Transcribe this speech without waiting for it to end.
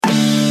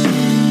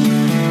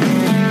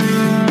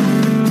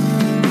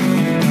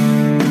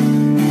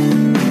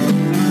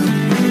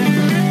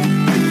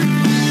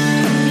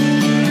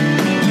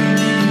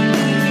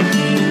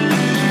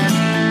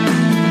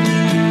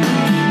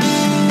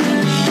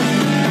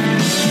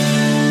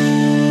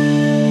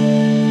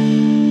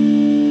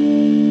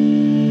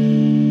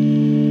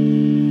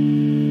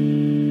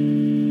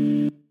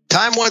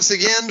Time once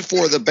again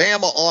for the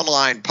Bama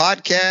Online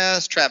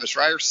Podcast. Travis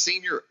Reier,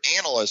 Senior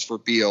Analyst for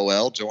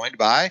BOL, joined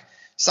by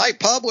site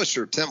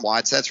publisher Tim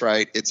Watts. That's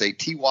right. It's a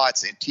T.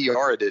 Watts and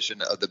TR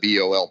edition of the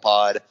BOL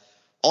Pod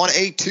on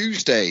a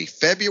Tuesday,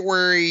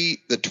 February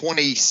the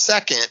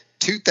 22nd,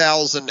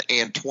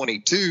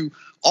 2022.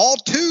 All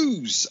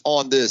twos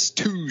on this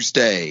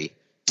Tuesday.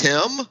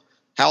 Tim,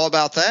 how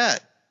about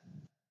that?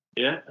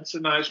 Yeah, that's a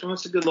nice one.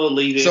 That's a good little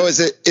lead in. So is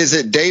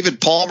it David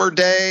Palmer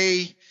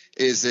Day?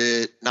 Is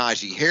it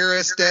Najee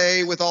Harris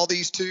Day with all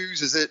these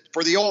twos? Is it,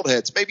 for the old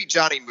heads, maybe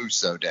Johnny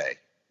Musso Day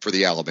for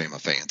the Alabama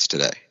fans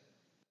today?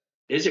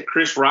 Is it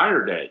Chris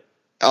Ryder Day?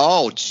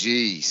 Oh,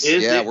 geez.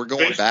 Yeah, we're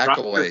going Chris back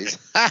Ryder a ways.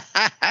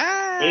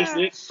 Is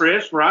it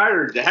Chris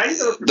Ryder Day? How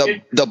you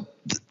going to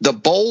the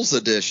Bowls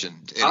edition,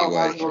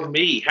 anyway. Oh,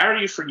 me. How are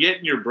you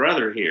forgetting your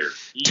brother here?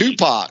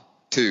 Tupac,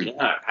 too.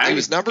 Yeah, he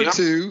was number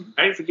 2.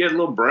 How you forget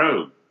little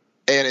bro?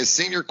 And his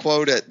senior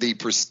quote at the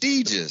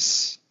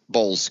prestigious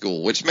Bowl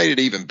School, which made it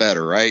even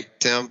better, right,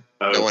 Tim?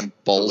 Knowing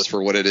Bowls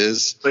for what it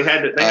is. They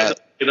had to look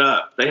it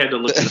up. They had to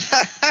look it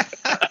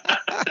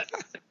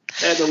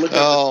up.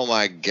 Oh,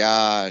 my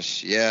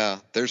gosh. Yeah,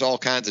 there's all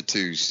kinds of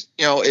twos.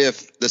 You know,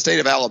 if the state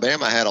of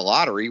Alabama had a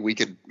lottery, we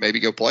could maybe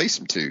go play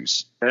some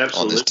twos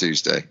on this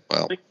Tuesday.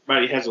 Well, I think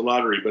everybody has a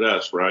lottery but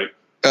us, right?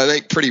 I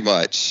think pretty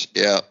much.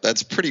 Yeah,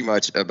 that's pretty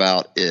much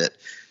about it.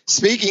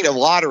 Speaking of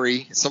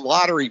lottery, some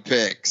lottery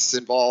picks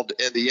involved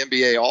in the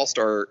NBA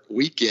All-Star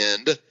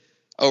Weekend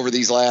over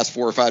these last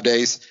 4 or 5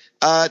 days.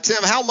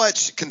 Tim, how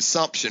much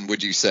consumption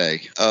would you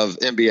say of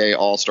NBA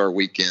All-Star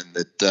Weekend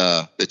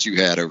that you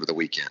had over the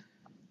weekend?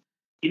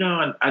 You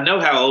know, I know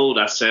how old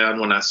I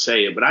sound when I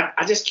say it, but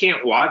I just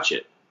can't watch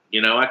it.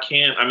 You know, I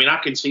can't. I mean, I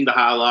can see the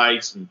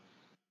highlights and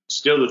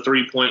still the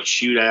three-point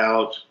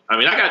shootout. I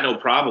mean, I got no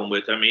problem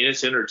with it. I mean,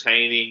 it's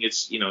entertaining.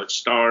 It's, you know, it's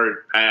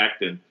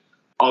star-packed and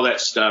all that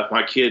stuff.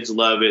 My kids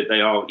love it.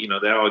 They all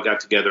got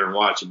together and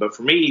watched it. But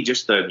for me,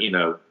 just not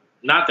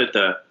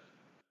that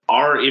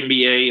our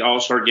NBA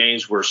All-Star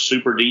games were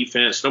super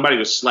defense. Nobody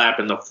was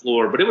slapping the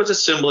floor, but it was a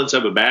semblance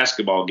of a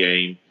basketball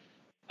game.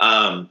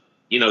 You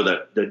know,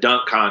 the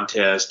dunk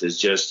contest is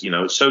just, you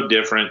know, it's so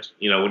different,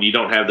 you know, when you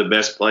don't have the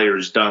best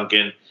players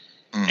dunking.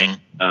 Mm-hmm.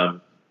 And,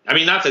 I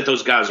mean, not that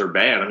those guys are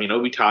bad. I mean,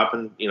 Obi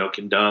Toppin, you know,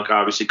 can dunk.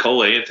 Obviously,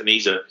 Cole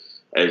Anthony's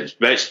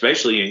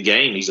especially in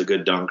game, he's a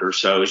good dunker.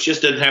 So it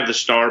just doesn't have the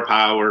star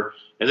power.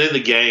 And then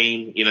the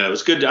game, you know,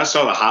 it's good. I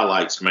saw the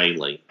highlights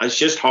mainly. It's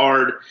just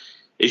hard.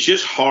 It's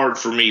just hard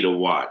for me to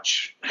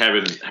watch,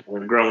 having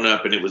grown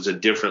up, and it was a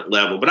different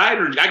level. But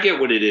I get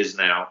what it is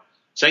now.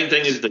 Same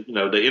thing as the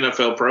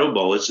NFL Pro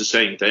Bowl. It's the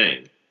same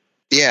thing.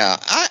 Yeah,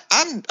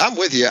 I'm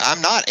with you.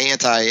 I'm not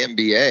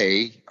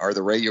anti-NBA or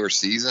the regular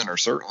season or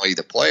certainly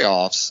the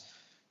playoffs,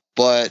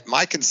 but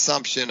my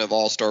consumption of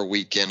All-Star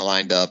Weekend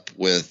lined up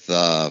with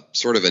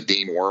sort of a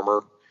Dean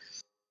Wormer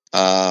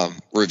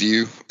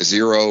review,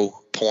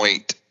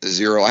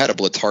 0.0. I had a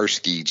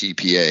Blatarsky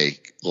GPA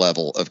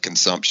level of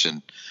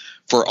consumption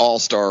for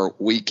All-Star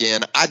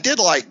Weekend. I did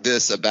like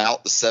this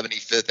about the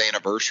 75th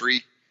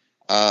anniversary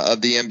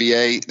of the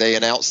NBA. They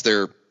announced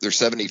their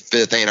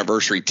 75th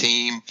anniversary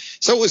team.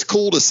 So it was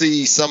cool to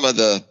see some of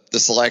the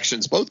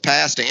selections, both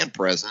past and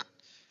present.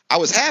 I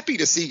was happy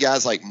to see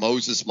guys like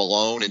Moses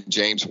Malone and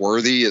James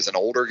Worthy as an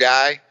older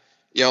guy,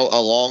 you know,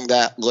 on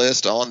that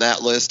list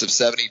of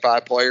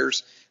 75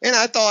 players. And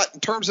I thought in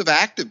terms of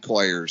active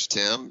players,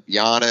 Tim,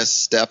 Giannis,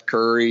 Steph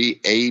Curry,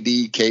 AD,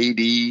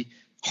 KD,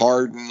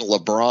 Harden,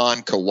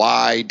 LeBron,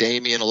 Kawhi,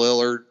 Damian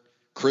Lillard,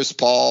 Chris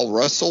Paul,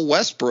 Russell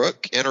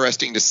Westbrook.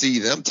 Interesting to see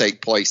them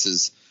take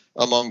places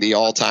among the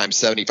all-time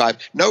 75.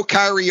 No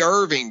Kyrie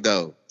Irving,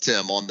 though,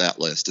 Tim, on that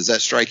list. Does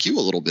that strike you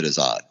a little bit as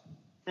odd?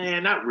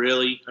 Not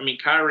really. I mean,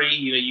 Kyrie,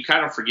 you know, you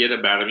kind of forget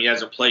about him. He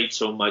hasn't played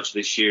so much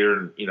this year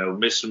and, you know,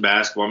 missed some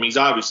basketball. I mean,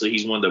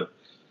 he's one of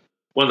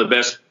the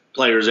best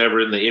players ever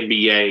in the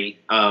NBA.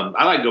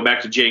 I like to go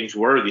back to James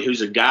Worthy,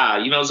 who's a guy,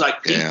 you know, it's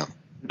like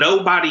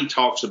nobody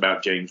talks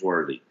about James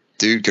Worthy.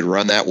 Dude could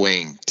run that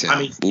wing, Tim. I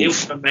mean, It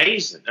was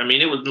amazing. I mean,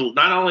 it was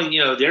not only,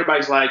 you know,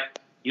 everybody's like,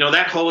 you know,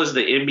 that whole is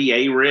the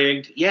NBA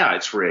rigged. Yeah,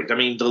 it's rigged. I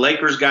mean, the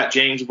Lakers got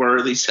James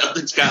Worthy.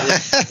 Celtics got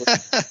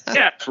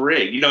yeah, it's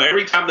rigged. You know,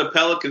 every time the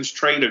Pelicans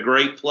trade a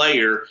great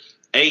player,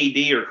 AD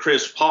or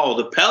Chris Paul,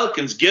 the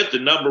Pelicans get the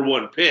number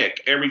one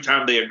pick every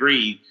time they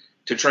agree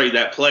to trade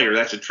that player.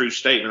 That's a true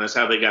statement. That's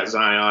how they got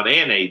Zion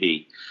and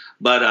AD.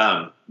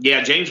 But,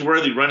 yeah, James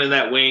Worthy running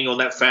that wing on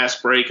that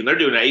fast break, and they're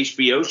doing an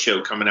HBO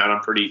show coming out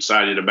I'm pretty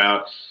excited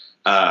about.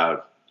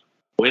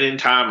 Winning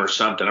Time or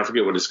something. I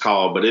forget what it's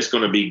called, but it's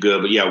going to be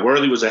good. But, yeah,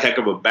 Worthy was a heck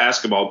of a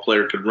basketball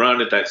player, could run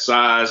at that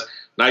size,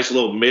 nice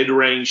little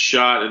mid-range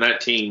shot, and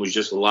that team was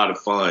just a lot of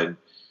fun.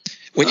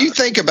 When you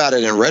think about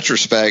it in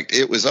retrospect,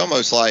 it was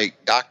almost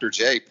like Dr.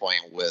 J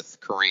playing with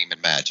Kareem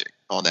and Magic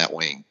on that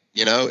wing.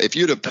 You know, if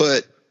you'd have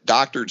put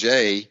Dr.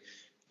 J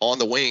on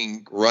the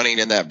wing running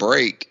in that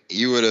break,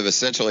 you would have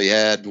essentially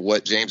had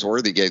what James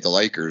Worthy gave the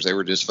Lakers. They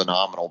were just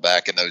phenomenal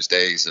back in those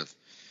days of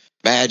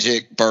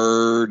Magic,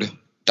 Bird,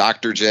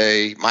 Dr.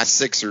 J, my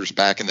Sixers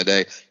back in the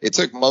day. It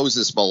took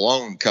Moses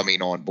Malone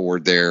coming on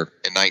board there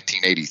in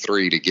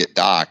 1983 to get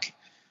Doc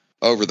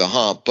over the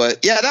hump.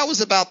 But, yeah, that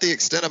was about the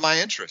extent of my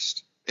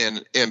interest in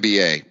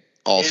NBA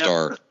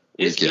All-Star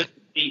weekend.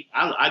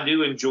 I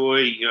do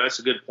enjoy, that's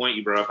a good point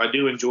you brought up. I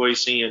do enjoy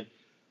seeing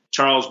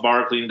Charles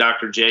Barkley and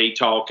Dr. J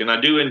talk, and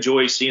I do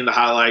enjoy seeing the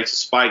highlights of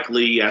Spike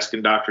Lee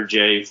asking Dr.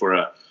 J for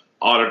a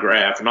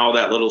autograph and all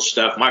that little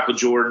stuff. Michael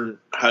Jordan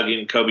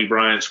hugging Kobe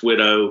Bryant's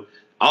widow.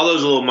 All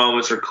those little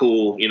moments are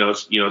cool,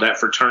 that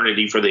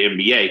fraternity for the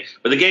NBA.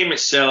 But the game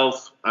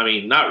itself, I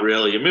mean, not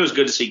really. I mean, it was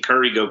good to see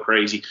Curry go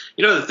crazy.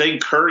 The thing,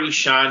 Curry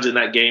shines in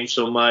that game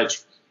so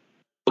much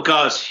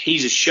because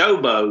he's a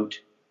showboat.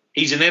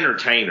 He's an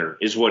entertainer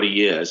is what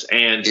he is.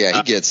 And yeah,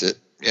 he gets it.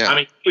 Yeah. I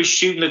mean, he was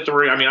shooting the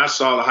three. I mean, I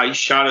saw how he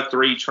shot a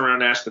three, turned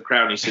around and asked the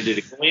crowd, and he said, "Did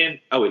it go in?"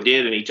 "Oh, it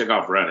did," and he took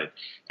off running.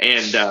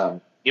 And,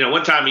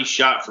 one time he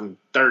shot from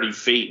 30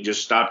 feet and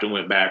just stopped and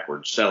went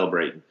backwards,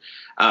 celebrating.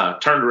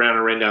 Turned around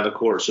and ran down the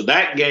court. So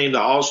that game,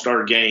 the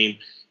All-Star game,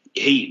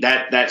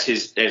 that's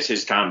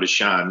his time to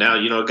shine. Now,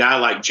 a guy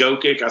like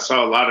Jokic, I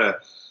saw a lot of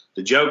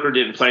the Joker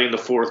didn't play in the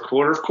fourth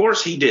quarter. Of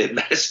course he didn't.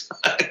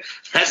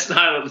 That's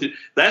not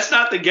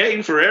the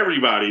game for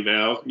everybody.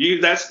 Now,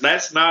 that's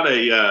not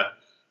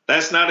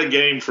a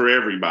game for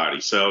everybody.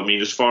 So I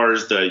mean, as far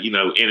as the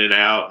in and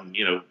out and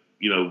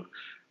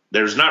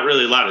there's not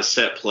really a lot of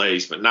set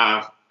plays. But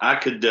I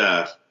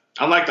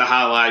like the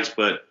highlights,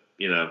 but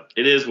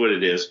it is what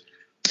it is.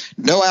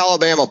 No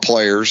Alabama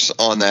players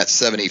on that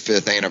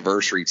 75th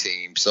anniversary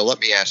team. So let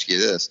me ask you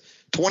this: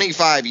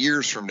 25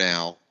 years from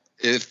now,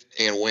 if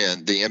and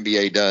when the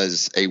NBA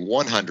does a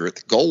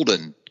 100th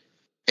golden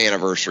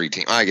anniversary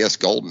team, I guess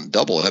golden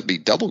double, that'd be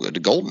double good. The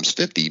golden's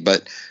 50,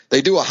 but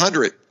they do a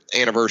 100th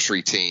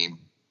anniversary team.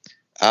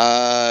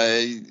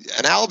 An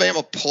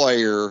Alabama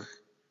player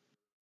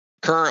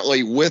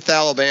currently with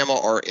Alabama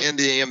or in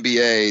the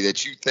NBA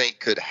that you think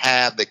could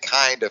have the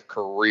kind of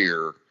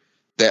career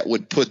that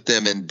would put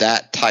them in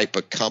that type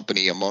of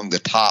company among the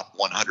top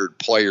 100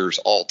 players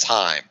all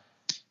time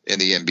in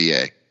the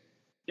NBA?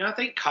 I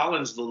think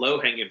Colin's the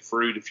low-hanging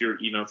fruit if you're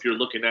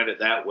looking at it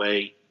that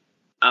way.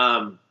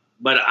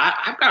 But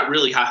I've got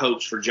really high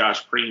hopes for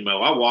Josh Primo.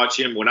 I watch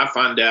him when I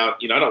find out.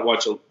 I don't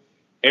watch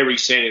every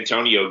San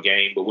Antonio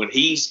game, but when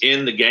he's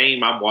in the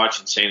game, I'm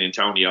watching San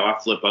Antonio. I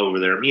flip over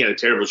there. He had a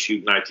terrible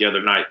shooting night the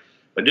other night.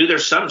 But, dude,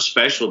 there's something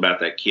special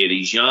about that kid.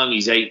 He's young.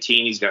 He's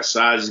 18. He's got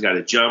size. He's got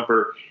a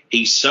jumper.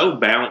 He's so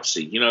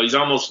bouncy. He's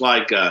almost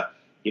like a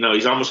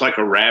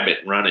rabbit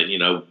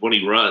running. When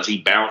he runs, he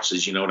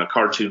bounces, in a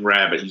cartoon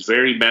rabbit. He's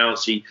very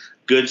bouncy,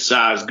 good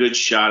size, good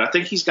shot. I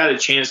think he's got a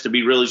chance to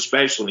be really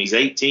special. And he's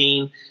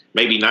 18,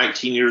 maybe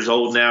 19 years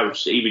old now,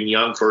 which is even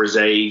young for his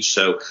age.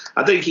 So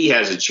I think he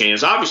has a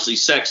chance. Obviously,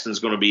 Sexton's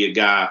going to be a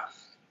guy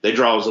that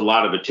draws a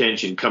lot of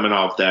attention coming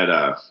off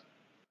that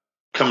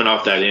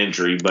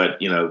injury. But,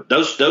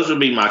 those would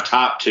be my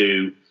top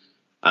two.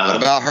 What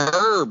about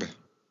Herb?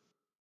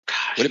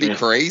 Would it be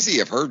crazy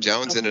if Herb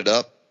Jones ended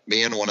up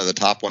being one of the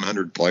top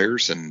 100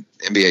 players in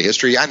NBA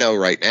history? I know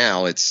right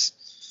now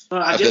it's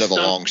a bit of a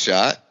long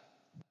shot.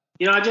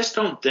 I just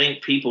don't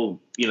think people,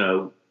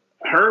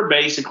 Herb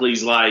basically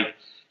is like,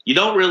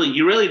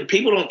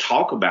 people don't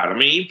talk about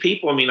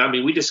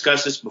it. We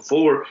discussed this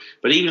before,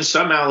 but even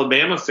some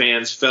Alabama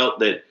fans felt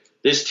that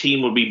this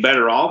team would be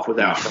better off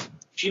without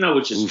him,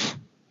 which is,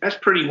 that's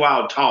pretty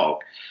wild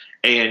talk.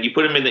 And you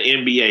put him in the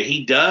NBA,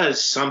 he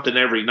does something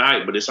every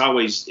night, but it's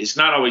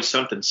not always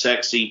something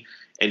sexy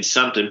and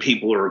something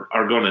people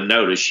are going to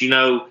notice.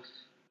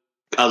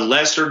 A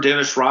lesser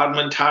Dennis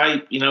Rodman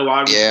type,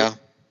 obviously. Yeah.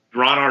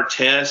 Ron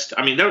Artest.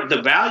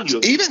 The value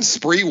of even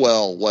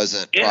Sprewell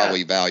wasn't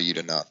probably valued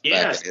enough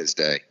back in his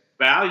day.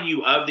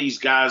 Value of these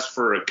guys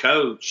for a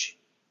coach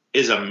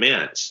is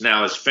immense.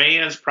 Now, as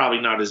fans,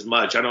 probably not as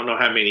much. I don't know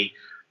how many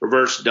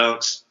reverse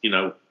dunks,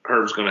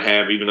 Herb's going to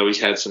have, even though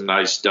he's had some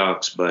nice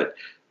dunks. But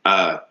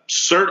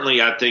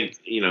certainly, I think,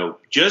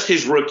 just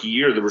his rookie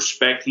year, the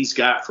respect he's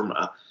got from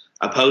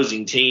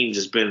opposing teams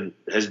has been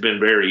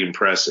very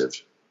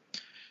impressive.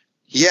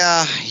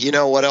 Yeah,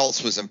 what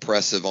else was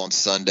impressive on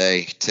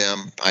Sunday,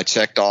 Tim? I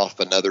checked off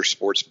another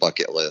sports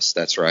bucket list.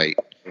 That's right.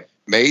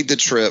 Made the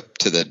trip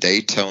to the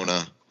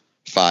Daytona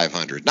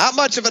 500. Not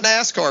much of a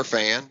NASCAR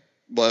fan,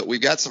 but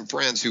we've got some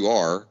friends who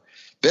are.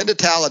 Been to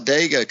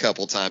Talladega a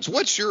couple times.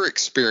 What's your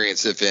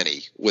experience, if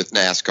any, with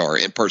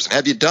NASCAR in person?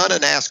 Have you done a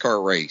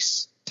NASCAR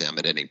race, Tim,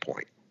 at any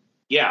point?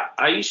 Yeah,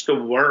 I used to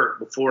work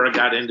before I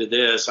got into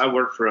this. I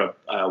worked for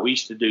we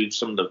used to do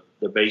some of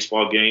the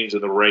baseball games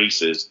and the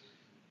races.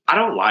 I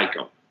don't like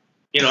them.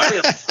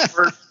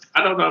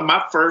 I don't know.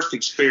 My first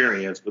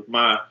experience with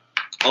my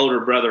older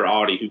brother,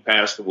 Audie, who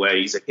passed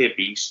away, he's a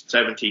hippie, he's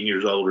 17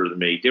 years older than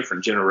me,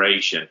 different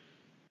generation,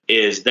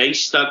 is they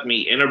stuck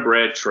me in a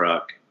bread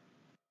truck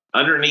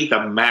underneath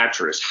a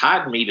mattress,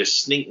 hide me to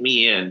sneak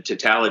me in to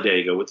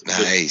Talladega with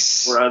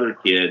four other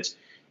kids.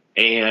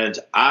 And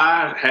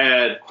I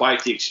had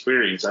quite the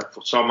experience. I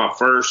saw my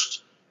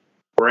first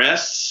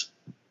breasts.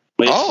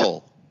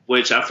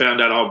 Which I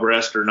found out all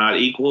breasts are not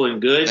equal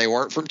and good. They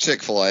weren't from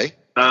Chick-fil-A.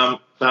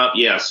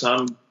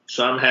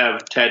 Some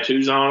have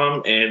tattoos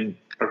on them and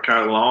are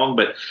kind of long,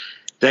 but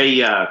they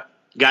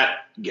got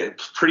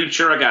pretty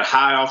sure I got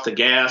high off the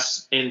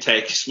gas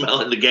intake,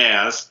 smelling the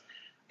gas.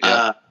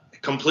 Yeah.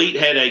 Complete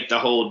headache the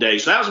whole day.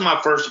 So that was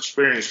my first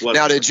experience.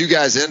 Now, did you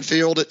guys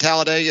infield at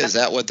Talladega? Is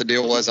that what the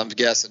deal was? I'm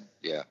guessing.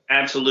 Yeah.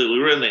 Absolutely.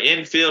 We were in the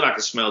infield. I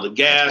could smell the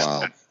gas.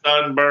 Wow.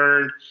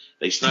 Sunburned.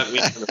 They snuck me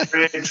in the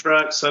bread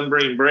truck,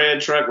 Sunbeam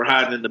bread truck. We're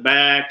hiding in the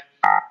back.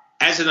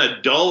 As an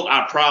adult,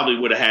 I probably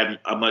would have had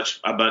a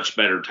much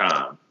better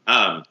time.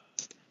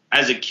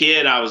 As a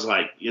kid, I was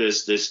like,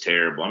 this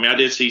terrible. I mean, I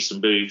did see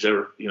some boobs.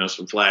 There were,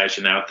 some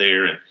flashing out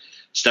there and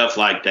stuff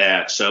like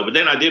that. So, but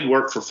then I did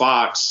work for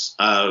Fox,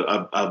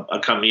 a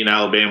company in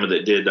Alabama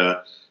that did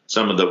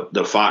some of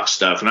the Fox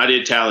stuff. And I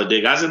did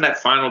Talladega. I was in that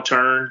final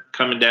turn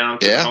coming down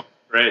to the home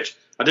stretch.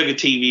 I took a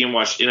TV and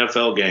watched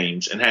NFL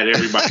games and had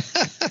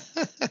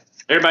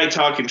everybody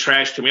talking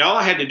trash to me. All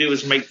I had to do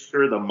was make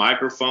sure the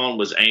microphone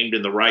was aimed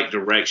in the right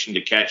direction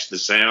to catch the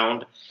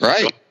sound.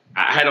 Right. So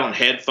I had on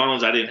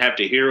headphones. I didn't have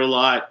to hear a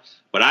lot,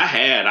 but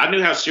I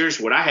knew how serious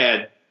what I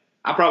had.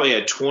 I probably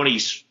had 20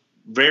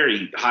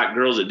 very hot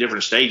girls at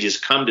different stages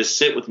come to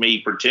sit with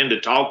me, pretend to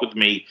talk with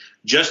me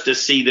just to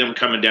see them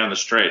coming down the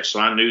stretch. So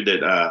I knew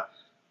that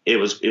it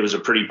was a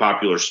pretty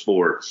popular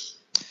sport.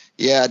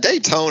 Yeah,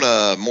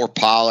 Daytona more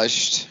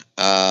polished,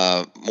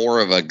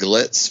 more of a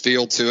glitz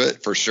feel to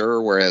it for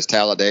sure, whereas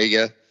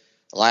Talladega,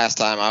 last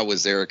time I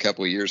was there a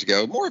couple of years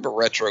ago, more of a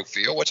retro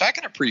feel, which I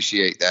can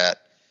appreciate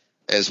that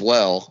as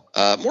well.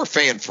 More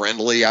fan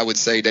friendly, I would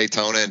say,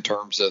 Daytona, in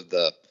terms of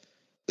the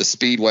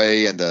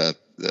speedway and the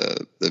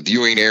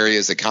viewing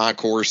areas, the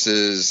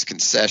concourses,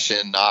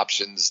 concession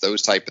options,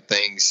 those type of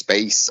things,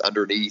 space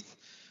underneath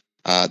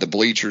the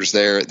bleachers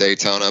there at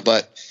Daytona.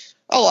 But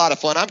a lot of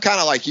fun. I'm kind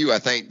of like you, I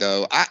think,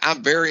 though.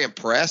 I'm very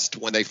impressed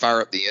when they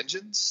fire up the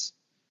engines.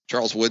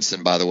 Charles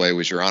Woodson, by the way,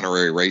 was your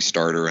honorary race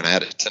starter, and I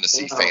had a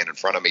Tennessee fan in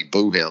front of me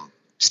boo him.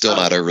 Still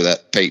not over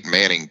that Peyton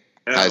Manning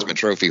Heisman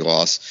Trophy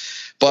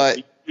loss.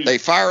 But they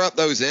fire up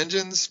those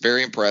engines,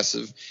 very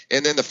impressive.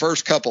 And then the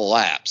first couple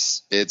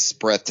laps, it's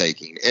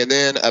breathtaking. And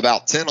then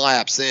about 10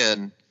 laps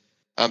in,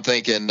 I'm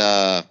thinking,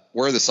 where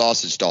are the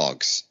sausage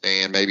dogs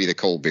and maybe the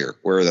cold beer?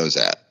 Where are those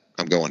at?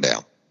 I'm going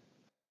down.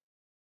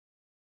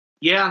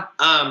 Yeah,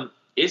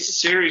 it's a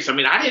series. I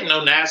mean, I didn't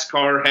know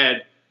NASCAR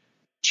had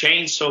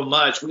changed so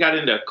much. We got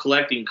into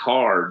collecting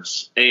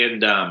cards,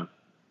 and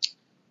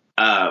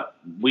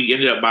we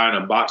ended up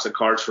buying a box of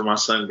cards for my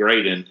son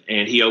Graydon,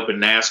 and he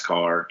opened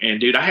NASCAR.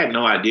 And dude, I had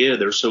no idea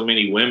there were so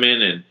many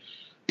women and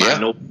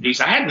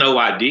minorities. I had no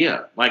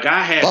idea. Like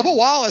Bubba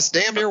Wallace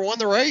damn near won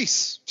the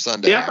race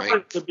Sunday. Yeah, I thought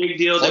it was a big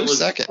deal. That was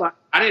second.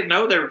 I didn't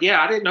know there.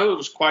 Yeah, I didn't know it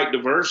was quite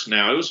diverse.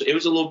 Now it was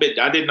a little bit.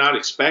 I did not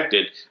expect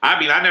it. I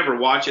mean, I never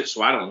watch it,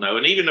 so I don't know.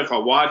 And even if I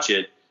watch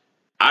it,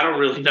 I don't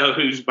really know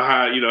who's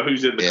behind.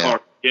 Who's in the car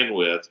to begin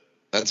with.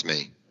 That's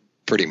me.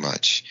 Pretty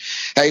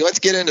much. Hey, let's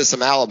get into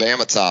some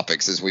Alabama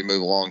topics as we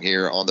move along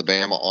here on the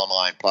Bama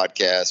Online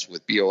Podcast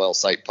with BOL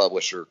site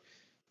publisher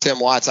Tim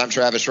Watts. I'm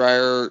Travis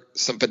Schreier.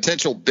 Some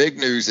potential big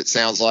news, it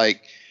sounds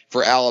like,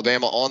 for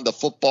Alabama on the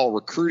football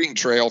recruiting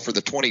trail for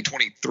the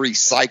 2023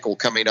 cycle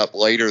coming up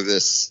later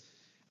this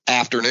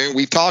afternoon.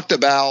 We've talked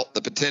about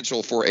the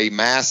potential for a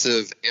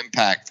massive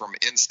impact from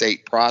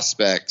in-state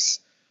prospects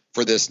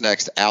for this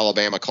next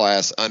Alabama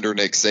class under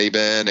Nick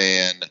Saban,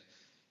 and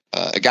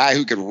a guy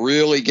who could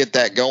really get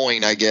that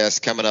going, I guess,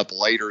 coming up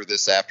later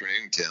this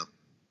afternoon, Tim.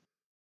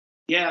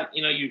 Yeah,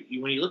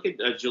 when you look at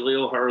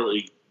Jaleel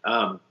Hurley,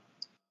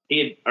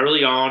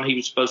 early on he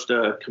was supposed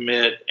to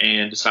commit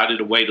and decided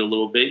to wait a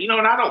little bit. And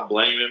I don't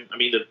blame him. I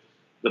mean,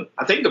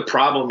 I think the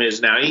problem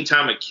is now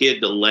anytime a kid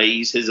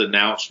delays his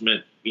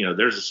announcement,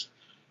 there's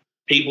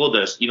people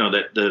that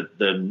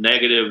the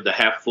negative, the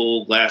half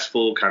full, glass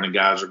full kind of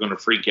guys are going to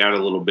freak out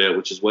a little bit,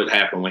 which is what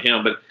happened with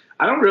him. But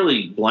I don't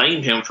really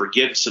blame him for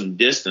getting some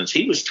distance.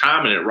 He was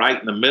timing it right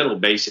in the middle,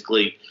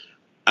 basically,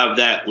 of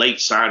that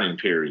late signing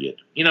period.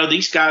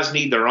 These guys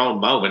need their own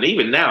moment.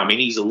 Even now, I mean,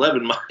 he's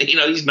 11 months,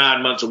 he's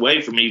 9 months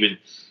away from even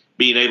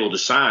being able to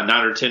sign,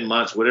 9 or 10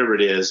 months, whatever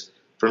it is,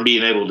 from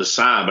being able to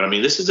sign. But I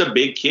mean, this is a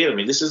big kid. I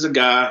mean, this is a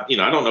guy, I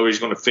don't know where he's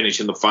going to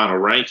finish in the final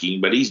ranking,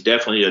 but he's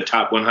definitely a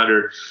top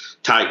 100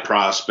 type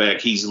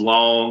prospect. He's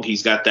long.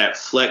 He's got that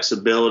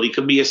flexibility,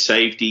 could be a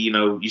safety.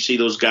 You see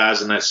those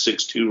guys in that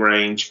 6'2"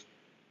 range.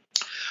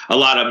 A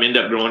lot of them end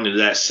up going into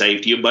that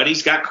safety, but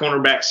he's got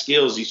cornerback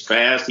skills. He's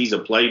fast. He's a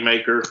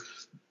playmaker.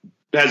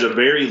 Has a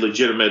very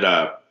legitimate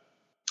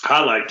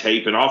highlight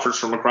tape and offers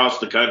from across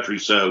the country.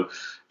 So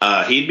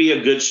he'd be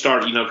a good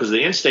start, because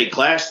the in-state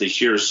class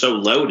this year is so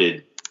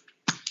loaded.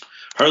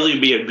 Hurley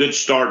would be a good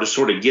start to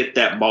sort of get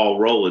that ball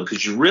rolling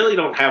because you really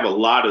don't have a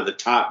lot of the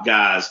top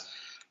guys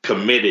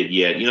committed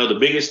yet. The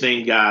biggest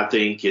name guy I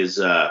think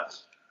is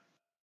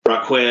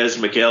Raquez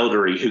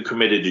McElderry, who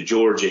committed to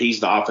Georgia.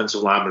 He's the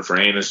offensive lineman for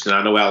Anniston.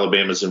 I know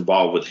Alabama's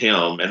involved with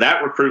him. And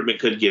that recruitment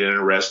could get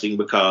interesting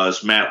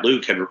because Matt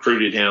Luke had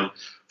recruited him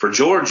for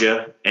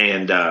Georgia,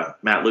 and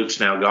Matt Luke's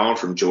now gone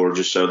from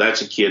Georgia. So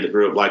that's a kid that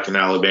grew up like in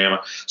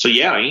Alabama. So,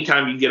 yeah,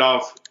 anytime you get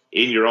off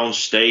in your own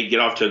state, get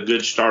off to a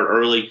good start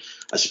early,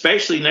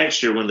 especially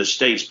next year when the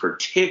state's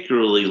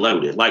particularly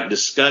loaded, like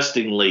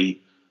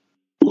disgustingly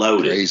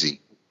loaded. Crazy.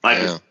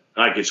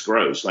 Like it's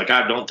gross. Like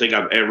I don't think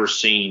I've ever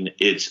seen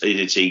its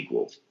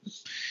equal.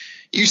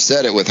 You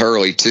said it with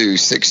Hurley too.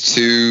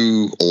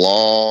 6'2",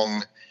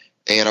 long,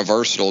 and a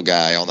versatile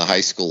guy on the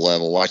high school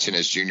level. Watching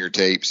his junior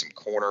tape, some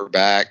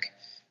cornerback,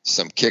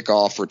 some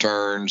kickoff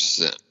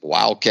returns,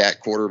 wildcat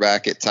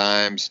quarterback at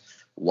times,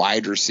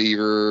 wide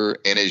receiver,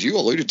 and as you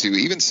alluded to,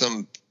 even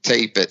some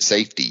tape at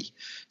safety.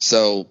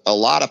 So a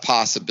lot of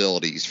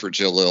possibilities for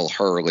Jalil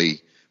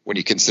Hurley when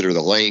you consider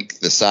the length,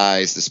 the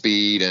size, the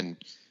speed, and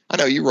I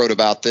know you wrote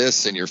about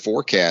this in your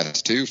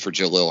forecast too for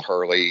Jalil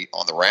Hurley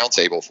on the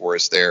roundtable for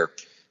us there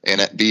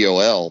and at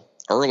BOL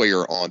earlier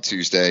on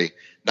Tuesday.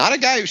 Not a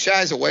guy who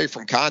shies away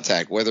from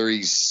contact, whether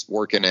he's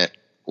working at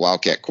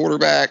wildcat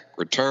quarterback,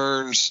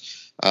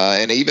 returns,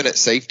 and even at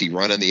safety,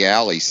 running the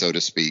alley, so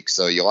to speak.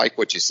 So you like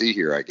what you see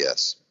here, I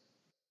guess.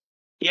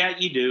 Yeah,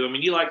 you do. I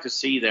mean, you like to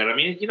see that. I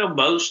mean,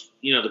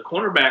 the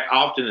cornerback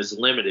often is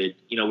limited,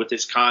 with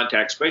his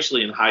contact,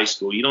 especially in high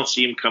school. You don't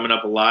see him coming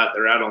up a lot.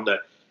 They're out on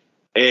the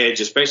edge,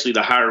 especially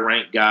the higher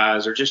ranked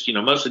guys, or just,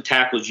 most of the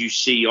tackles you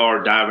see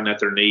are diving at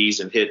their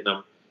knees and hitting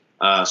them,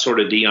 sort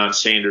of Deion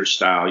Sanders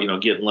style,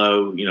 getting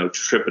low,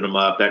 tripping them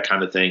up, that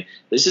kind of thing.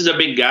 This is a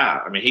big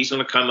guy. I mean, he's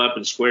going to come up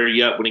and square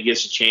you up when he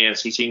gets a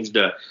chance. He seems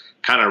to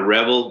kind of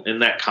revel in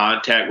that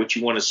contact, which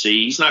you want to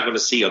see. He's not going to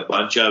see a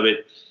bunch of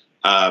it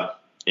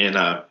in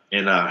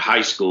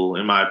high school,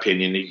 in my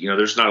opinion.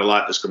 There's not a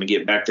lot that's going to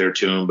get back there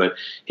to him, but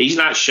he's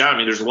not shy. I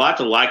mean, there's a lot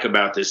to like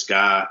about this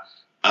guy,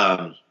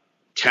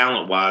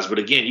 talent-wise. But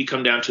again, you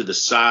come down to the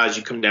size,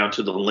 you come down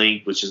to the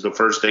length, which is the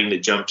first thing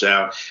that jumps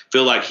out.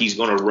 Feel like he's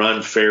going to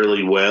run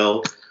fairly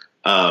well.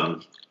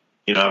 I'm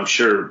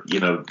sure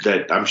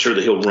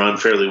that he'll run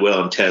fairly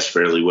well and test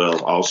fairly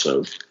well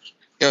also.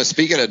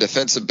 Speaking of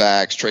defensive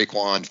backs,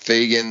 Traquan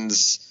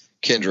Fagans,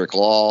 Kendrick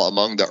Law,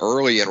 among the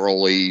early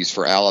enrollees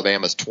for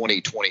Alabama's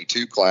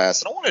 2022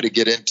 class. And I wanted to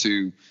get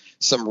into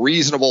some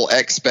reasonable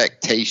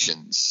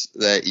expectations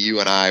that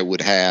you and I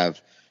would have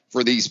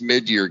for these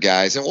mid-year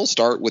guys. And we'll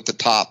start with the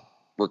top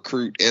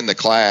recruit in the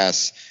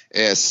class,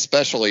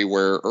 especially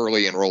where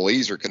early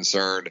enrollees are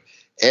concerned.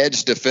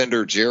 Edge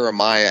defender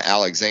Jeremiah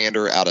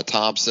Alexander out of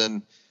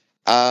Thompson.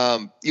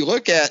 You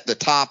look at the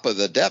top of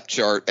the depth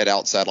chart at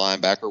outside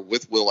linebacker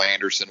with Will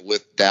Anderson,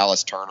 with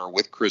Dallas Turner,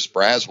 with Chris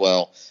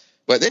Braswell.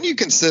 But then you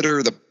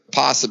consider the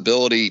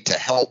possibility to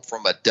help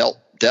from a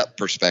depth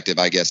perspective,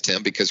 I guess,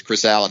 Tim, because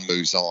Chris Allen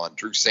moves on.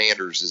 Drew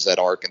Sanders is at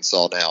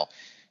Arkansas now.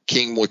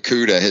 King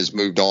Wakuda has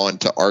moved on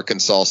to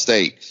Arkansas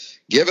State.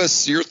 Give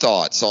us your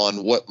thoughts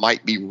on what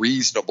might be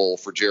reasonable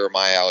for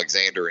Jeremiah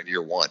Alexander in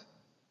year one.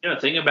 The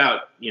thing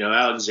about,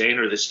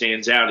 Alexander that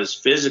stands out is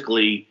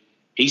physically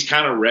he's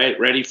kind of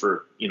ready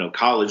for,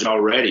 college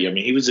already. I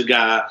mean, he was a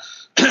guy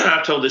 –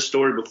 I've told this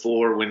story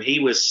before. When he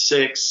was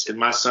 6 and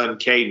my son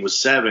Cade was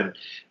 7,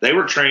 they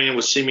were training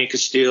with Simeon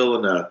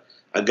Castile and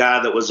a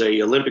guy that was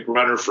a Olympic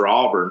runner for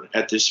Auburn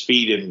at this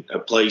speed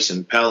and place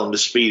in Pelham, the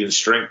speed and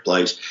strength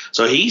place.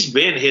 So he's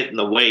been hitting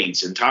the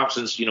weights, and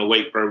Thompson's,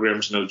 weight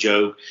program's no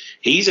joke.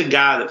 He's a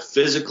guy that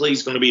physically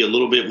is going to be a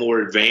little bit more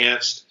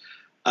advanced.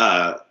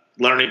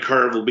 Learning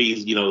curve will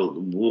be,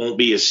 won't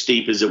be as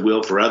steep as it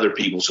will for other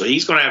people. So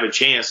he's going to have a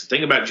chance. The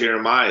thing about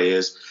Jeremiah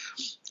is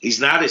he's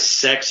not as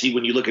sexy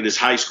when you look at his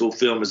high school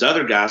film as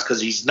other guys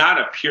because he's not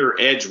a pure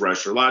edge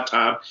rusher. A lot of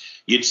time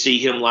you'd see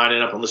him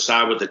lining up on the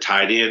side with the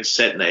tight end,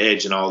 setting the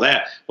edge and all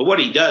that. But what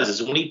he does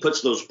is when he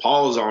puts those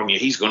paws on you,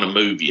 he's going to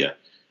move you.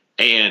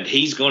 And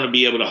he's going to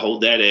be able to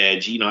hold that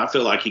edge. I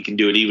feel like he can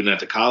do it even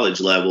at the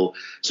college level.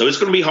 So it's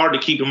going to be hard to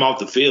keep him off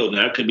the field.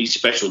 Now, it could be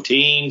special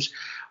teams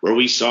where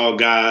we saw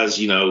guys,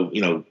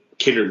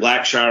 Kendrick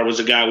Blackshire was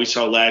a guy we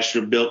saw last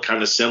year built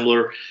kind of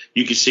similar.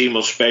 You can see him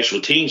on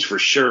special teams for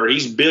sure.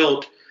 He's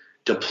built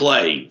to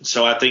play.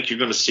 So I think you're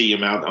going to see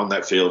him out on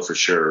that field for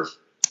sure.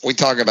 We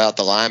talk about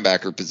the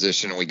linebacker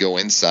position and we go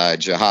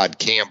inside. Jahad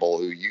Campbell,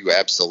 who you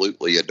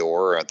absolutely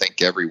adore. I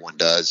think everyone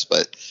does,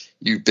 but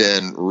you've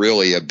been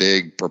really a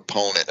big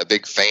proponent, a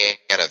big fan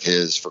of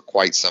his for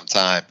quite some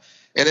time.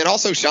 And then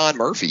also Sean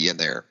Murphy in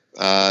there.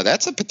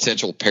 That's a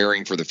potential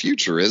pairing for the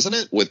future, isn't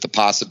it? With the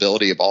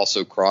possibility of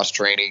also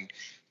cross-training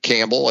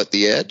Campbell at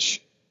the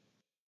edge.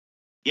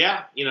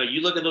 Yeah,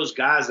 you look at those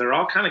guys, they're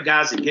all kind of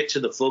guys that get to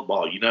the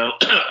football,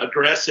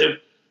 aggressive,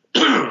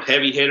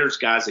 heavy hitters,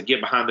 guys that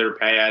get behind their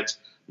pads.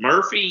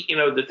 Murphy,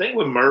 the thing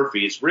with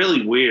Murphy, it's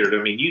really weird.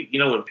 I mean,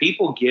 when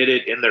people get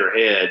it in their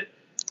head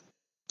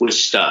with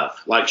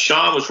stuff, like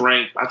Sean was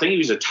ranked, I think he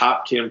was a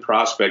top 10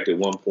 prospect at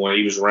one point.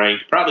 He was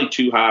ranked probably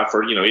too high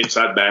for,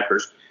 inside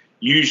backers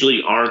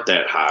usually aren't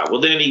that high.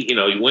 Well, then he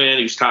went,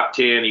 he was top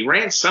 10. He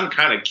ran some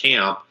kind of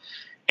camp.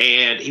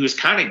 And he was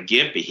kind of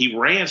gimpy. He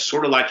ran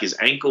sort of like his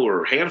ankle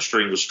or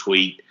hamstring was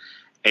tweaked.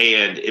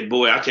 And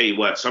boy, I'll tell you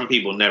what, some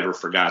people never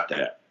forgot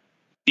that.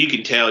 You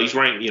can tell he's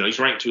ranked, he's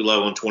ranked too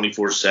low on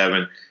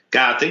 24/7.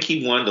 Guy, I think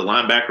he won the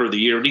linebacker of the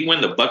year. Did he win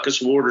the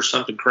Buckus Award or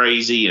something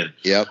crazy? And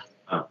yep.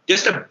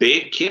 Just a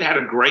big kid, had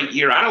a great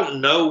year. I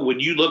don't know when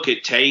you look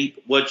at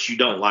tape what you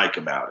don't like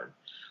about him.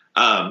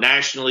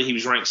 Nationally, he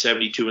was ranked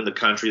 72 in the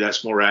country.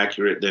 That's more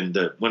accurate than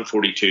the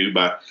 142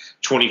 by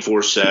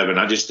 24/7.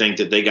 I just think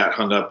that they got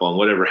hung up on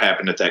whatever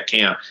happened at that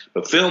camp.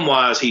 But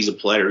film-wise, he's a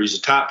player. He's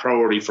a top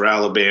priority for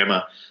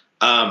Alabama.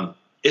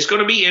 It's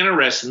going to be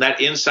interesting, that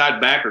inside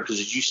backer, because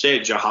as you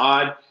said,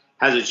 Jihad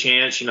has a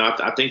chance.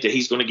 I think that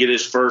he's going to get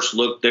his first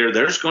look there.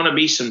 There's going to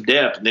be some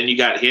depth. And then you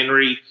got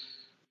Henry.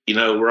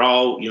 We're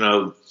all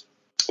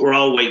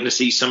waiting to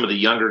see some of the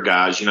younger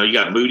guys. You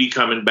got Moody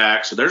coming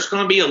back. So there's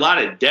going to be a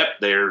lot of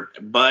depth there.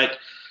 But,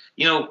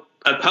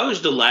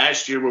 opposed to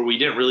last year where we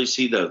didn't really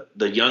see the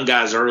young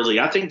guys early,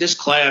 I think this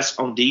class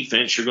on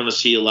defense, you're going to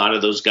see a lot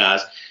of those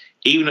guys,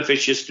 even if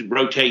it's just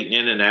rotating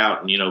in and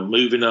out and,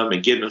 moving them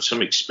and getting them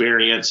some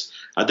experience.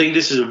 I think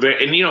this is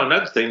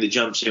another thing that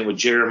jumps in with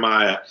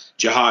Jeremiah,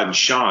 Jihad, and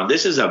Sean,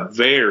 this is a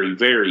very,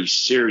 very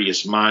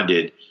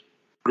serious-minded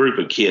group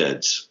of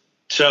kids.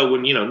 So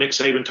when, Nick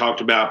Saban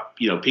talked about,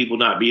 people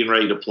not being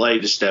ready to play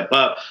to step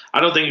up,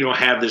 I don't think you're going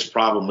to have this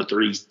problem with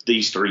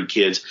these three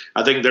kids.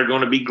 I think they're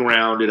going to be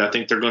grounded. I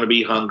think they're going to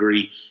be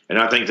hungry. And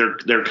I think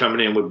they're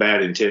coming in with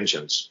bad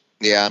intentions.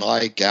 Yeah, and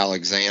like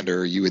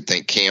Alexander, you would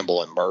think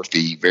Campbell and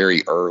Murphy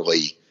very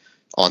early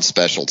on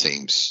special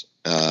teams,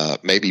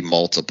 maybe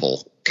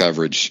multiple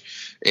coverage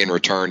in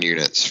return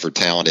units for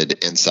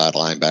talented inside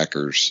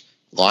linebackers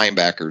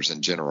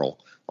in general,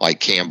 like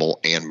Campbell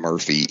and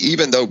Murphy.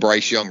 Even though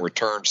Bryce Young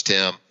returns,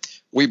 Tim,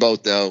 we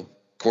both know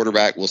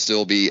quarterback will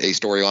still be a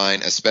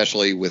storyline,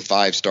 especially with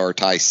 5-star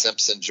Ty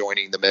Simpson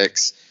joining the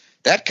mix.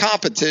 That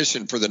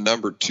competition for the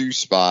number 2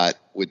 spot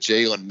with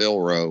Jalen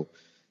Milroe,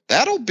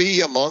 that'll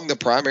be among the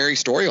primary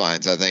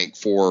storylines, I think,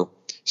 for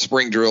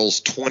Spring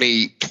Drills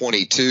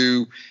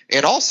 2022,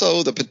 and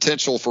also the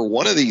potential for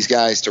one of these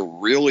guys to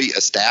really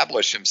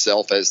establish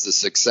himself as the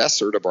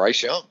successor to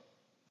Bryce Young.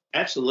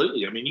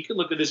 Absolutely. I mean, you can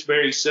look at this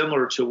very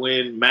similar to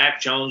when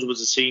Mac Jones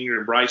was a senior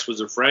and Bryce was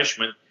a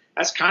freshman.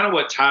 That's kind of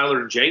what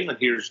Tyler and Jalen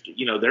here's,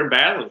 they're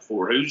battling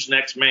for. Who's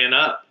next man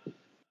up?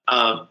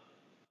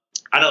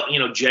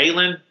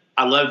 Jalen,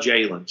 I love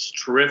Jalen. He's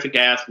a terrific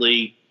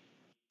athlete,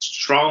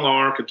 strong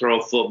arm, can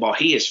throw a football.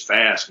 He is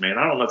fast, man.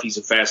 I don't know if he's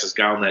the fastest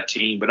guy on that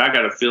team, but I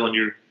got a feeling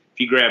if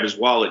you grab his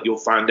wallet, you'll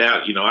find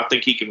out. I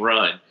think he can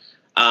run.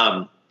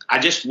 I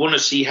just want to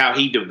see how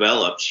he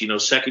develops.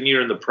 Second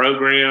year in the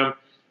program,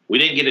 we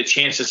didn't get a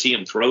chance to see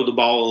him throw the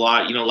ball a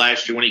lot.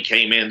 Last year when he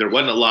came in, there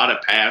wasn't a lot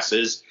of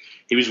passes.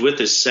 He was with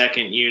his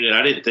second unit.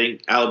 I didn't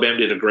think Alabama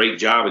did a great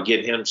job of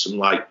getting him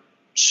some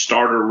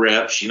starter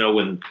reps,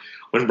 when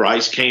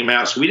Bryce came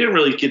out. So we didn't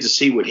really get to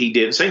see what he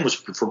did. Same was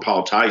for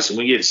Paul Tyson.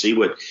 We get to see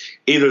what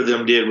either of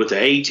them did with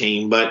the A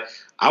team. But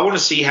I want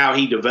to see how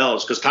he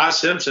develops, because Ty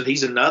Simpson,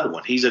 he's another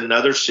one. He's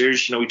another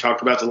serious, we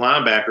talked about the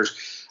linebackers,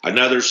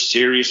 another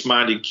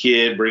serious-minded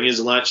kid, bring his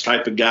lunch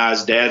type of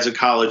guys. Dad's a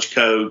college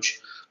coach.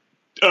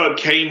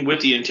 Came with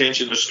the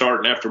intention of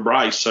starting after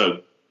Bryce.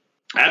 So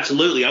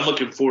absolutely, I'm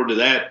looking forward to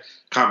that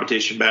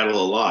competition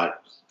battle a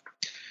lot.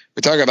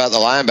 We talk about the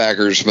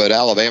linebackers, but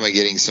Alabama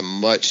getting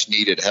some much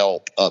needed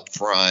help up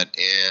front,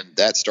 and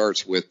that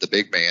starts with the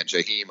big man,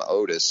 Jaheim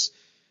Otis,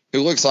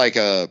 who looks like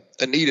a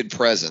needed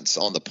presence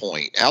on the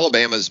point.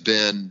 Alabama's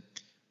been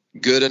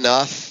good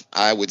enough,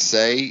 I would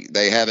say.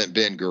 They haven't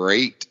been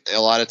great a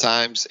lot of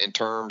times in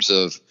terms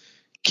of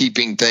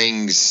keeping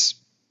things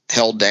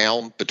held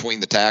down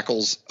between the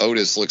tackles.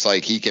 Otis looks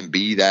like he can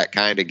be that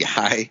kind of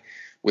guy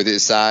with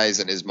his size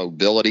and his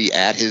mobility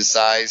at his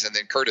size. And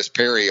then Curtis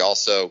Perry,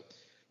 also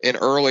an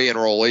early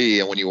enrollee.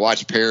 And when you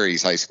watch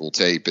Perry's high school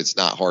tape, it's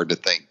not hard to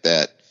think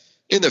that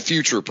in the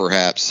future,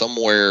 perhaps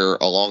somewhere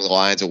along the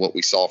lines of what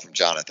we saw from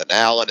Jonathan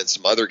Allen and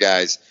some other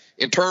guys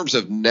in terms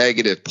of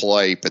negative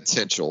play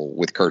potential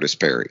with Curtis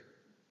Perry.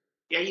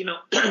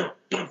 Yeah,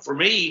 for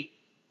me,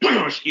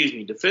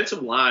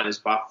 defensive line is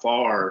by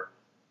far,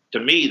 to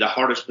me, the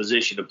hardest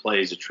position to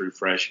play as a true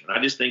freshman. I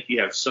just think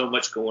you have so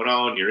much going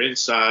on. You're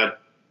inside.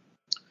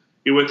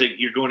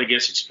 You're going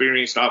against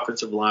experienced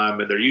offensive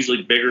linemen. They're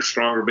usually bigger,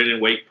 stronger, been in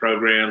weight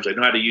programs. They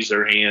know how to use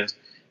their hands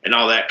and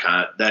all that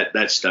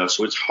that stuff.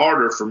 So it's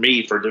harder for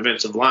me for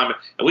defensive linemen.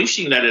 And we've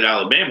seen that at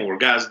Alabama, where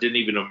guys didn't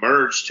even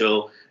emerge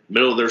till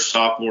middle of their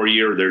sophomore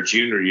year or their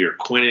junior year.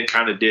 Quinnen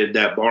kind of did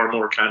that.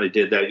 Barmore kind of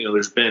did that.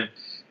 There's been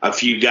a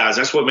few guys.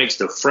 That's what makes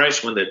the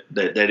freshmen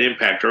that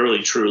impact early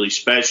truly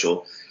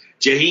special.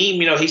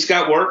 Jaheim, he's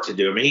got work to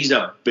do. I mean, he's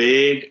a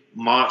big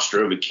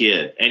monster of a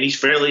kid, and he's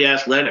fairly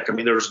athletic. I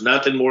mean, there was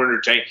nothing more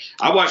entertaining.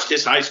 I watched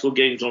his high school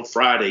games on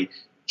Friday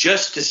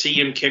just to see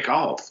him kick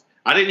off.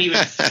 I didn't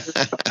even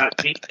about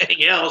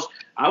anything else.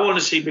 I want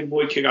to see Big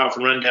Boy kick off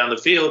and run down the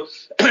field.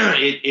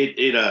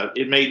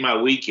 It made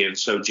my weekend.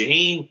 So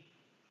Jaheim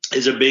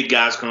is a big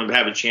guy. He's going to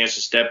have a chance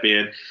to step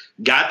in.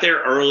 Got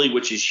there early,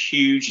 which is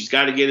huge. He's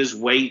got to get his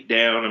weight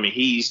down. I mean,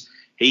 he's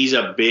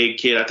a big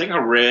kid. I think I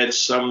read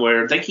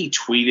somewhere, I think he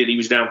tweeted he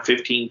was down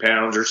 15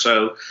 pounds or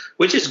so,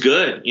 which is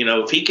good.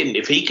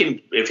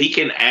 If he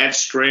can add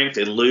strength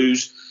and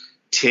lose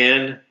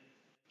 10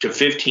 to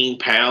 15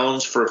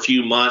 pounds for a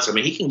few months, I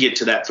mean, he can get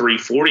to that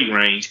 340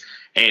 range.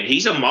 And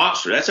he's a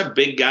monster. That's a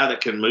big guy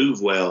that can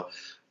move well.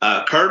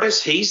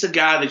 Curtis, he's the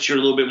guy that you're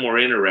a little bit more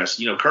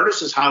interested.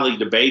 Curtis is highly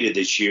debated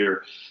this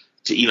year,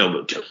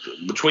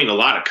 between a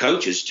lot of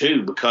coaches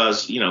too,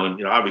 because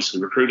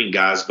obviously recruiting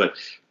guys. But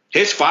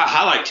his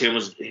highlight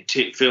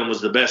film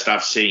was the best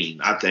I've seen.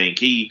 I think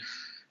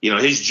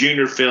his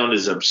junior film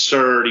is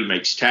absurd. He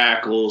makes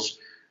tackles,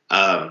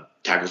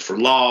 tackles for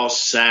loss,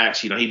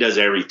 sacks. He does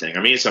everything. I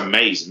mean, it's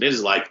amazing. This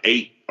is like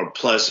 8 or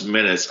plus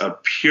minutes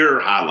of pure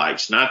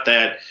highlights, not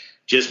that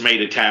just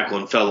made a tackle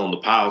and fell on the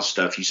pile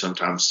stuff you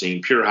sometimes see,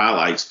 pure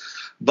highlights.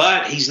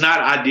 But he's not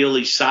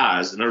ideally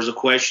sized. And there's a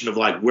question of,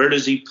 like, where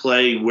does he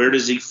play? Where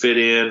does he fit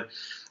in?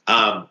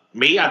 I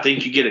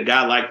think you get a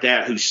guy like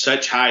that who's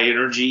such high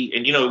energy.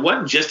 And, it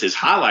wasn't just his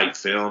highlight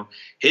film.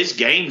 His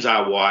games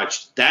I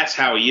watched, that's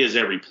how he is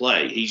every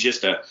play. He's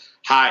just a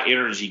high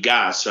energy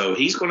guy. So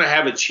he's going to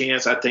have a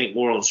chance, I think,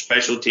 more on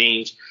special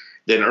teams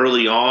than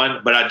early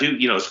on. But I do,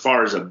 as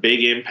far as a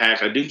big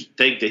impact, I do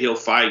think that he'll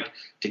fight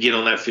to get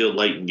on that field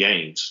late in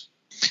games.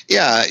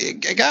 Yeah, a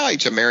guy like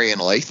Jamarian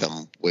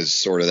Latham was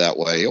sort of that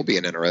way. He'll be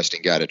an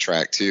interesting guy to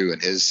track too,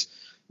 and his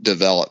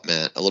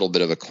development, a little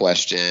bit of a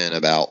question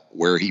about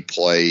where he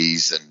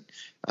plays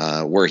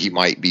and where he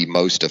might be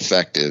most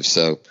effective.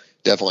 So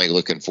definitely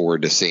looking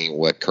forward to seeing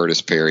what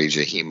Curtis Perry,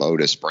 Jaheim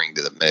Otis bring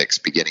to the mix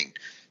beginning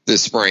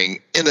this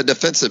spring. In the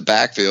defensive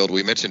backfield,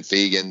 we mentioned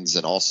Fegans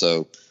and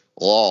also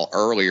Law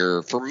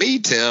earlier. For me,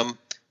 Tim,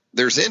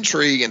 there's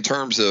intrigue in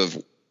terms of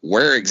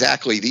where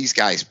exactly these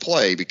guys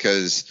play,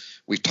 because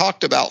we've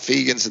talked about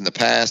Fegans in the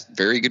past,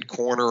 very good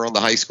corner on the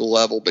high school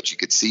level, but you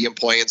could see him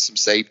playing some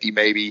safety,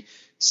 maybe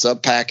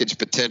sub-package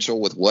potential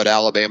with what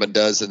Alabama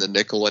does in the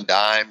nickel and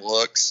dime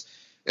looks.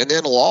 And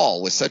then Law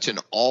was such an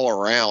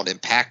all-around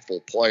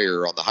impactful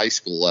player on the high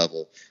school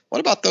level. What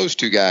about those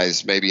two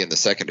guys maybe in the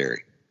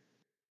secondary?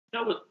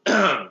 You're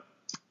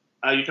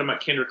talking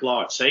about Kendrick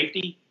Law at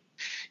safety?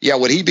 Yeah,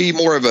 would he be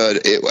more of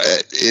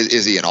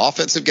is he an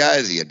offensive guy?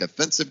 Is he a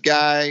defensive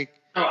guy?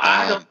 Oh,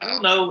 I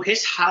don't know.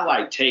 His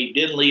highlight tape,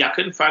 I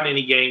couldn't find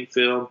any game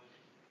film.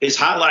 His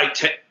highlight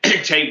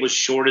tape was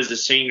short as a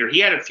senior. He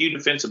had a few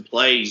defensive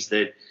plays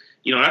that,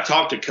 I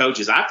talked to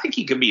coaches. I think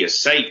he could be a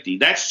safety.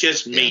 That's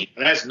just me.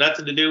 That has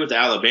nothing to do with the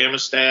Alabama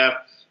staff.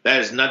 That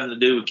has nothing to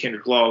do with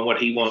Kendrick Law and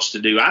what he wants to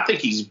do. I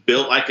think he's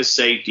built like a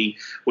safety.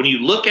 When you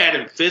look at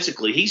him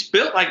physically, he's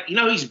built like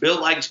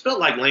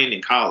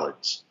Landon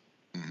Collins.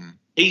 Mm-hmm.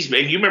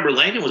 You remember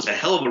Landon was a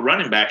hell of a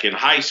running back in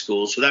high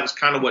school, so that was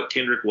kind of what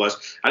Kendrick was.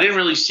 I didn't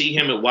really see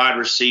him at wide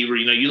receiver.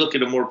 You look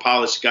at a more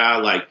polished guy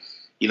like,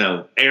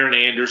 Aaron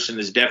Anderson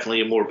is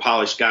definitely a more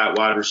polished guy at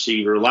wide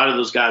receiver. A lot of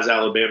those guys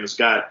Alabama's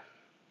got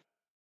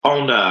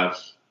on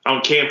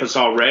campus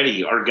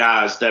already are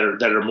guys that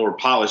are more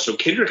polished. So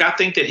Kendrick, I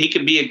think that he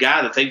could be a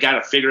guy that they got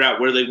to figure out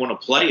where they want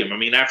to play him. I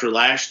mean, after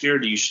last year,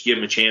 do you give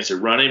him a chance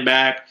at running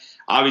back?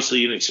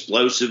 Obviously, an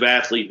explosive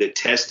athlete that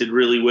tested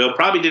really well.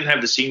 Probably didn't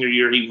have the senior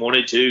year he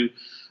wanted to,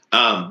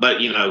 but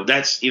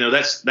that's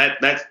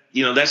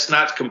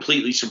not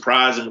completely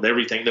surprising with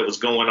everything that was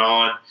going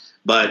on.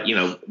 But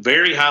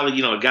very highly,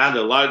 a guy that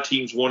a lot of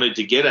teams wanted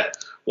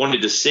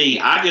to see.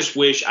 I just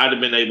wish I'd have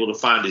been able to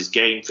find his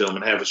game film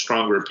and have a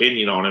stronger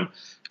opinion on him,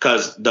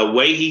 because the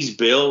way he's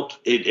built,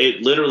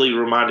 it literally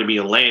reminded me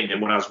of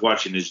Landon when I was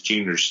watching his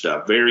junior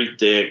stuff. Very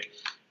thick,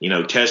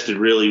 tested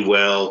really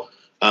well.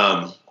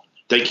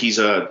 Think he's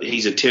a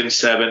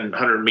 10-7,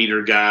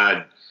 100-meter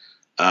guy.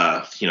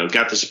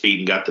 Got the speed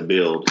and got the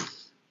build.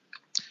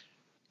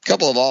 A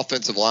couple of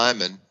offensive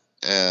linemen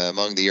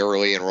among the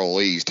early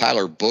enrollees.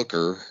 Tyler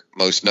Booker,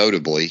 most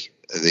notably,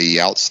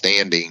 the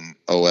outstanding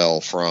OL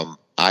from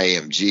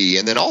IMG.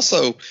 And then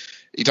also,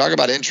 you talk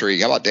about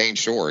intrigue. How about Dane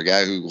Shore, a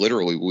guy who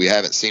literally we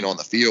haven't seen on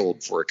the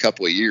field for a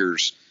couple of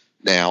years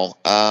now.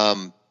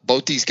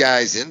 Both these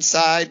guys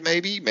inside,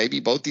 maybe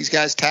both these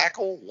guys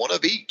tackle, one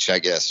of each, I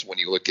guess, when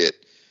you look at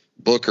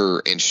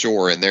Booker and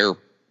Shore and their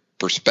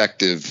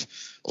respective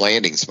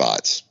landing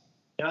spots.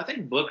 Yeah, I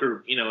think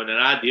Booker, in an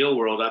ideal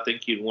world, I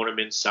think you'd want him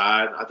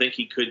inside. I think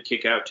he could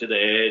kick out to the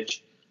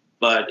edge,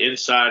 but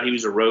inside he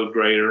was a road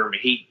grader. I mean,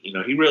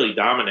 he really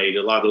dominated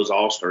a lot of those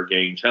all-star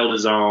games, held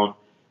his own,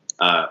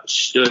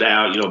 stood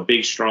out,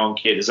 big, strong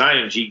kid. His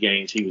IMG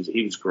games, he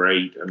was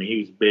great. I mean,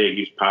 he was big,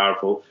 he was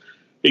powerful.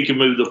 He could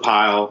move the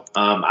pile.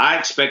 I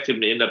expect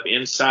him to end up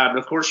inside, but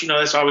of course,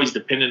 that's always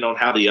dependent on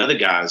how the other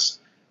guys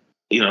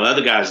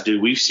do.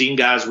 We've seen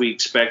guys we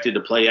expected to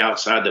play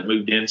outside that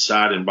moved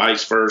inside and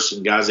vice versa,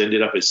 and guys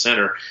ended up at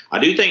center. I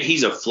do think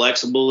he's a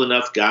flexible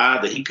enough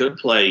guy that he could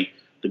play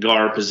the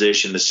guard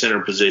position, the center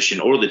position,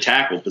 or the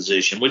tackle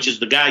position, which is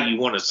the guy you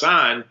want to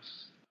sign.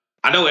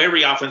 I know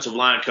every offensive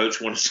line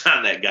coach wants to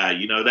sign that guy.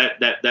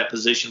 That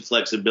position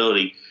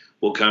flexibility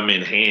will come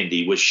in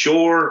handy. With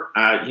Shore,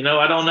 I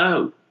don't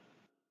know.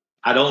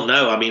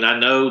 I mean, I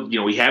know,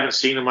 we haven't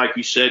seen him, like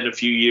you said, in a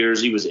few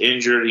years. He was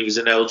injured. He was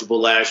ineligible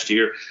last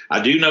year.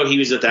 I do know he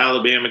was at the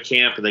Alabama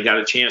camp, and they got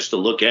a chance to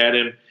look at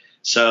him.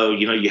 So,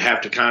 you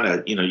have to kind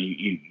of,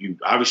 you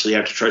obviously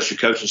have to trust your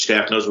coaching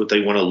staff knows what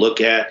they want to look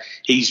at.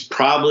 He's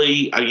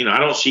probably, I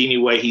don't see any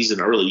way he's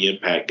an early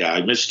impact guy.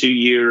 He missed 2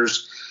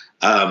 years.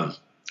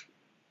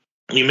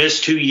 You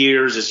missed 2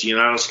 years. I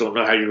just don't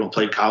know how you're going to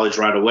play college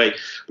right away.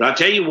 But I'll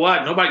tell you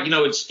what, nobody,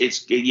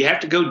 you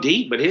have to go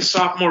deep. But his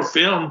sophomore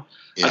film,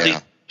 I think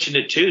you mentioned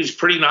it too, is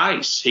pretty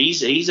nice.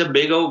 He's a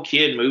big old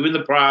kid moving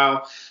the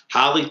pile,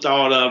 highly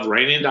thought of.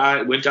 Went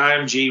to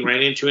IMG,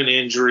 ran into an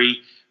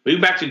injury,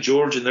 moved back to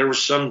Georgia, and there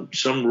was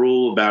some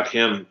rule about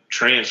him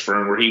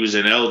transferring where he was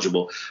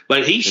ineligible.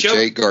 But he showed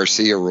Jake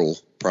Garcia rule,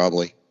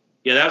 probably.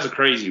 Yeah, that was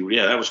crazy.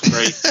 Yeah, that was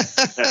crazy.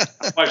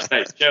 I watched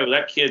that show.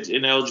 That kid's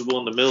ineligible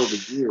in the middle of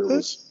the year.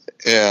 And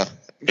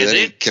then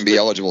he can be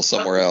eligible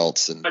somewhere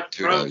else, and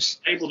who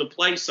knows? Able to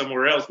play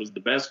somewhere else was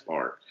the best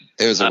part.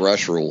 It was a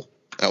rush rule.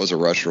 That was a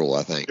rush rule,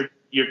 I think.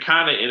 You're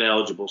kind of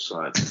ineligible,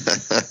 son.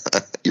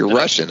 You're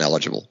Russian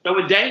eligible. So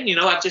with Dane,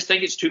 I just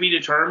think it's to be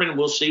determined.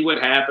 We'll see what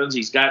happens.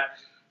 He's got,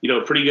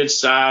 pretty good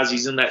size.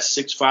 He's in that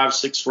 6'5",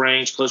 6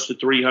 range, close to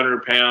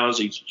 300 pounds.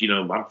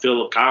 I'm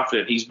feeling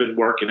confident he's been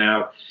working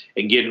out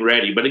and getting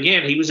ready. But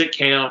again, he was at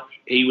camp.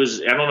 I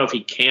don't know if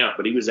he camped,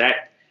 but he was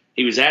at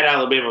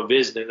Alabama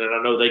visiting, and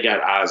I know they got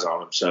eyes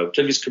on him. So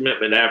took his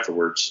commitment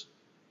afterwards.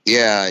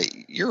 Yeah,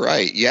 you're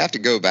right. You have to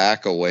go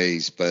back a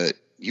ways, but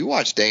you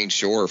watched Dane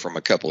Shore from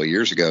a couple of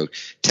years ago,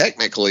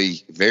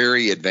 technically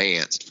very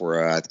advanced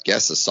for, I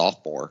guess, a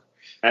sophomore.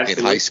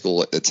 Absolutely. In high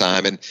school at the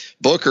time. And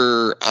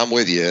Booker, I'm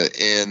with you.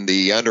 In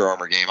the Under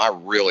Armour game, I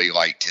really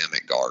liked him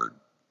at guard.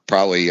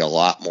 Probably a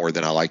lot more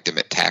than I liked him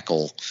at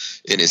tackle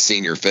in his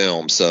senior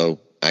film. So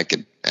I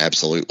could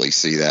absolutely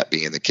see that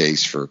being the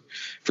case for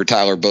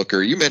Tyler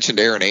Booker. You mentioned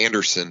Aaron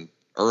Anderson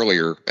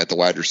earlier at the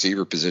wide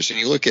receiver position.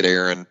 You look at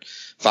Aaron,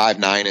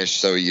 5'9"-ish,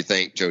 so you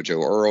think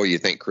JoJo Earl, you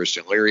think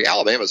Christian Leary.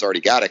 Alabama's already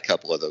got a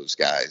couple of those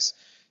guys,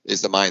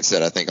 is the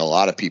mindset I think a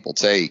lot of people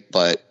take.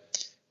 But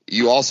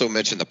you also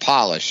mentioned the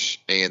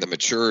polish and the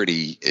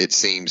maturity it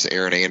seems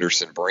Aaron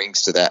Anderson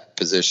brings to that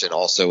position,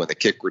 also in the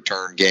kick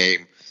return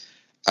game.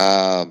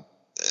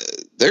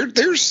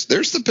 There's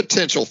the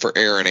potential for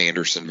Aaron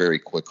Anderson very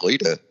quickly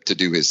to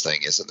do his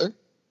thing, isn't there?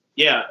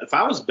 Yeah, if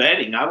I was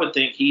betting, I would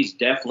think he's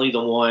definitely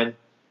the one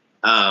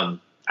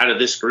out of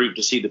this group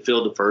to see the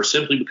field at first,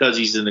 simply because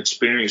he's an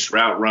experienced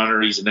route runner.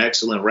 He's an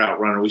excellent route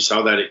runner. We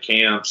saw that at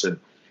camps and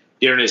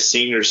during his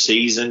senior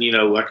season.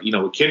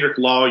 With Kendrick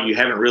Law, you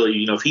haven't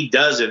really, if he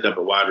does end up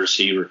a wide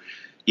receiver,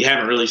 you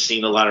haven't really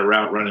seen a lot of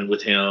route running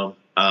with him.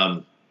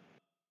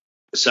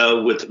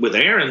 So with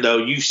Aaron, though,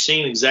 you've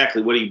seen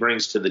exactly what he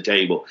brings to the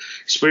table.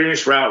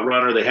 Experienced route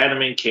runner. They had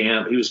him in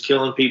camp. He was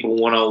killing people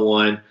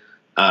one-on-one.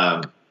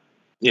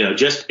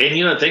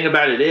 The thing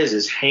about it is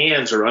his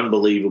hands are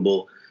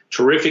unbelievable.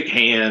 Terrific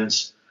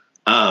hands.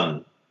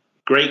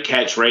 Great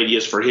catch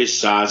radius for his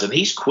size. And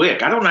he's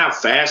quick. I don't know how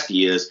fast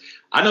he is.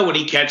 I know when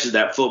he catches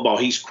that football,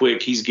 he's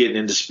quick. He's getting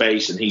into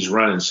space and he's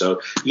running.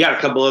 So you got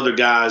a couple other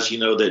guys,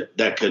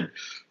 that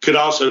could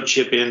also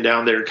chip in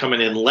down there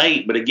coming in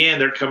late. But again,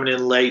 they're coming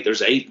in late.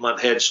 There's an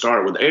 8-month head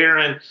start with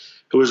Aaron,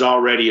 who is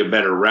already a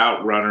better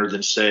route runner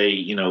than,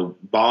 say,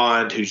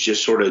 Bond, who's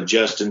just sort of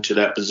adjusting to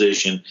that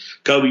position.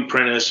 Kobe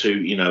Prentice,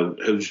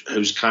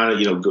 who's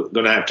kind of,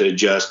 going to have to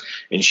adjust,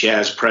 and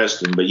Shaz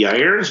Preston. But yeah,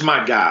 Aaron's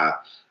my guy.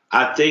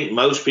 I think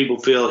most people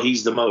feel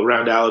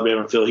around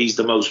Alabama feel he's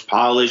the most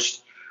polished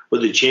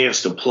with a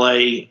chance to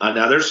play.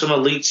 Now there's some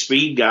elite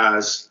speed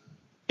guys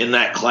in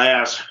that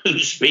class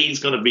whose speed's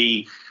going to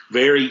be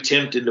very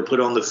tempting to put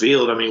on the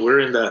field. I mean,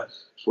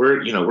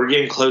 we're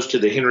getting close to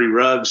the Henry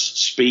Ruggs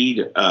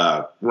speed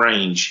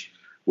range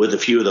with a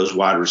few of those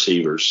wide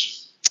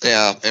receivers.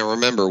 Yeah, and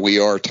remember, we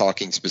are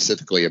talking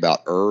specifically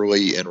about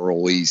early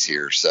enrollees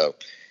here, so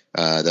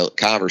the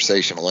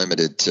conversation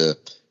limited to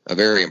a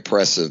very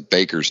impressive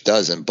Baker's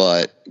dozen,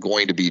 but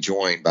going to be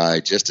joined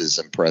by just as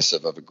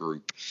impressive of a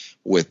group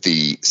with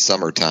the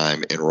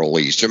summertime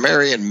enrollees.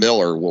 Jamarion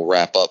Miller will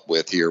wrap up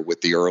with the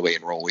early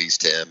enrollees,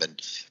 Tim.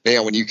 And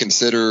man, when you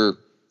consider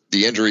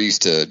the injuries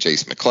to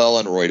Jace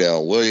McClellan,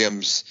 Roydell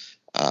Williams,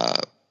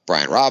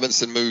 Brian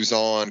Robinson moves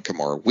on,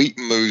 Kamar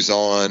Wheaton moves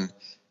on,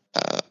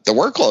 the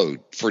workload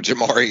for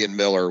Jamarion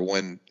Miller,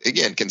 when,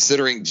 again,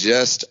 considering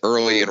just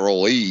early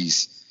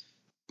enrollees,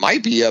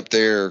 might be up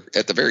there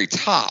at the very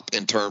top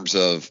in terms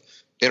of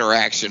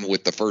interaction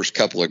with the first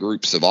couple of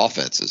groups of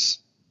offenses.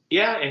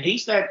 Yeah, and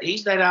he's that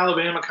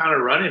Alabama kind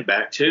of running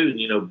back too.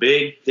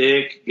 Big,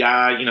 thick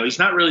guy. He's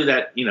not really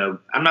that.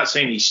 I'm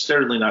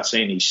certainly not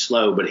saying he's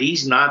slow, but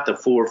he's not the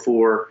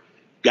 4.4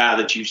 guy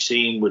that you've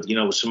seen with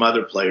with some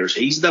other players.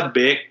 He's the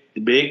big,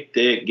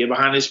 thick, get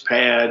behind his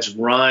pads,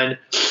 run,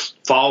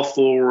 fall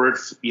forward.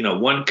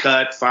 One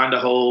cut, find a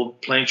hole,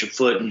 plant your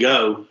foot, and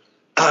go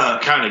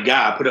kind of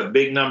guy. Put up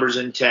big numbers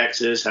in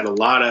Texas. Had a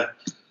lot of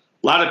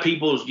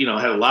people,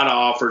 had a lot of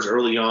offers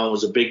early on,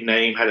 was a big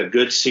name, had a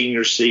good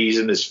senior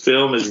season. His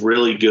film is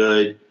really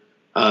good.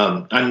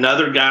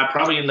 Another guy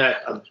probably in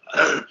that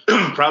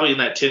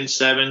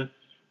 10-7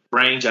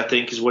 range, I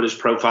think, is what his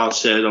profile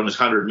said on his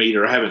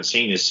 100-meter. I haven't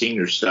seen his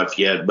senior stuff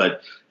yet,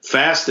 but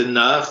fast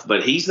enough.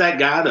 But he's that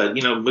guy to,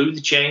 move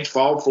the chains,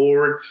 fall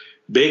forward,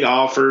 big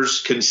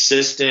offers,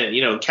 consistent,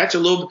 catch a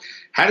little –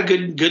 had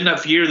a good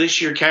enough year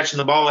this year catching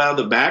the ball out of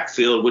the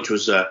backfield, which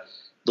was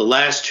the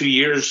last 2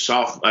 years,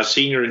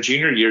 senior and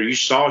junior year, you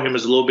saw him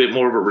as a little bit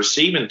more of a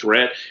receiving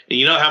threat. And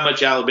you know how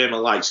much Alabama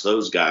likes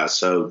those guys.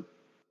 So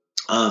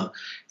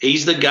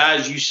he's the guy,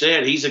 as you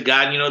said, he's a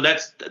guy,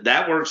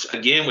 that works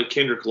again with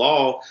Kendrick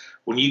Law.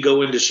 When you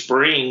go into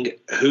spring,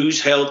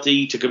 who's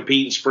healthy to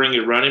compete in spring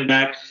at running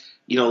back?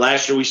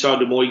 Last year we saw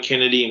DeMoy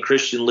Kennedy and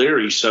Christian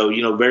Leary. So,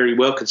 very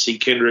well could see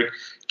Kendrick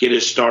get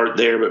his start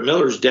there. But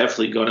Miller's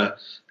definitely going to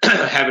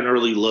have an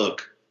early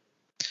look.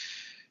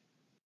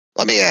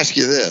 Let me ask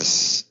you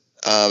this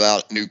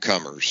about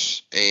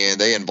newcomers,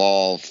 and they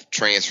involve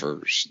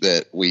transfers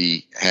that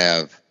we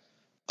have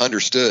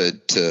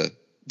understood to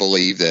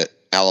believe that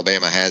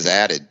Alabama has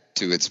added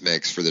to its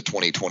mix for the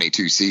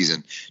 2022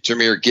 season.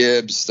 Jahmyr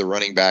Gibbs, the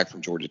running back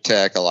from Georgia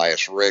Tech,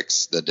 Elias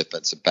Ricks, the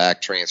defensive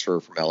back transfer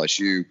from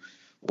LSU,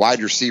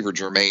 wide receiver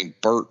Jermaine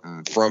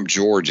Burton from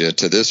Georgia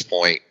to this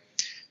point.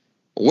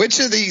 Which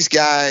of these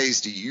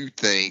guys do you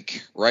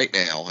think right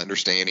now,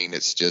 understanding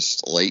it's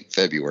just late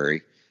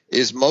February,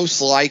 is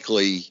most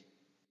likely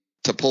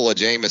to pull a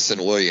Jameson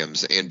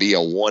Williams and be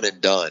a one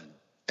and done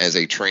as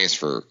a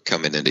transfer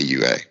coming into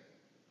UA?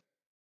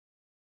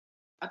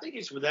 I think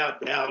it's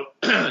without doubt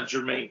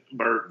Jermaine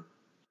Burton.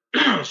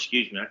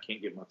 Excuse me, I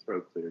can't get my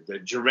throat cleared.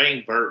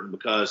 Jermaine Burton,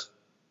 because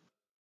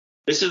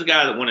this is the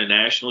guy that won a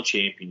national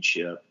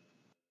championship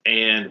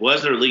and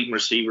was their leading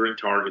receiver in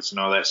targets and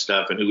all that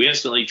stuff, and who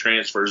instantly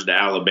transfers to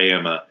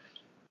Alabama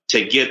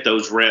to get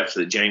those reps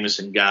that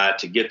Jameson got,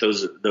 to get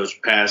those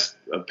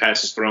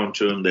passes thrown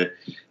to him that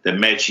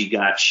Mechie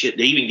got. Shit,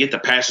 to even get the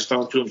passes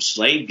thrown to him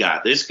Slade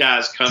got. This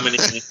guy's coming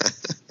in.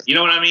 You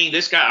know what I mean?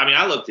 This guy,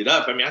 I looked it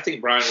up. I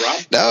think Brian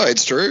Robinson. No,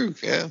 it's true.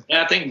 Yeah.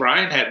 Yeah, I think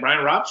Brian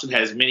Robinson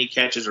has as many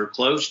catches or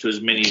close to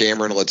as many.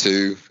 Cameron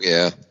Latou.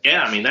 Yeah.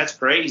 Yeah, that's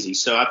crazy.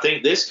 So I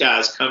think this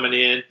guy's coming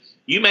in.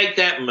 You make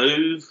that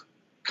move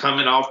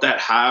coming off that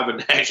high of a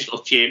national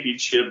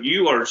championship,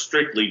 you are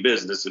strictly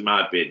business, in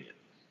my opinion.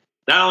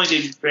 Not only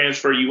did you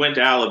transfer, you went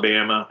to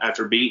Alabama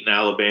after beating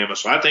Alabama.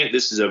 So I think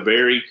this is a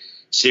very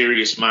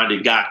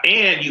serious-minded guy.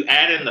 And you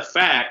add in the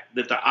fact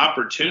that the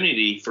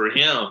opportunity for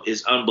him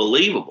is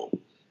unbelievable.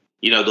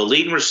 The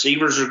leading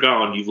receivers are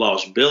gone. You've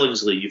lost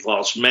Billingsley. You've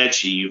lost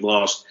Mechie. You've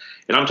lost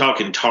 – and I'm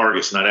talking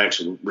targets, not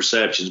actual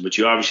receptions, but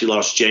you obviously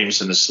lost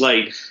Jameson to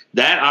Slade.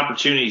 That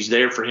opportunity is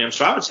there for him.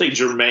 So I would say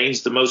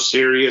Jermaine's the most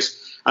serious.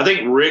 I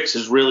think Ricks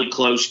is really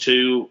close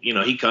to –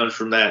 he comes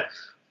from that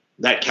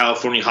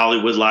California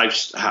Hollywood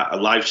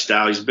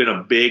lifestyle. He's been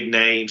a big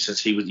name since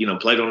he was,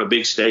 played on a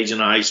big stage in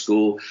high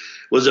school,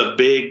 was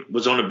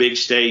on a big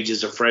stage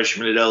as a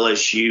freshman at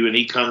LSU, and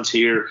he comes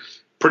here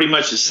pretty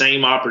much the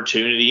same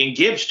opportunity. And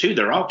Gibbs too,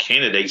 they're all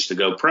candidates to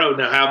go pro.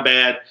 Now, how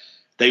bad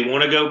they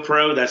want to go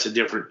pro, that's a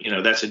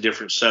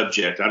different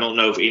subject. I don't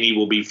know if any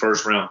will be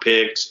first round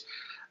picks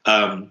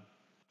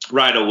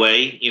right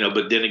away,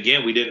 but then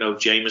again, we didn't know if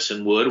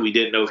Jameson would. We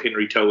didn't know if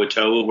Henry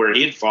To'oTo'o, where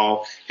he'd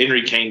fall.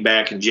 Henry came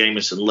back and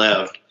Jameson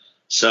left.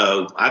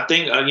 So I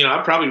think,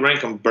 I'd probably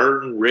rank them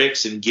Burton,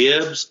 Ricks, and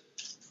Gibbs.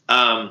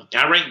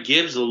 I rank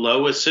Gibbs the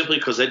lowest simply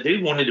because that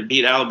dude wanted to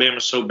beat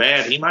Alabama so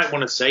bad. He might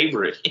want to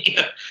savor it.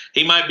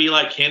 He might be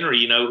like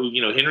Henry,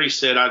 who Henry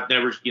said,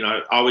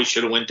 I always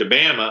should have went to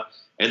Bama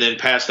and then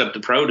passed up the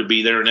pro to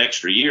be there an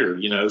extra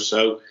year,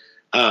 So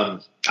I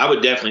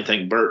would definitely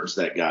think Burton's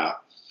that guy.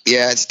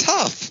 Yeah, it's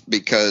tough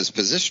because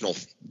positional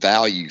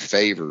value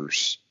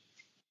favors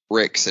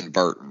Ricks and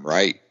Burton,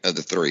 right, of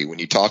the three. When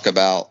you talk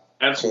about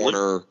Absolutely.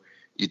 Corner,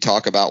 you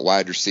talk about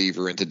wide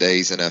receiver in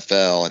today's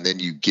NFL, and then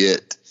you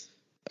get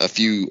a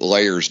few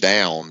layers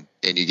down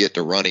and you get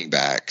to running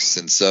backs.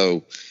 And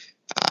so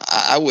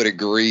I would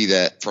agree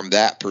that from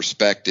that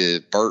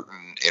perspective,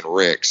 Burton and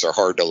Ricks are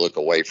hard to look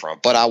away from.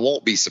 But I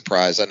won't be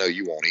surprised, I know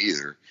you won't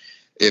either,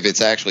 if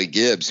it's actually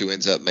Gibbs who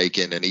ends up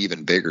making an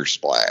even bigger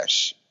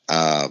splash.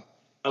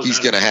 He's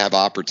going to have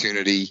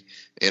opportunity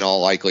in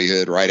all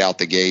likelihood right out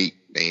the gate,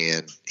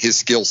 and his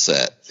skill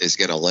set is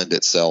going to lend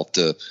itself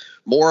to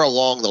more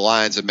along the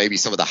lines of maybe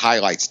some of the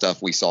highlight stuff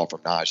we saw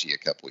from Najee a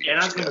couple of years ago.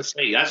 And I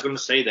was going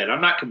to say that.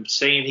 I'm not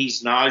saying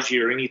he's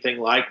Najee or anything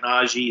like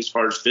Najee as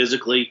far as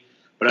physically,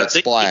 but I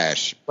think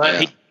splash.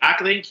 I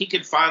think he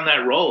could find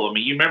that role.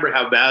 You remember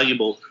how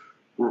valuable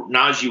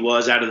Najee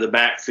was out of the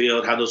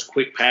backfield, how those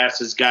quick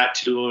passes got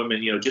to him,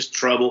 and just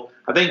trouble.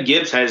 I think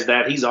Gibbs has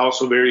that. He's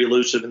also very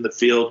elusive in the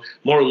field,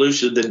 more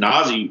elusive than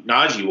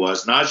Najee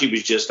was. Najee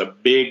was just a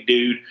big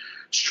dude,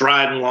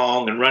 striding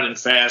long and running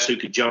fast, who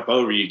could jump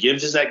over you.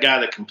 Gibbs is that guy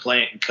that can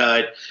plant and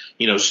cut,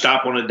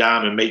 stop on a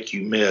dime and make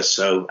you miss.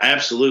 So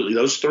absolutely,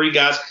 those three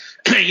guys.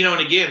 And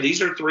again,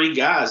 these are three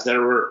guys that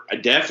are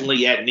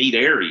definitely at need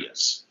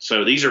areas.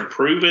 So these are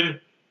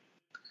proven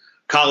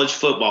college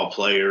football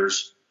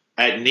players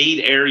at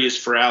need areas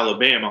for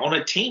Alabama on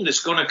a team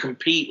that's going to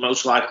compete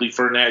most likely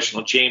for a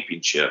national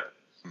championship.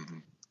 Mm-hmm.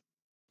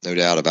 No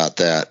doubt about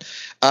that.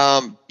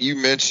 You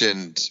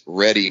mentioned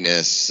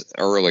readiness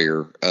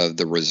earlier of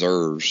the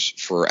reserves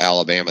for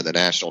Alabama, the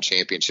national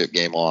championship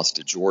game loss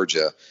to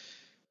Georgia.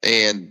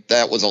 And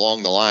that was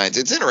along the lines.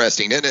 It's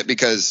interesting, isn't it?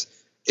 Because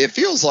it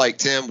feels like,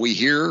 Tim, we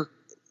hear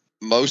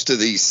most of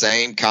these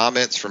same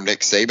comments from Nick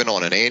Saban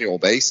on an annual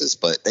basis,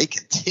 but they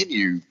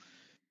continue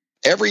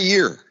every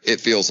year, it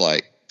feels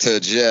like, to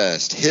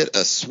just hit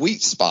a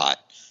sweet spot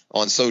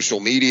on social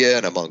media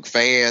and among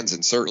fans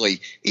and certainly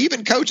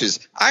even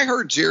coaches. I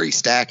heard Jerry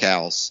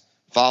Stackhouse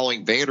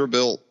following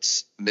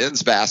Vanderbilt's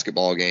men's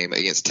basketball game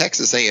against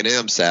Texas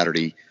A&M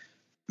Saturday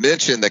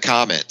mention the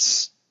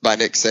comments by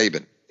Nick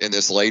Saban in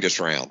this latest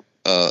round,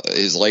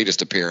 his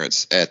latest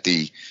appearance at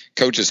the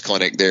coaches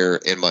clinic there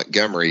in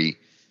Montgomery.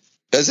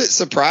 Does it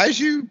surprise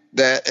you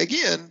that,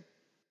 again,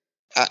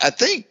 I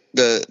think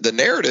the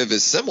narrative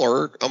is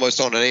similar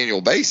almost on an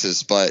annual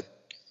basis, but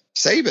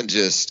Saban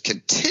just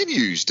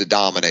continues to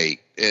dominate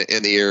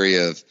in the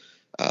area of,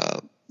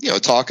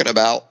 talking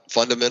about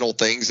fundamental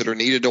things that are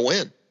needed to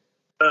win.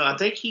 I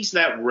think he's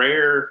that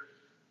rare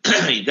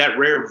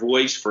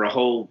voice for a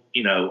whole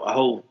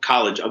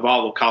college of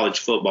all of college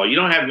football. You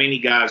don't have many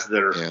guys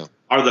that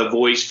are the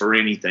voice for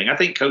anything. I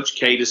think Coach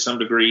K to some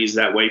degree is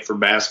that way for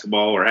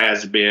basketball, or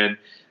has been.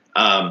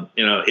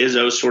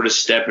 Izzo sort of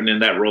stepping in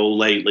that role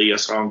lately. I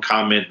saw him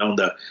comment on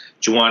the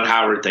Juwan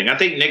Howard thing. I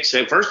think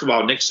first of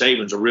all, Nick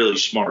Saban's a really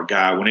smart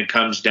guy when it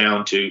comes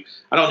down to,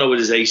 I don't know what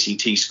his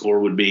ACT score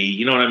would be.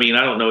 You know what I mean?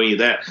 I don't know any of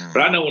that.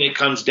 But I know when it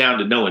comes down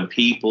to knowing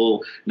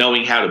people,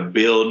 knowing how to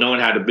build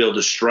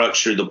the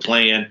structure, the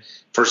plan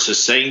for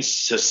sustained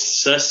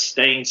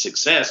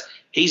success,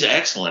 he's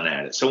excellent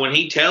at it. So when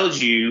he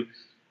tells you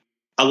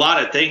a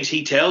lot of things,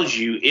 he tells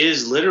you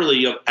is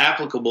literally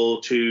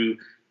applicable to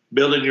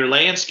building your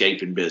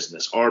landscaping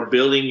business, or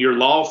building your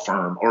law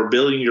firm, or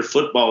building your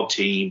football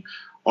team,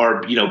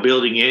 or,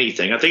 building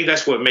anything. I think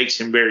that's what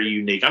makes him very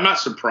unique. I'm not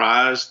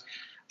surprised.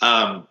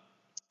 I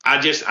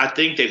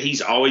think that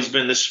he's always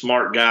been the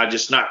smart guy,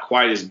 just not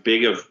quite as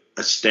big of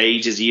a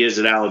stage as he is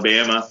at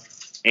Alabama.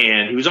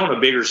 And he was on a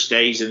bigger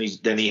stage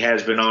than he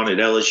has been on at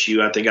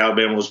LSU. I think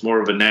Alabama was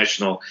more of a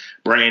national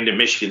brand in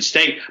Michigan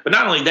State. But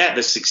not only that,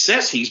 the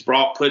success he's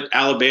brought put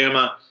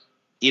Alabama,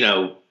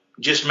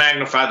 just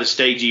magnify the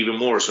stage even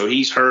more. So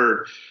he's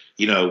heard,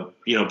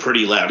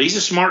 pretty loud. He's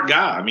a smart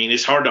guy. I mean,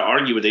 it's hard to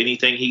argue with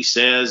anything he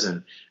says.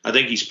 And I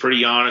think he's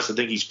pretty honest. I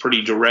think he's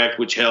pretty direct,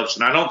 which helps.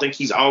 And I don't think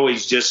he's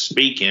always just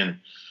speaking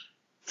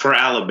for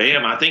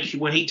Alabama. I think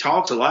when he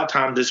talks, a lot of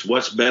times it's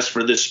what's best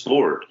for this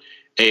sport.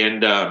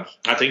 And I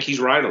think he's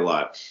right a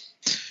lot.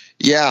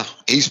 Yeah,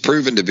 he's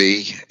proven to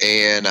be.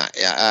 And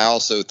I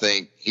also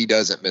think he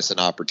doesn't miss an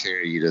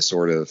opportunity to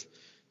sort of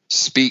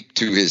speak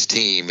to his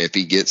team if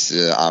he gets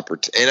the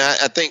opportunity. And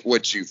I think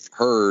what you've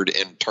heard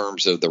in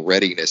terms of the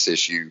readiness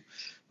issue,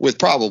 with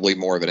probably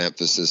more of an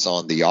emphasis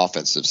on the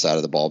offensive side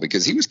of the ball,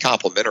 because he was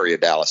complimentary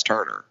of Dallas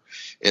Turner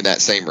in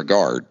that same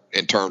regard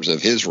in terms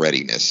of his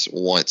readiness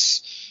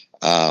once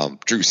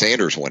Drew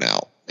Sanders went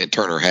out and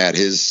Turner had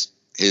his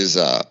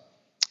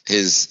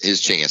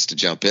chance to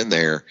jump in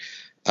there.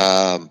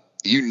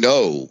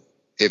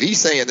 If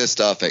he's saying this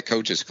stuff at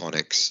coaches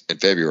clinics in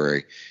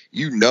February,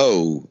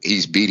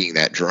 he's beating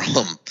that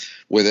drum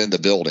within the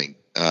building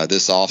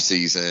this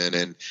offseason.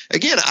 And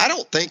again, I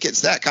don't think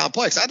it's that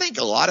complex. I think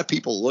a lot of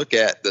people look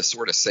at the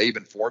sort of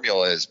Saban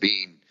formula as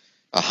being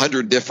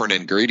 100 different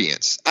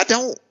ingredients. I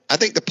don't. I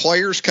think the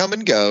players come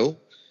and go,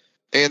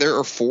 and there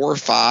are 4 or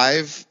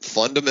 5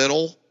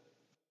 fundamental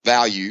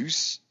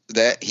values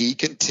that he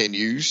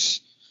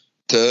continues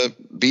to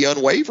be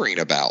unwavering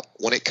about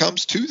when it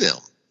comes to them.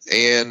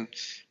 And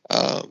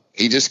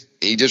he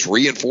just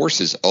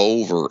reinforces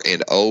over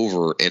and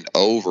over and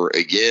over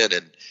again,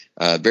 and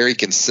very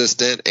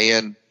consistent.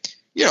 And,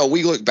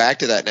 we look back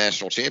to that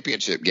national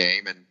championship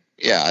game, and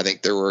I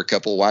think there were a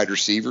couple of wide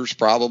receivers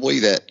probably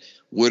that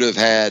would have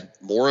had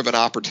more of an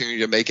opportunity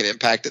to make an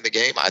impact in the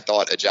game. I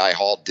thought Agiye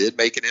Hall did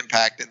make an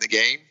impact in the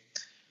game,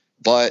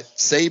 but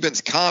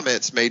Saban's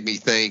comments made me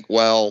think,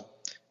 well,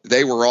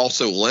 they were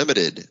also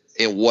limited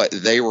in what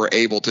they were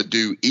able to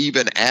do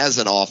even as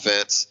an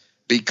offense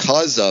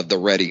because of the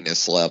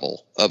readiness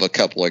level of a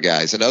couple of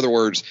guys. In other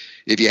words,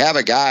 if you have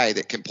a guy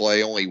that can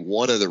play only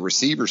one of the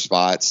receiver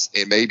spots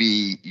and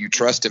maybe you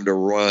trust him to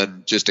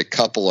run just a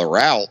couple of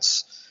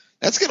routes,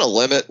 that's going to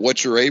limit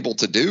what you're able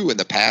to do in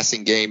the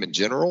passing game in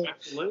general.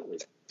 Absolutely.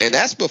 And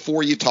that's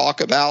before you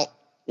talk about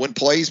when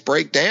plays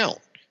break down.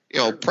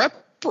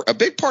 A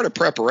big part of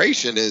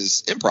preparation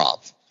is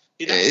improv.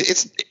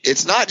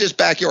 It's not just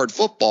backyard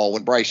football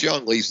when Bryce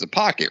Young leaves the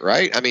pocket,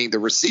 right? I mean, the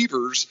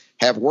receivers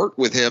have worked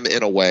with him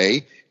in a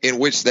way in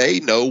which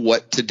they know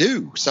what to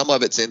do. Some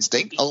of it's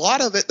instinct. A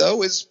lot of it,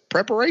 though, is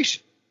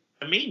preparation.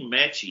 I mean,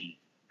 Mechie,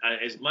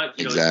 as much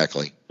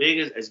exactly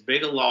as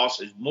big a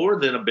loss is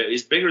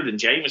is bigger than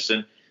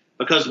Jameson,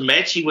 because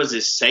Mechie was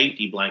his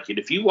safety blanket.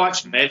 If you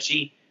watch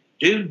Mechie,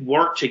 dude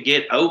worked to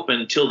get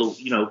open till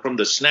from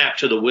the snap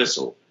to the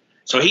whistle.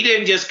 So he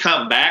didn't just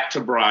come back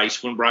to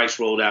Bryce when Bryce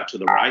rolled out to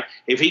the right.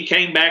 If he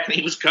came back and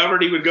he was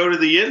covered, he would go to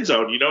the end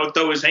zone, and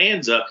throw his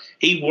hands up.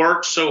 He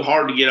worked so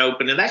hard to get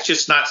open, and that's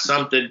just not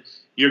something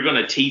you're going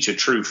to teach a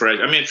true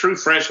freshman. I mean, a true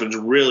freshman's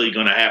really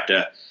going to have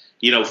to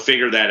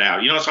figure that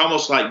out. It's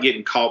almost like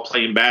getting caught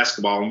playing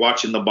basketball and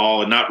watching the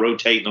ball and not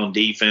rotating on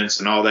defense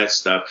and all that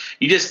stuff.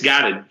 You just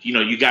got to,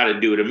 you got to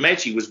do it. And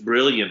Mechie was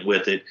brilliant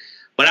with it.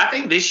 But I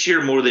think this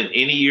year, more than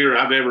any year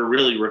I've ever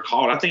really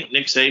recalled, I think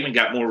Nick Saban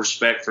got more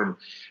respect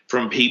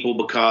from people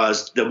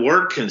because the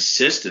word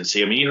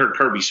consistency. I mean, you heard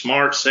Kirby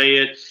Smart say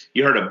it.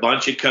 You heard a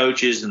bunch of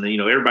coaches, and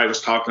everybody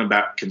was talking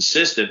about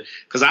consistent.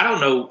 Because I don't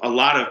know a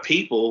lot of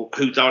people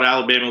who thought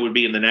Alabama would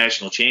be in the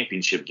national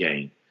championship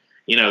game.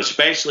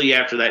 Especially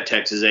after that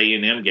Texas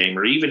A&M game,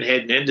 or even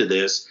heading into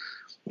this.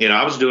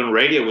 I was doing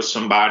radio with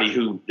somebody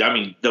who, I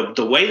mean,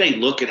 the way they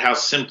look at how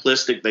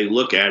simplistic they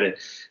look at it.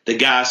 The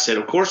guy said,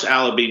 of course,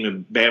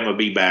 Alabama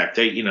be back.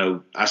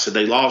 I said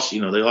they lost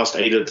 8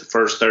 of the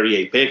first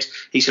 38 picks.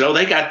 He said,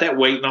 they got that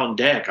waiting on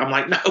deck. I'm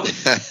like, no,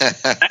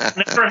 that's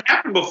never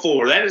happened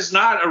before. That is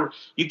not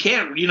you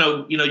can't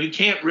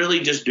really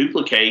just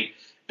duplicate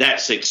that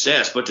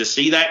success. But to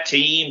see that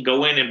team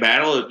go in and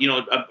battle,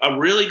 a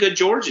really good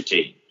Georgia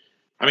team.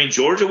 I mean,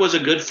 Georgia was a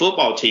good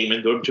football team,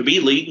 and to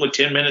be leading with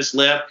 10 minutes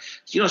left,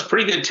 it's a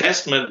pretty good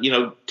testament,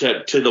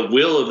 to the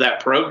will of that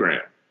program.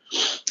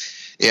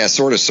 Yeah,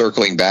 sort of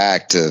circling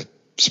back to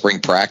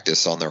spring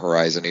practice on the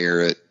horizon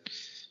here.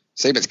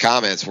 Saban's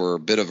comments were a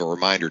bit of a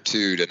reminder,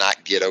 too, to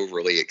not get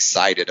overly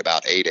excited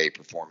about A-Day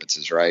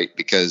performances, right?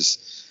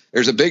 Because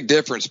there's a big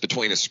difference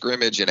between a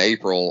scrimmage in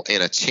April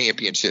and a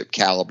championship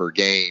caliber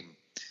game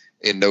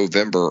in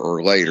November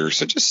or later.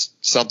 So just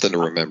something to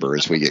remember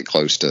as we get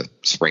close to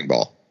spring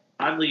ball.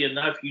 Oddly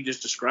enough, you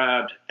just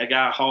described a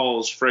guy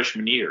Hall's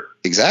freshman year.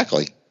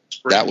 Exactly.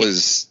 We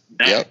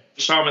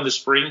saw him in the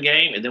spring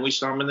game, and then we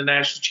saw him in the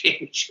national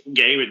championship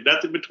game, and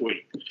nothing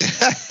between.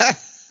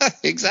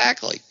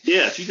 Exactly.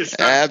 Yes, you just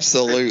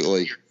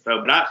absolutely.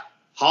 So, but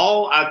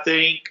Hall, I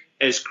think,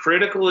 as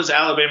critical as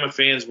Alabama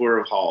fans were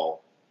of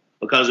Hall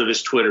because of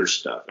his Twitter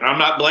stuff, and I'm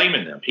not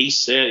blaming them. He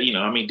said,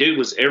 dude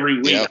was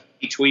every week. Yep.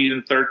 He tweeted in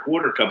the third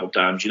quarter a couple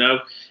times,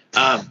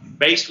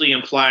 basically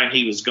implying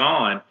he was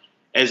gone.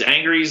 As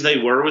angry as they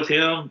were with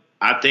him,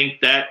 I think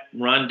that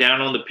run down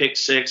on the pick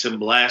six and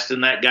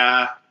blasting that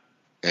guy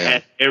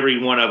had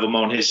every one of them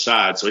on his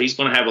side. So he's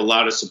going to have a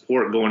lot of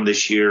support going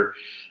this year.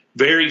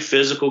 Very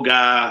physical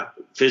guy,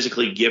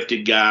 physically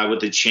gifted guy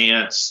with a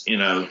chance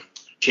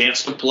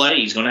to play.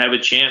 He's going to have a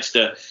chance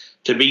to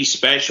be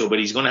special, but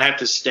he's going to have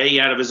to stay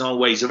out of his own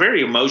way. He's a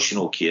very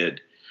emotional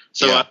kid.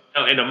 So,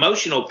 and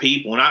emotional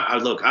people, and I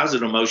was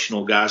an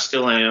emotional guy,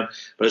 still am,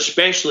 but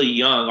especially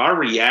young, our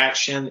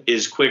reaction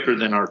is quicker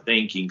than our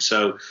thinking.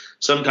 So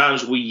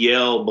sometimes we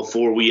yell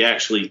before we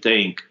actually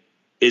think,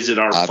 is it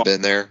our fault? I've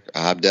been there.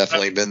 I've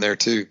definitely been there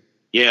too.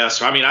 Yeah.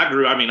 So,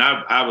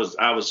 I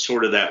was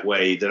sort of that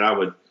way that I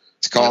would.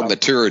 It's called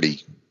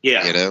maturity.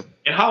 Yeah.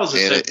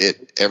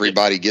 And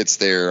everybody gets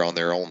there on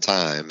their own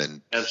time.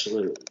 And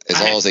absolutely.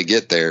 As long as they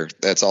get there,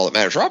 that's all that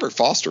matters. Robert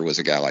Foster was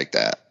a guy like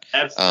that.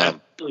 Absolutely.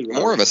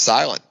 More of a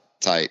silent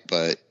type,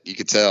 but you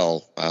could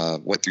tell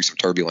went through some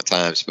turbulent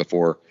times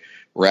before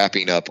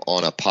wrapping up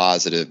on a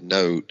positive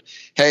note.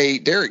 Hey,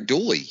 Derek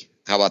Dooley,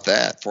 how about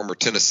that? Former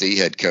Tennessee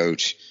head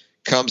coach,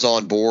 comes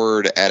on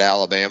board at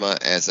Alabama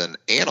as an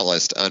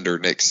analyst under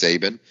Nick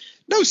Saban.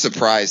 No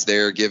surprise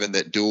there, given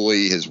that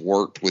Dooley has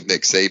worked with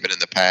Nick Saban in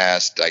the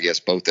past, I guess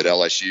both at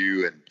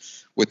LSU and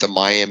with the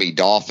Miami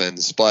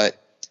Dolphins. But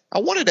I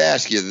wanted to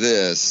ask you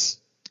this.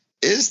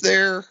 Is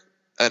there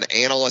an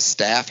analyst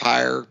staff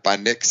hire by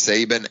Nick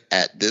Saban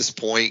at this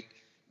point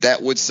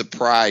that would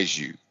surprise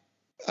you?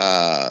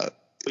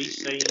 We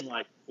saying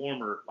like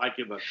former, like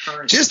if a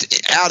current,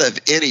 just out of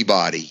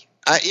anybody,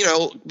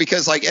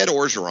 because like Ed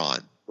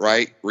Orgeron,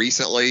 right?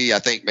 Recently, I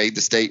think made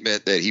the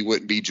statement that he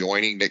wouldn't be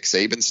joining Nick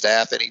Saban's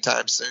staff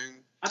anytime soon.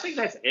 I think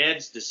that's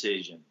Ed's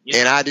decision,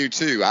 and I do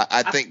too.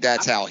 I think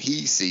that's how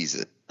he sees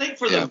it. I think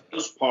for the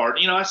most part,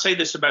 I say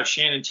this about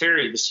Shannon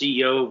Terry, the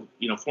CEO,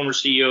 former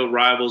CEO of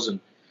Rivals and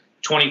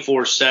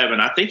 24/7.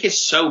 I think it's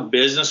so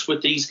business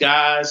with these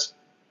guys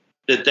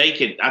that they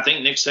could. I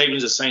think Nick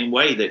Saban's the same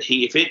way, that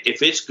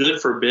if it's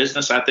good for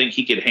business, I think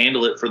he could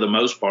handle it for the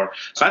most part.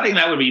 So I think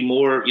that would be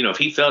more. If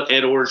he felt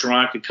Ed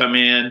Orgeron could come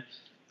in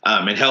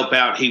and help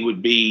out, he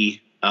would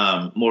be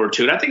more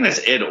to it. I think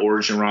that's Ed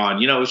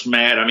Orgeron. It's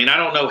mad. I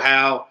don't know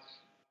how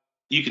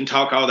you can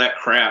talk all that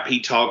crap he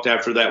talked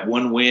after that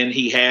one win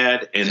he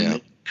had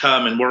and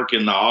come and work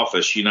in the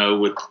office.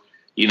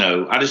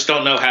 I just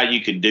don't know how you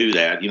could do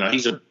that.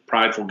 He's a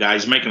prideful guy.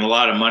 He's making a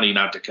lot of money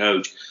not to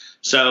coach.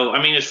 So,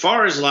 as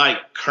far as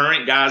like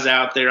current guys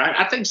out there,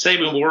 I think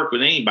Saban will work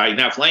with anybody.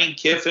 Now, if Lane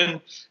Kiffin,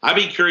 I'd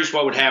be curious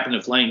what would happen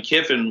if Lane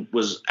Kiffin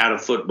was out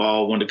of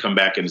football, wanted to come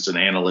back in as an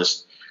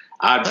analyst.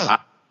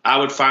 I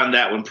would find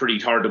that one pretty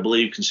hard to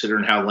believe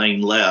considering how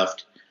Lane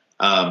left.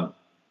 Well,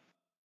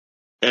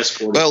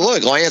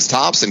 look, Lance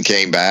Thompson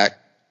came back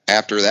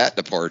after that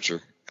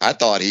departure. I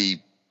thought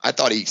he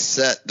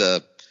set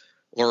the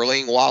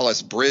Lurleen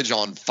Wallace Bridge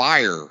on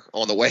fire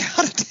on the way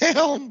out of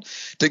town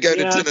to go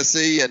to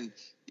Tennessee. And,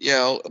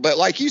 but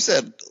like you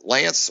said,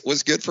 Lance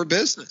was good for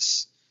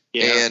business.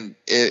 Yeah. And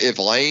if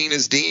Lane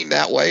is deemed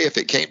that way, if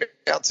it came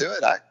down to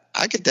it,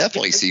 I could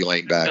definitely see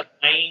Lane back.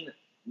 Lane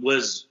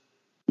was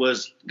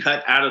was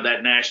cut out of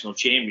that national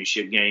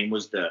championship game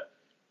was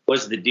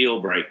the deal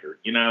breaker.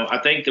 You know, I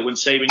think that when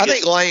Saban, I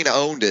think Lane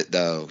owned it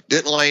though.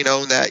 Didn't Lane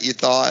own that? You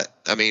thought?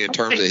 I mean, in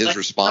terms of his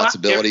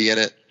responsibility in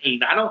it.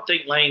 I don't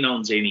think Lane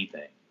owns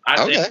anything.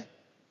 I think,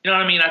 you know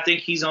what I mean? I think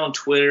he's on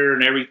Twitter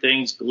and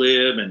everything's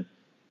glib, and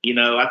you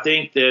know, I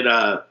think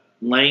that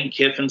Lane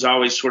Kiffin's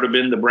always sort of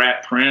been the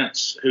brat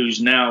prince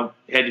who's now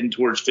heading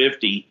towards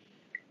 50,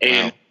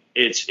 and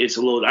it's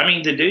a little. I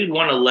mean, the dude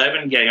won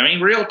 11 games. I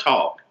mean, real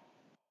talk.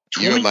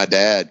 You and my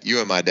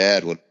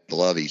dad would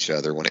love each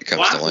other when it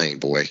comes to Lane,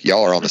 boy.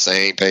 Y'all are on the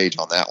same page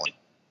on that one.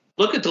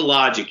 Look at the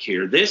logic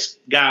here. This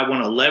guy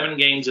won 11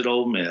 games at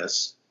Ole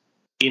Miss,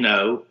 you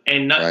know,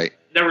 and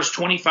there was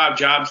 25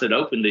 jobs that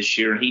opened this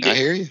year, and I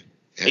hear you.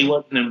 Yeah. He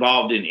wasn't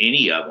involved in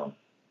any of them.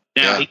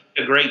 Now, he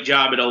did a great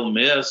job at Ole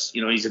Miss.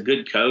 You know, he's a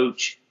good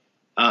coach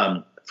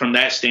from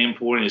that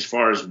standpoint as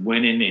far as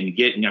winning and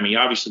getting. I mean, he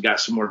obviously got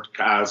some more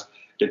guys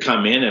to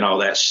come in and all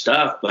that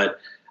stuff, but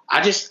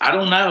I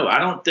don't know. I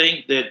don't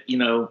think that, you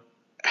know,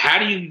 how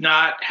do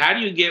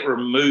you get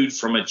removed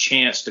from a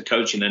chance to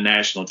coach in a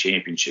national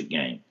championship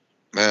game?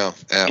 Well,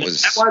 that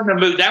wasn't a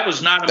move. That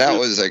was not a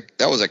move.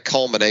 That was a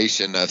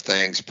culmination of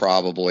things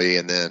probably,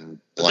 and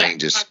then Lane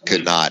just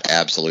could not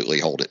absolutely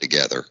hold it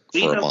together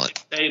for a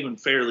month. Saban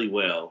fairly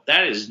well.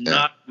 That is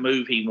not the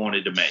move he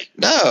wanted to make.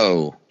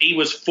 No. He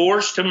was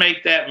forced to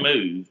make that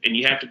move, and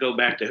you have to go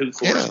back to who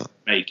forced him to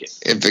make it.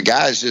 If the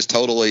guy's just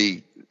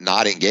totally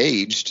not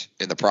engaged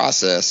in the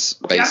process,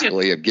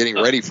 basically, of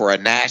getting ready for a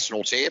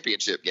national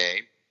championship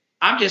game.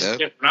 I'm just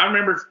different. I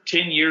remember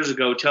 10 years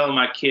ago telling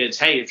my kids,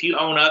 hey, if you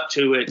own up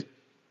to it,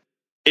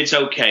 it's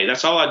okay.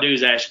 That's all I do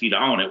is ask you to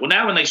own it. Well,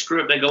 now when they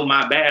screw up, they go,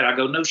 my bad. I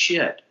go, no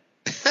shit.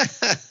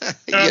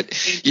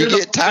 you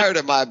get tired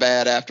of my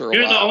bad after a while.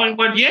 You're the only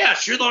one.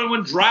 Yes, you're the only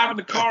one driving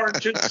the car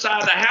to the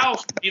side of the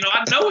house. You know,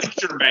 I know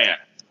it's your bad.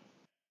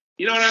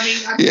 You know what I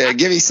mean?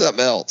 Give me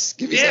something else.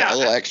 Give me something a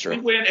little extra.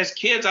 As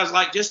kids, I was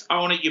like, just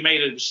own it. You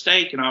made a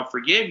mistake, and I'll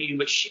forgive you.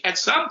 But at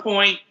some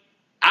point,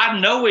 I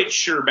know it's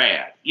sure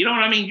bad. You know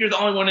what I mean? You're the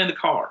only one in the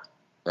car.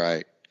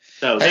 Right.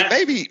 So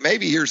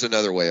maybe here's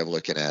another way of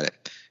looking at it.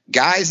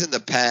 Guys in the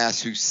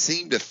past who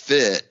seem to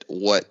fit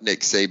what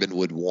Nick Saban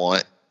would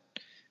want,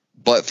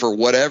 but for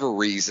whatever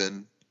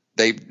reason,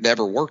 they've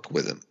never worked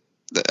with him.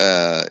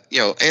 You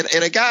know,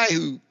 and a guy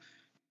who,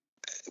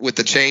 with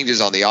the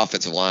changes on the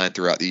offensive line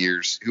throughout the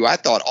years, who I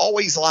thought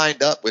always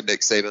lined up with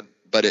Nick Saban,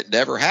 but it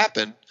never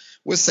happened,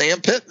 was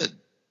Sam Pittman.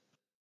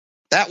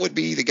 That would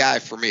be the guy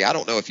for me. I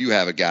don't know if you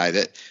have a guy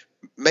that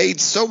made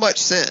so much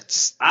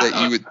sense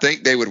that you would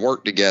think they would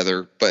work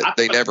together, but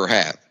they never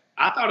have.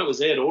 I thought it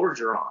was Ed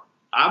Orgeron.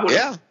 I would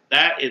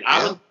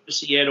love to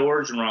see Ed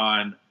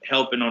Orgeron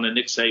helping on the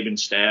Nick Saban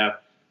staff.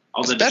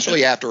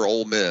 Especially after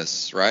Ole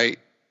Miss, right?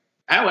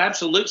 Oh,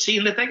 absolutely. See,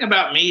 and the thing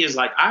about me is,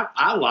 like,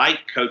 I like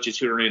coaches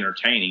who are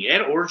entertaining.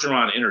 Ed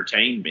Orgeron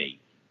entertained me.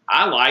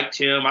 I liked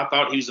him. I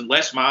thought he was in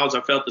Les Miles.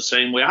 I felt the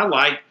same way. I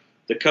like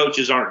the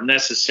coaches aren't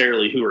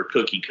necessarily who are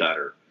cookie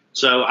cutter.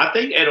 So I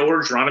think Ed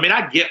Orgeron, I mean,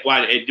 I get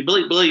why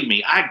believe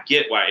me, I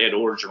get why Ed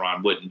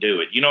Orgeron wouldn't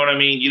do it. You know what I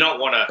mean? You don't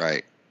want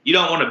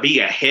to be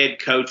a head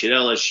coach at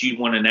LSU,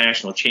 won a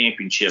national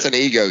championship. It's an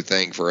ego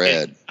thing for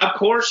Ed. Of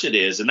course it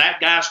is. And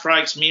that guy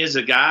strikes me as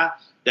a guy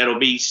that'll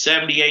be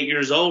 78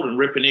 years old and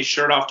ripping his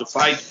shirt off to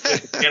fight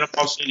at the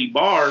Panama City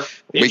bar.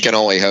 We can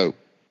only hope.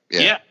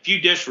 Yeah, if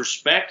you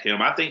disrespect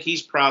him, I think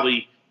he's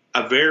probably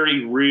a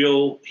very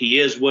real. He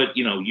is what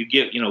you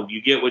get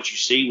what you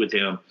see with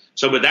him.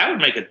 So, but that'd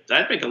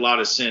make a lot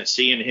of sense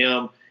seeing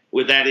him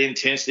with that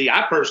intensity.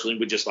 I personally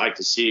would just like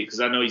to see it because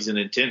I know he's an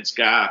intense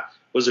guy.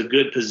 Was a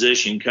good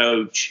position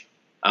coach.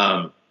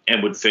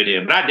 And would fit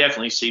in. But I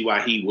definitely see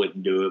why he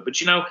wouldn't do it. But,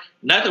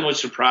 nothing would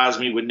surprise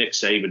me with Nick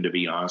Saban, to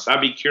be honest.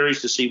 I'd be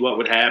curious to see what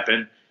would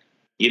happen,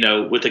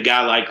 with a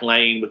guy like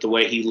Lane, with the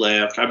way he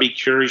left. I'd be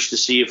curious to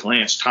see if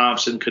Lance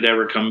Thompson could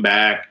ever come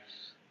back.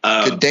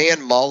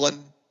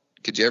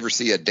 Could you ever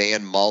see a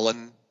Dan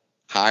Mullen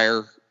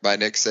hire by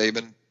Nick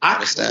Saban on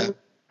the staff?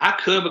 I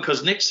could,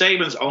 because Nick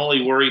Saban's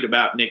only worried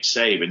about Nick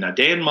Saban. Now,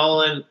 Dan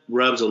Mullen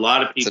rubs a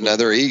lot of people. It's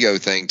another ego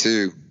thing,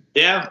 too.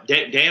 Yeah,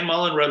 Dan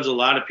Mullen rubs a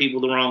lot of people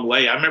the wrong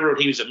way. I remember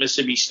when he was at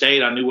Mississippi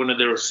State, I knew one of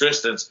their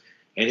assistants,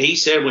 and he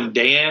said when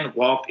Dan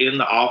walked in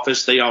the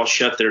office, they all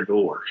shut their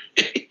door.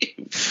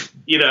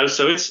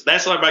 So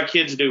that's like my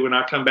kids do when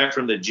I come back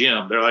from the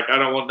gym. They're like, I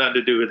don't want nothing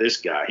to do with this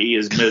guy. He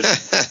is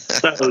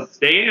miserable. So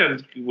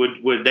Dan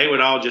they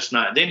would all just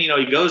not. Then,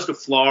 he goes to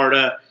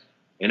Florida,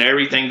 and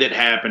everything that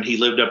happened, he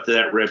lived up to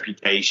that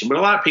reputation. But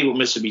a lot of people at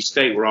Mississippi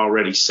State were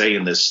already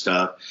saying this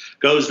stuff.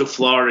 Goes to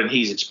Florida, and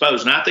he's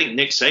exposed. And I think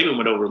Nick Saban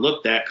would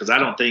overlook that, because I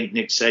don't think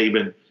Nick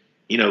Saban,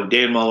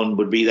 Dan Mullen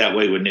would be that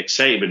way with Nick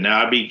Saban.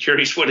 Now, I'd be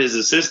curious what his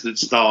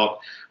assistants thought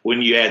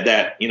when you had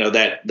that,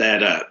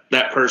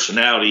 that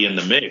personality in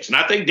the mix. And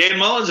I think Dan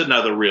Mullen's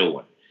another real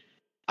one.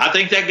 I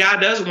think that guy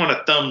does want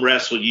to thumb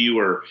wrestle you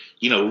or,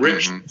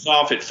 rip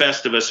off at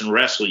Festivus and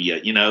wrestle you,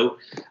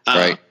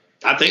 Right.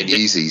 I think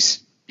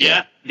Yeezys.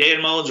 Yeah,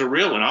 Dan Mullen's a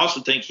real one. I also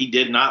think he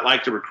did not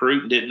like to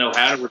recruit and didn't know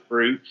how to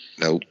recruit.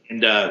 Nope.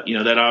 And,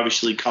 that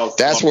obviously caused.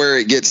 That's where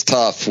it gets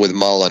tough with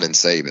Mullen and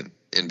Saban,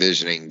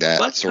 envisioning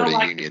that sort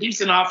of union.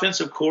 He's an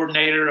offensive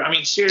coordinator. I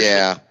mean, seriously.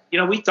 Yeah.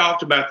 We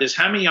talked about this.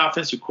 How many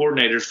offensive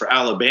coordinators for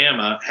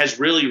Alabama has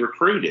really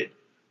recruited?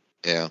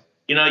 Yeah.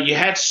 You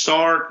had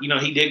Sark,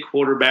 he did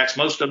quarterbacks.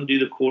 Most of them do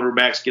the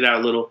quarterbacks, get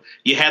out a little.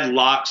 You had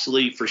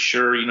Loxley for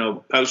sure.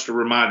 Poster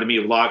reminded me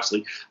of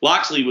Loxley.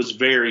 Loxley was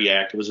very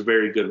active, was a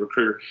very good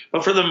recruiter.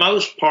 But for the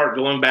most part,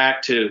 going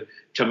back to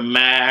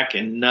Mack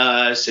and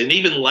Nuss and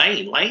even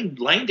Lane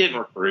didn't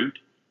recruit.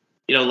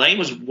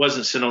 Lane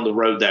wasn't sent on the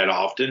road that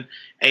often.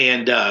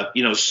 And,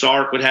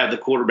 Sark would have the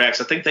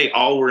quarterbacks. I think they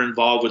all were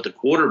involved with the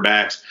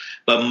quarterbacks,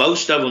 but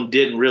most of them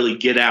didn't really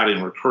get out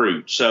and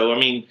recruit. So, I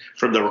mean,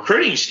 from the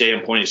recruiting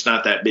standpoint, it's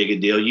not that big a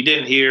deal. You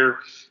didn't hear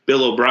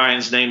Bill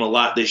O'Brien's name a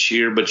lot this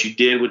year, but you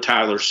did with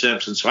Tyler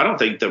Simpson. So I don't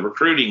think the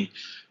recruiting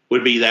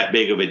would be that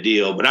big of a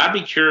deal. But I'd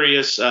be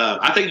curious.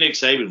 I think Nick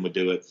Saban would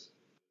do it.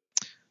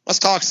 Let's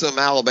talk some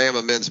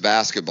Alabama men's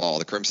basketball.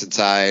 The Crimson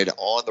Tide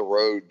on the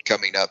road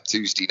coming up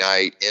Tuesday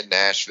night in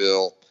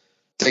Nashville,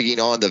 taking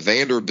on the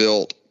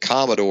Vanderbilt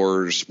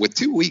Commodores with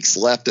 2 weeks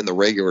left in the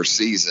regular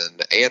season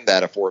and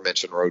that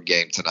aforementioned road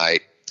game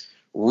tonight.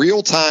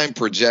 Real-time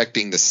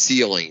projecting the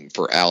ceiling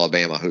for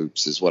Alabama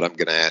hoops is what I'm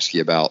going to ask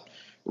you about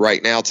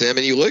right now, Tim.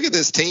 And you look at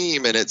this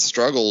team and its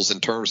struggles in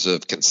terms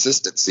of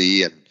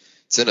consistency and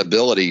its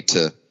inability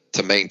to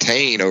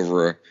maintain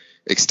over a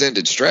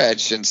extended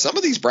stretch, and some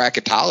of these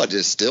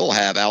bracketologists still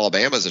have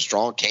Alabama as a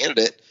strong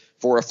candidate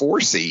for a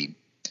 4 seed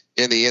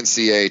in the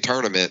NCAA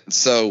tournament. And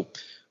so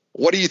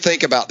what do you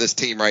think about this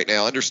team right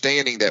now,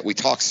 understanding that we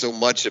talk so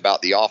much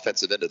about the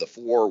offensive end of the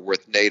floor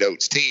with Nate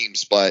Oates'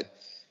 teams, but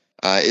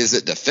is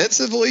it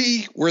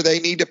defensively where they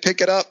need to pick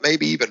it up,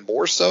 maybe even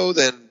more so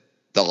than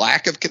the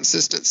lack of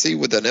consistency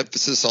with an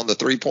emphasis on the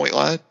three-point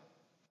line?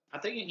 I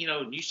think,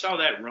 you saw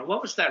that run.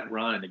 What was that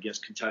run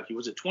against Kentucky?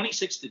 Was it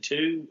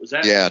 26-2? Was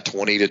that? Yeah,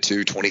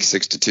 20-2,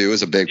 26-2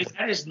 is a big one.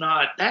 That's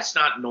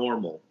not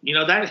normal.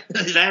 That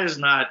is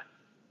not,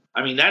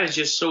 that is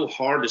just so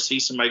hard to see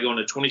somebody go on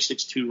a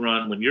 26-2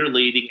 run when you're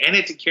leading and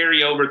it to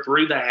carry over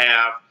through the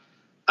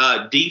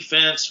half.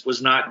 Defense was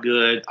not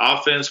good.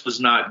 Offense was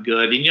not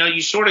good. And,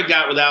 you sort of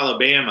got with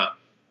Alabama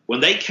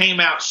when they came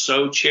out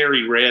so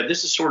cherry red.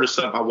 This is sort of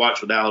something I watched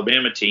with the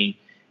Alabama team.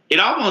 It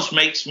almost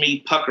makes me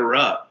pucker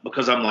up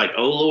because I'm like,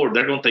 oh, Lord,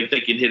 they're going to think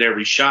they can hit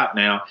every shot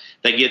now.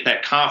 They get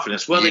that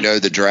confidence. Well,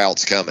 the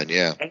drought's coming,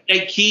 yeah.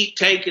 They keep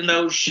taking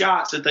those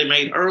shots that they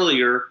made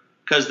earlier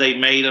because they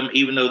made them,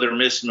 even though they're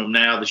missing them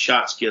now. The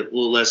shots get a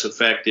little less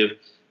effective.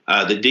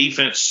 The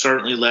defense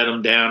certainly let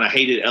them down. I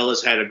hated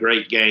Ellis had a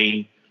great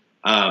game.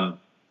 I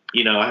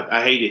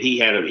hated he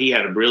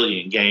had a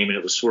brilliant game, and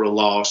it was sort of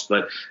lost.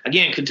 But,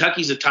 again,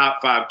 Kentucky's a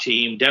top 5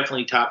 team,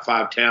 definitely top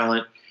 5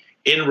 talent.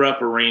 In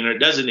Rupp Arena. It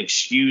doesn't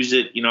excuse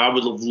it. I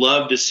would have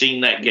loved to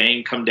seen that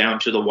game come down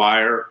to the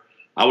wire.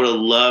 I would have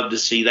loved to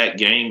see that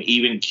game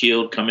even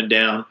keeled coming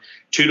down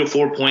 2 to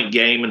 4 point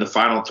game in the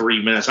final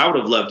 3 minutes. I would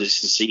have loved to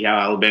see how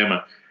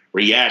Alabama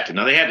reacted.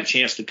 Now they had a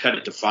chance to cut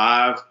it to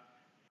 5.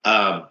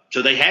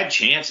 So they had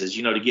chances,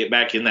 to get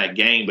back in that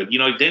game. But,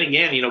 then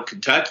again,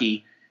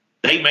 Kentucky,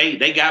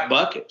 they got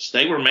buckets.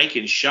 They were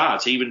making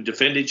shots, even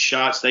defended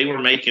shots. They were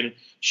making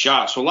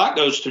shots. So a lot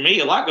goes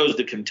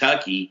to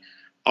Kentucky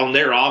on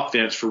their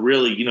offense for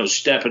really,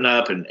 stepping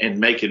up and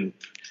making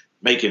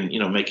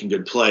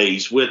good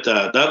plays with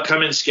the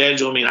upcoming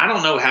schedule. I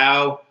don't know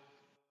how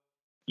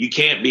you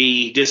can't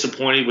be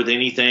disappointed with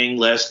anything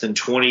less than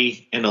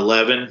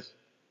 20-11.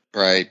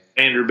 Right.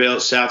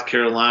 Vanderbilt, South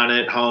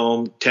Carolina at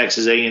home,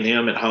 Texas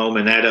A&M at home,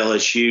 and at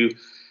LSU.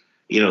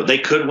 They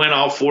could win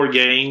all 4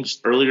 games.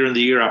 Earlier in the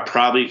year, I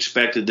probably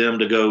expected them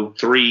to go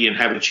 3 and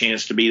have a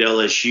chance to beat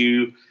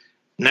LSU.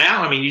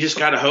 Now, you just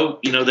got to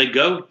hope, they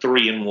go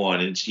 3-1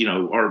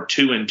 and, or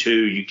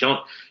 2-2. You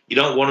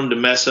don't want them to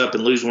mess up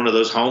and lose one of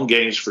those home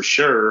games for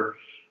sure.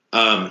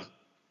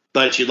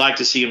 But you'd like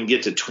to see them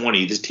get to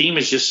 20. This team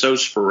is just so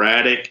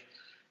sporadic.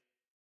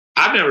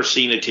 I've never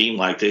seen a team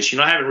like this.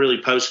 I haven't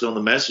really posted on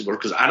the message board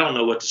because I don't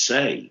know what to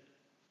say.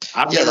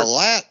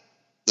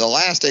 The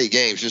last 8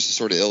 games, just to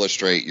sort of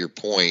illustrate your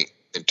point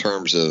in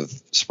terms of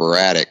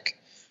sporadic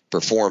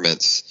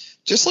performance,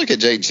 just look at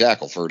Jaden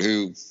Shackelford,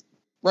 who –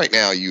 right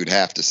now, you would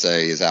have to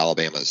say is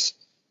Alabama's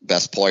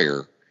best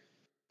player.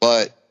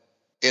 But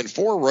in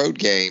 4 road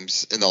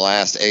games in the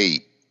last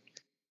 8,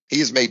 he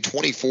has made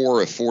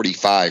 24 of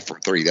 45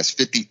 from 3. That's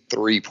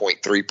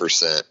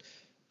 53.3%.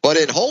 But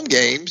in home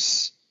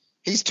games,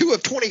 he's 2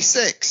 of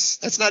 26.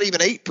 That's not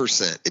even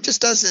 8%. It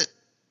just doesn't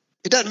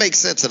make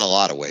sense in a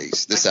lot of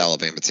ways, this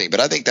Alabama team. But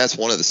I think that's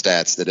one of the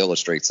stats that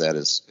illustrates that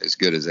as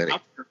good as any.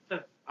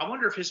 I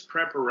wonder if his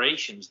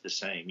preparation's the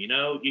same. You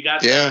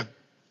got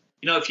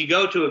if you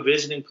go to a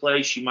visiting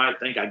place, you might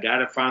think, I got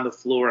to find the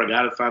floor, I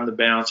got to find the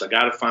bounce, I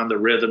got to find the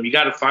rhythm. You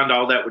got to find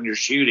all that when you're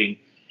shooting.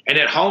 And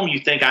at home, you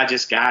think, I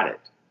just got it.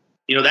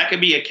 That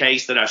could be a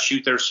case that I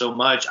shoot there so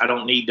much, I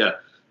don't need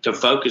to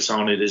focus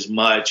on it as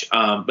much.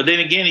 But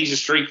then again, he's a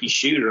streaky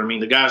shooter.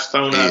 The guy's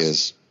thrown up,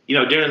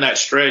 during that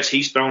stretch,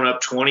 he's thrown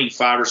up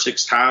 25 or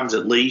 6 times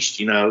at least,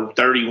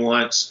 30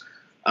 once.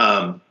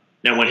 Now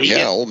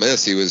when Ole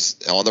Miss, he was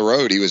on the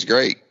road. He was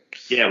great.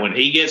 Yeah, when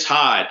he gets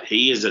hot, that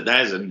is a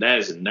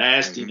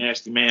nasty,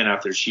 nasty man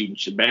out there shooting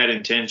some bad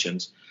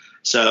intentions.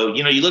 So,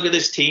 you look at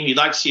this team, you'd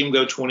like to see him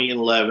go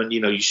 20-11.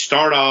 You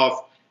start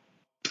off,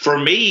 for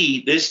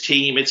me, this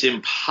team, it's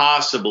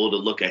impossible to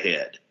look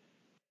ahead.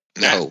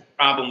 No. That's the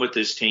problem with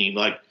this team.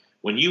 Like,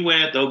 when you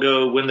went, they'll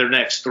go win their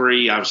next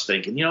 3. I was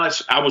thinking,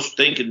 I was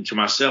thinking to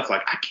myself,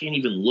 like, I can't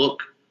even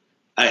look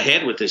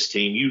ahead with this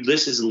team.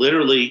 This is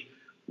literally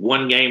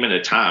one game at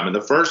a time. And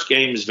the first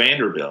game is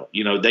Vanderbilt.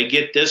 They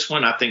get this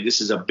one. I think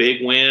this is a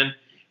big win.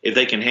 If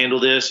they can handle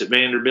this at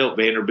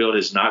Vanderbilt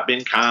has not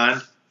been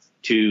kind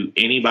to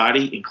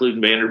anybody,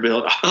 including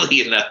Vanderbilt,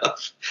 oddly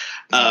enough.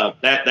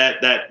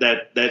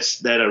 That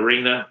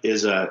arena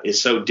is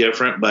so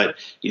different. But,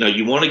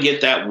 you want to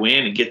get that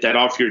win and get that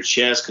off your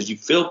chest because you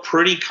feel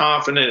pretty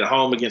confident at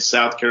home against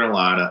South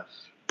Carolina,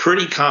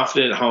 pretty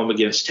confident at home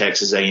against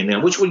Texas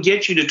A&M, which would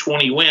get you to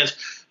 20 wins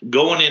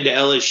going into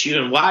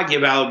LSU. And why I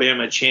give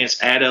Alabama a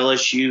chance at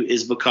LSU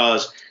is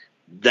because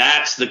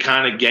that's the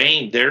kind of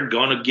game they're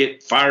going to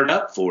get fired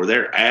up for.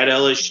 They're at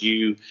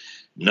LSU.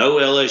 No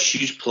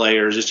LSU's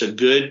players. It's a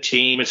good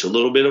team. It's a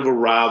little bit of a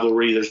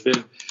rivalry. There's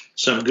been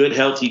some good,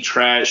 healthy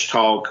trash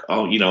talk,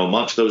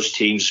 amongst those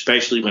teams,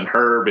 especially when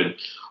Herb and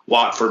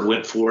Watford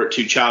went for it,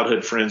 2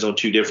 childhood friends on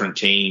 2 different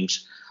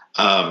teams.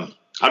 I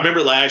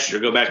remember last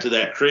year, go back to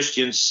that,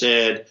 Christian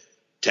said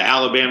to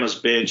Alabama's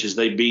bench as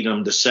they beat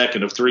them the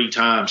second of 3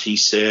 times, he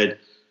said,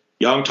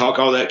 y'all can talk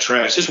all that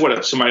trash. This is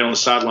what somebody on the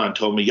sideline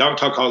told me. Y'all can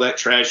talk all that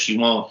trash you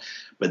want.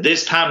 But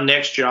this time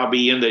next year, I'll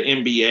be in the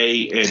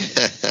NBA and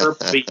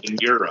be in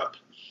Europe.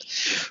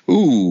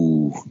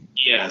 Ooh.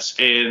 Yes.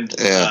 And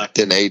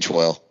didn't age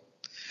well.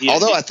 Yeah,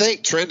 although I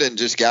think Trendon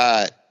just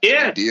got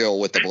a deal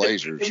with the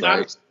Blazers,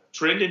 right?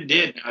 Trendon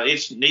did.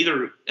 It's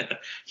neither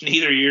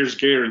year's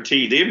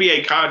guaranteed. The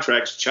NBA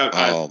contracts, Chuck.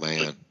 Oh,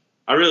 man.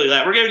 I really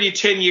like. We're giving you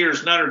 10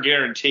 years, none are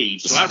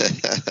guaranteed. So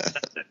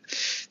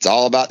it's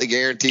all about the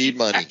guaranteed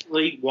money.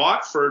 Actually,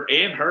 Watford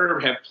and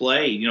Herb have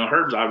played.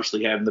 Herb's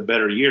obviously having the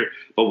better year,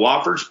 but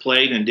Watford's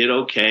played and did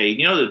okay.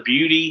 The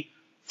beauty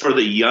for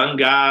the young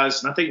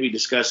guys, and I think we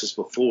discussed this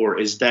before,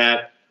 is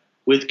that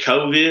with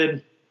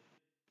COVID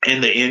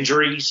and the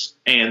injuries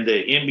and the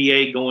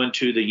NBA going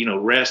to the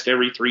rest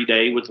every 3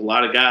 days with a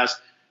lot of guys,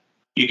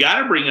 you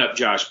got to bring up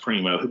Josh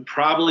Primo, who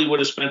probably would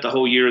have spent the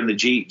whole year in the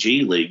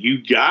G League.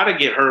 You got to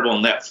get Herb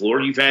on that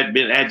floor. You've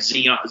had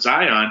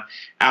Zion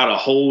out a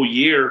whole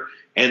year.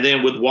 And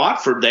then with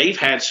Watford, they've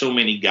had so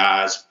many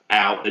guys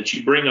out that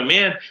you bring them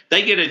in,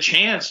 they get a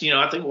chance.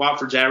 I think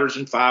Watford's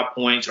averaging 5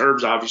 points.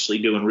 Herb's obviously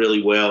doing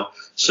really well.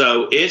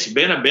 So it's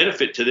been a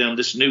benefit to them,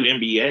 this new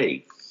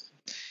NBA.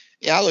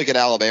 Yeah, I look at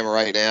Alabama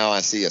right now.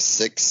 I see a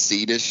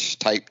 6-seedish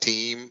type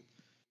team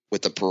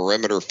with the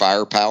perimeter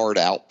firepower to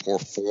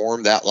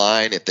outperform that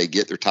line if they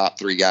get their top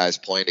 3 guys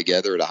playing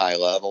together at a high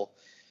level.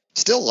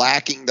 Still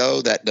lacking,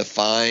 though, that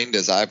defined,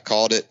 as I've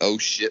called it, oh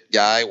shit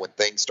guy when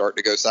things start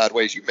to go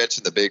sideways. You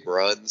mentioned the big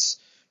runs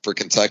for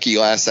Kentucky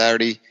last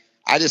Saturday.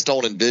 I just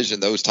don't envision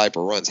those type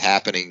of runs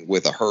happening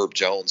with a Herb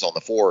Jones on the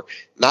floor.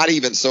 Not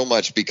even so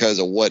much because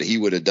of what he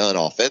would have done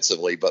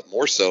offensively, but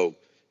more so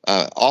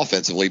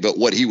offensively, but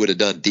what he would have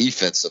done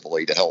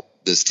defensively to help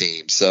this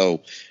team.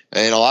 So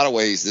in a lot of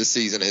ways, this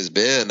season has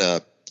been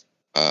a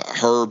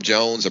Herb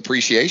Jones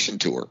appreciation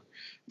tour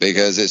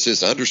because it's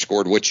just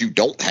underscored what you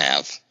don't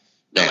have.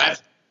 No,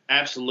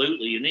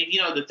 absolutely. And then,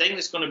 the thing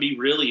that's going to be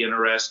really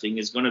interesting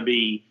is going to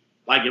be,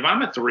 like, if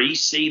I'm a 3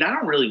 seed, I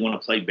don't really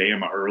want to play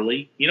Bama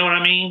early. You know what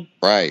I mean?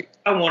 Right.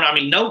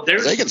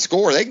 They can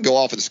score. They can go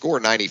off and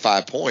score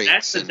 95 points.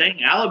 That's the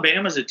thing.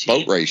 Alabama's a team.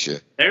 Boat race you.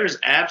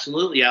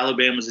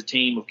 Alabama's a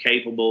team of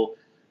capable.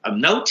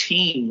 No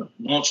team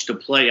wants to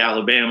play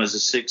Alabama as a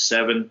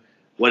 6-7,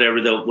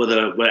 whatever,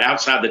 with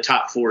outside the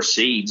top 4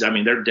 seeds. I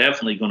mean, they're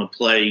definitely going to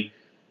play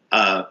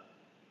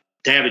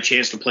to have a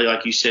chance to play,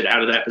 like you said,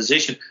 out of that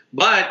position.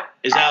 But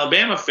as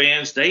Alabama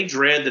fans, they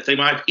dread that they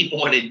might be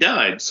one and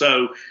done.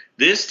 So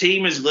this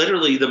team is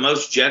literally the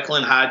most Jekyll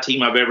and Hyde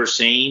team I've ever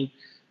seen.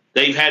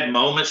 They've had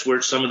moments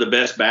where some of the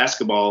best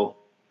basketball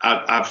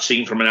I've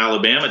seen from an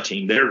Alabama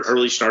team. Their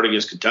early start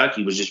against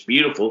Kentucky was just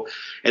beautiful.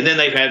 And then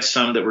they've had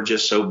some that were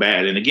just so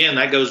bad. And again,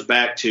 that goes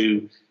back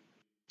to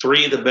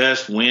 3 of the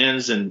best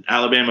wins in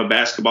Alabama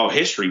basketball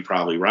history,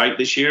 probably, right,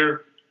 this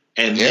year.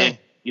 And then,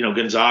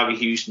 Gonzaga,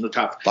 Houston, the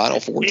top Final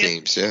 4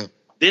 teams, yeah.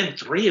 Then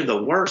 3 of the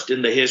worst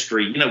in the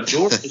history.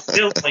 Georgia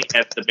still only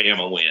has the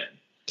Bama win.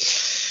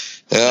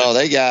 Well,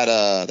 they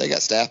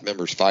got staff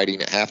members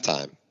fighting at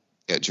halftime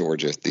at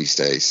Georgia these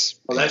days.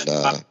 Well,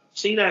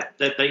 see that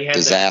they had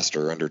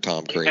disaster under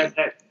Tom Crean.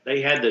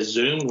 They had the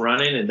Zoom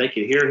running, and they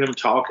could hear him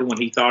talking when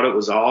he thought it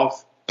was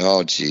off.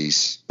 Oh,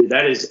 jeez.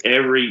 That is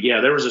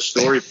there was a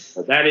story.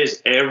 That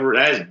is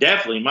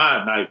definitely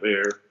my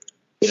nightmare.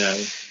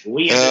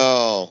 We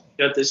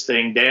shut this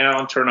thing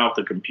down, turn off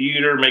the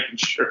computer, making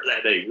sure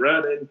that ain't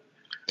running.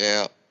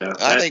 Yeah.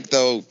 I think,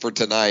 though, for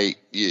tonight,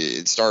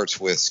 it starts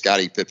with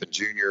Scottie Pippen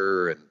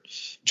Jr. and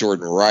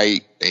Jordan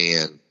Wright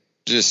and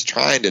just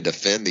trying to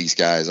defend these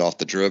guys off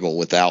the dribble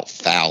without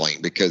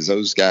fouling, because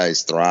those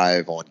guys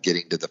thrive on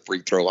getting to the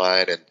free throw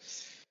line. And,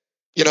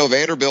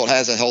 Vanderbilt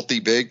has a healthy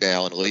big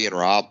now, and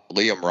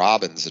Liam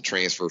Robbins, a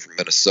transfer from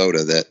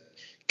Minnesota, that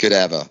could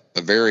have a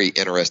very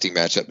interesting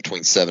matchup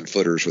between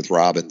 7-footers with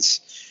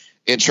Robbins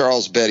and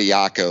Charles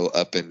Bediako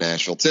up in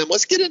Nashville. Tim,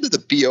 let's get into the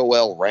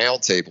BOL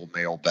Roundtable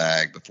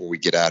mailbag before we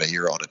get out of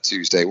here on a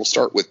Tuesday. We'll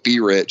start with B.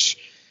 Rich.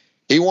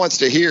 He wants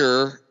to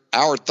hear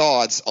our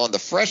thoughts on the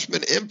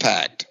freshman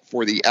impact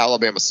for the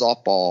Alabama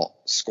softball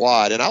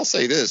squad. And I'll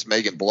say this,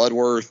 Megan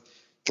Bloodworth,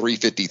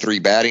 353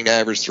 batting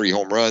average, 3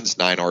 home runs,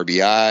 9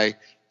 RBI.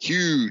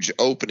 Huge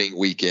opening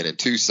weekend in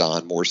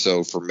Tucson, more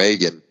so for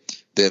Megan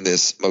than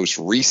this most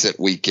recent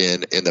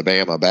weekend in the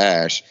Bama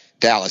Bash.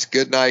 Dallas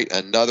Goodnight,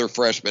 another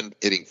freshman,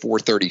 hitting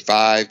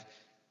 435,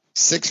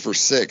 6 for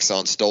 6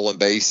 on stolen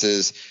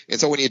bases. And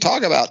so when you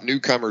talk about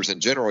newcomers in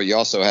general, you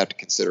also have to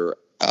consider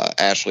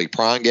Ashley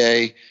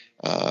Prange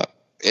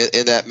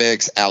in that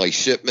mix, Allie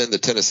Shipman, the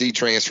Tennessee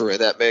transfer, in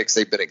that mix.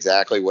 They've been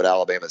exactly what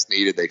Alabama's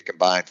needed. They've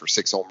combined for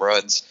 6 home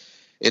runs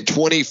and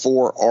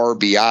 24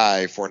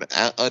 RBI for an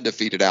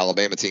undefeated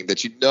Alabama team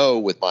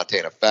that with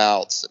Montana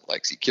Fouts and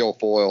Lexi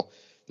Kilfoyle,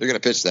 they're going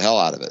to pitch the hell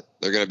out of it.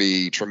 They're going to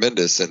be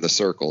tremendous in the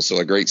circle. So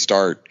a great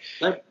start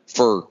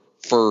for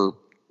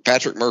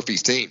Patrick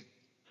Murphy's team.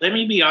 Let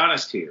me be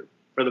honest here.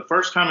 For the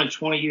first time in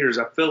 20 years,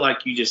 I feel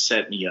like you just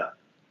set me up.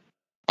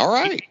 All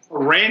right.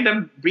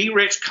 Random B.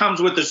 Rich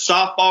comes with a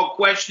softball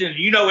question.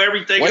 You know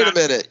everything. Wait a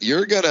minute.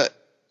 You're gonna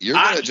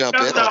jump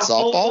in on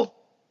softball?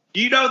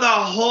 You know the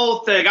whole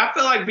thing. I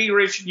feel like B.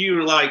 Rich and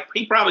you are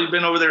he probably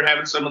been over there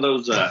having some of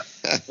those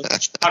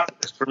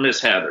chocolates for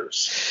Miss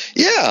Heathers.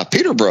 Yeah,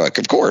 Peterbrook,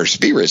 of course.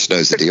 B. Rich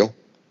knows the deal.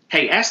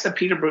 Hey, ask the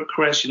Peterbrook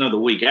question of the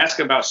week. Ask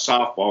about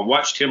softball.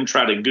 Watch Tim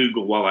try to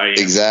Google while I am.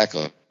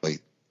 Exactly.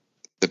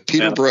 The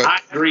Peterbrook I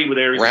agree with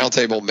everything.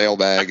 Roundtable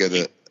mailbag of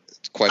the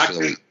question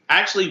of the week. I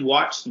actually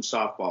watched some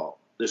softball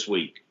this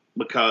week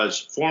because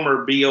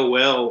former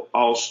BOL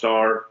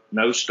All-Star,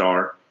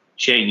 no-star,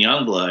 Shane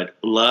Youngblood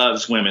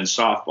loves women's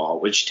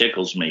softball, which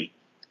tickles me.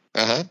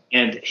 Uh-huh.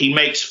 And he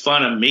makes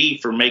fun of me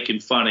for making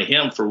fun of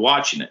him for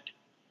watching it.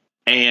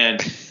 And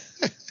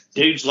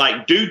dude's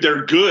like, dude,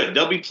 they're good.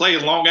 They'll be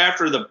playing long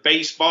after the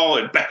baseball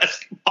and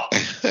basketball.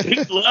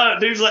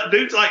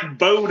 dude's like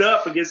bowed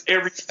up against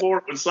every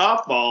sport with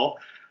softball.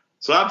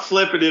 So I'm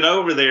flipping it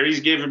over there.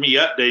 He's giving me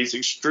updates.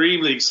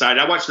 Extremely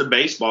excited. I watched the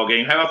baseball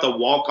game. How about the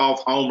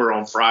walk-off homer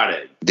on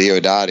Friday?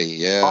 Diodati,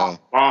 yeah. Oh,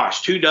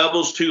 gosh, 2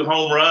 doubles, 2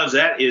 home runs.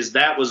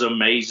 That was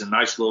amazing.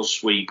 Nice little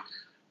sweep.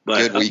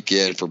 But, good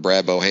weekend for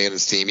Brad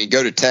Bohannon's team. You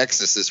go to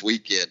Texas this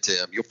weekend,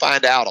 Tim. You'll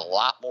find out a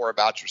lot more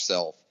about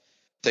yourself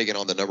taking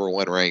on the number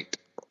 1 ranked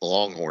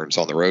Longhorns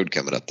on the road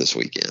coming up this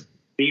weekend.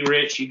 Be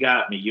Rich, you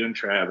got me. You and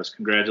Travis.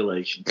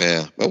 Congratulations.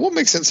 Yeah, but we'll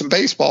mix in some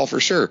baseball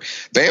for sure.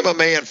 Bama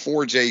Man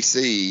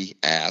 4JC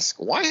asks,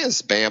 why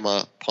has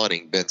Bama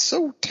punting been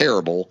so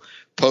terrible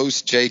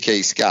post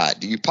J.K. Scott?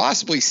 Do you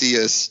possibly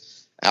see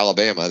us,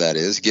 Alabama that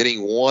is,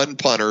 getting 1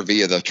 punter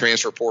via the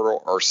transfer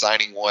portal or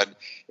signing one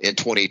in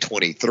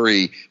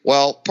 2023?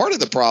 Well, part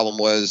of the problem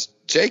was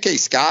J.K.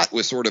 Scott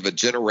was sort of a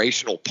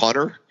generational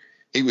punter.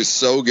 He was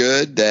so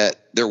good that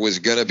there was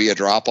going to be a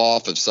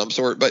drop-off of some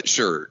sort. But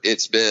sure,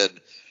 it's been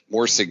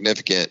more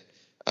significant.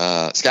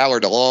 Skylar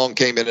DeLong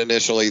came in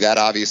initially. That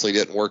obviously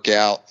didn't work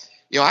out.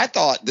 I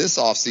thought this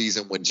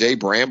offseason when Jay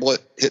Bramblett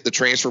hit the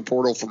transfer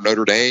portal from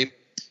Notre Dame,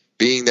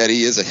 being that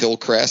he is a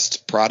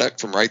Hillcrest product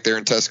from right there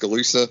in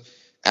Tuscaloosa,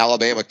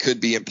 Alabama could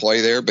be in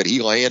play there, but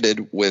he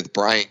landed with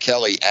Brian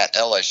Kelly at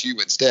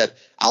LSU instead.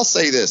 I'll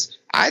say this.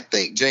 I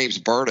think James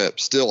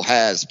Burnip still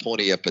has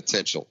plenty of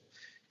potential.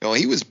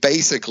 He was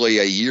basically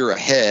a year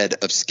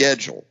ahead of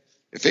schedule.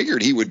 I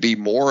figured he would be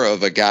more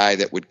of a guy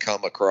that would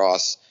come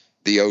across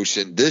the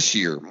ocean this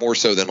year, more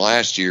so than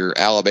last year.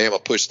 Alabama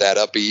pushed that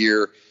up a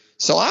year.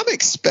 So I'm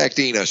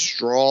expecting a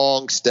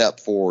strong step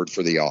forward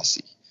for the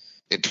Aussie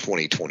in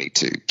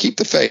 2022. Keep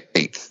the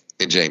faith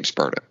in James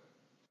Burnip.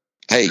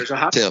 Hey, there's a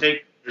hot Tim.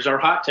 take. There's our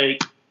hot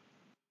take.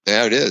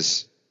 Yeah, it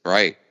is.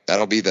 Right.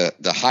 That'll be the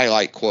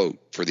highlight quote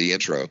for the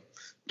intro,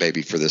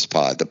 maybe, for this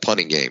pod, the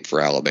punting game for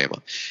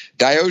Alabama.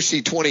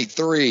 Dioshi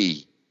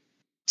 23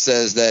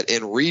 says that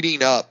in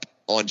reading up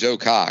on Joe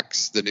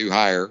Cox, the new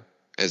hire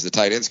as the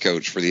tight ends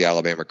coach for the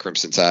Alabama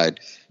Crimson Tide,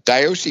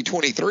 Dioshi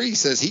 23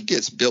 says he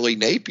gets Billy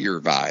Napier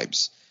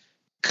vibes.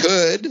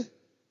 Could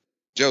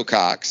Joe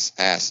Cox,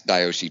 asked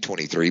Dioshi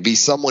 23, be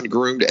someone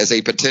groomed as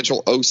a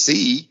potential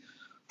OC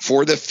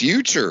for the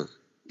future?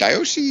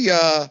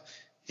 Dioshi,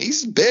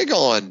 he's big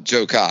on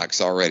Joe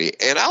Cox already.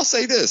 And I'll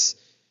say this,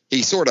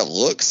 he sort of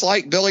looks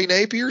like Billy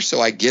Napier,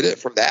 so I get it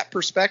from that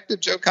perspective,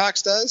 Joe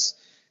Cox does.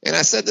 And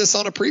I said this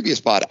on a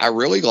previous pod, I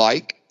really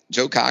like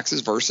Joe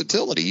Cox's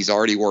versatility. He's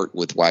already worked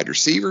with wide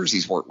receivers.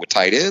 He's worked with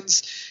tight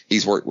ends.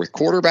 He's worked with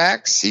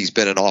quarterbacks. He's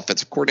been an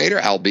offensive coordinator,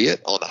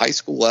 albeit on the high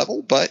school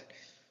level. But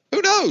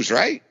who knows,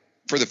 right?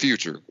 for the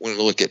future when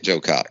we look at Joe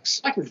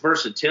Cox? I like his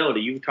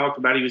versatility. You talked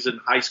about he was in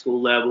high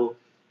school level.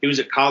 He was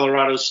at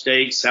Colorado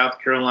State, South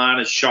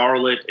Carolina,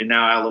 Charlotte, and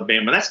now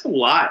Alabama. That's a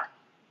lot.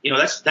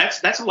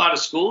 That's a lot of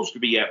schools to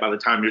be at by the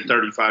time you're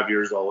 35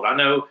 years old. I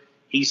know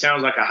he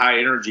sounds like a high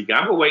energy guy.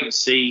 I'm going to wait and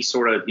see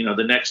sort of,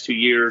 the next 2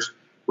 years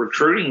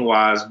recruiting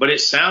wise, but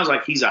it sounds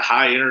like he's a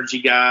high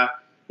energy guy.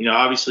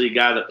 Obviously a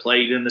guy that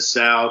played in the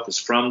South, is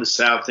from the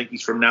South. I think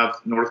he's from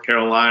North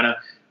Carolina.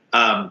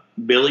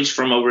 Billy's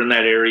from over in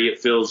that area. It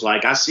feels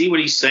like I see what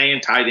he's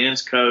saying, tight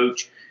ends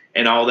coach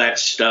and all that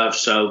stuff.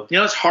 So,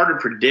 it's hard to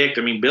predict.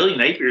 I mean, Billy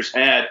Napier's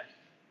had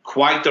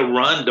quite the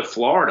run to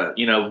Florida,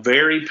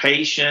 very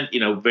patient,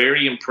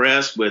 very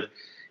impressed with,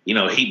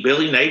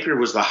 Billy Napier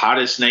was the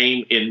hottest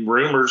name in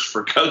rumors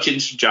for coaching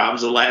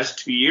jobs the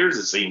last 2 years,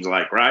 it seems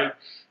like, right?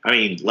 I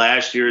mean,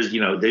 last year's,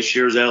 this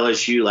year's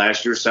LSU,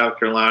 last year's South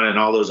Carolina, and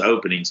all those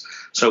openings.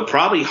 So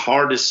probably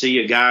hard to see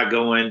a guy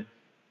going,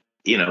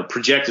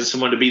 projecting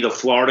someone to be the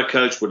Florida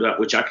coach,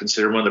 which I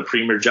consider one of the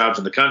premier jobs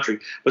in the country.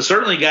 But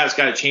certainly, guy's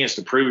got a chance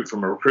to prove it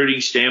from a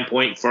recruiting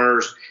standpoint.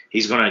 First,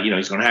 he's gonna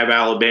have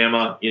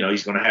Alabama.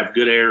 He's gonna have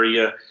good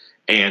area,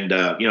 and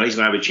he's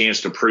gonna have a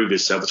chance to prove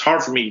himself. It's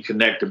hard for me to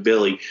connect to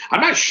Billy. I'm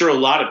not sure a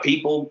lot of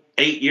people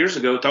 8 years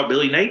ago thought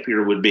Billy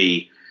Napier would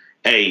be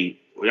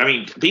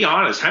to be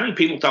honest, how many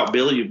people thought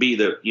Billy would be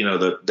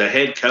the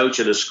head coach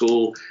of the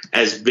school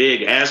as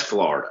big as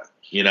Florida?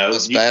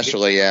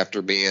 Especially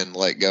after being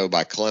let go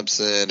by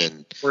Clemson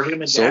and for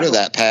him and sort of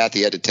that path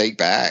he had to take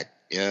back.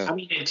 Yeah. I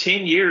mean, in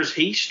 10 years,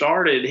 he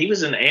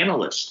was an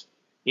analyst,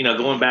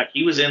 going back.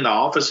 He was in the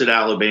office at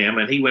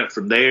Alabama, and he went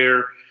from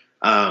there,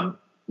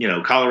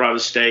 Colorado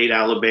State,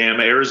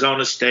 Alabama,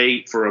 Arizona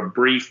State for a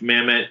brief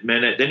minute.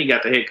 Then he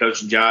got the head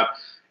coaching job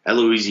at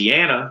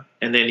Louisiana,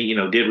 and then he,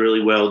 did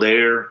really well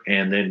there,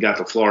 and then got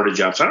the Florida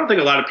job. So I don't think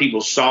a lot of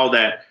people saw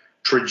that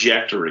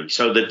trajectory.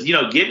 So that,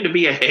 getting to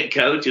be a head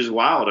coach is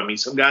wild. I mean,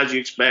 some guys you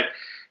expect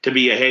to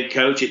be a head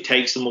coach, it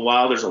takes them a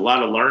while. There's a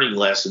lot of learning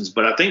lessons.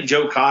 But I think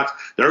Joe Cox,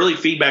 the early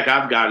feedback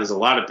I've got is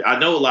I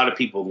know a lot of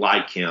people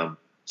like him.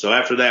 So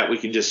after that, we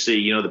can just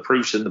see, the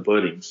proof's in the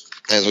pudding.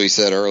 As we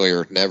said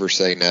earlier, never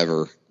say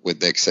never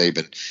with Nick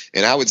Saban.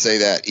 And I would say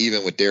that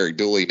even with Derek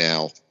Dooley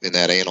now in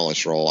that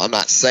analyst role. I'm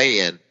not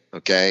saying,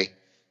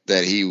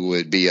 that he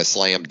would be a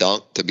slam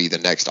dunk to be the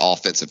next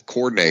offensive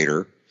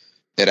coordinator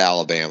at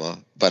Alabama,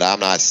 but I'm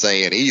not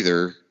saying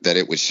either that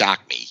it would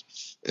shock me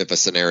if a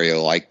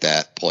scenario like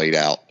that played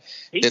out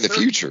in the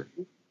future.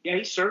 Yeah,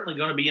 he's certainly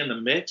going to be in the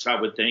mix, I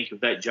would think,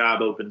 if that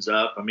job opens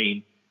up. I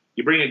mean,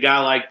 you bring a guy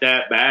like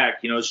that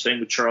back,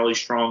 same with Charlie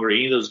Strong or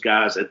any of those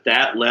guys at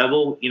that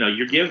level,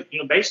 you're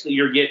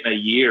getting a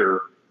year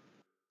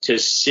to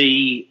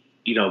see,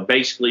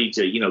 basically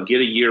to,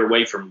 get a year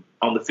away from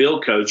on the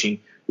field coaching.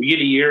 You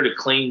get a year to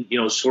clean,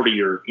 sort of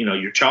your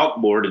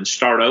chalkboard and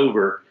start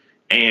over.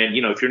 And,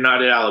 if you're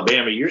not at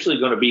Alabama, you're usually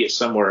going to be at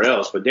somewhere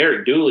else. But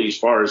Derek Dooley, as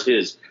far as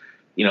his,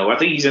 I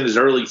think he's in his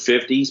early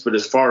 50s, but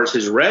as far as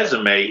his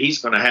resume, he's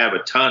going to have a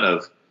ton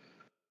of,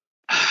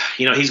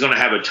 he's going to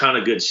have a ton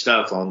of good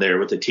stuff on there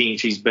with the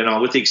teams he's been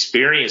on, with the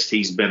experience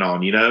he's been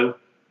on,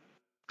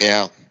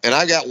 Yeah. And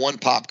I got one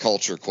pop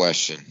culture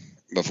question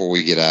before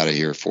we get out of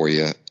here for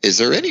you. Is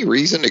there any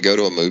reason to go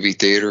to a movie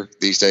theater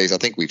these days? I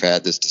think we've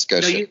had this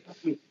discussion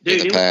in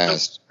the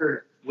past.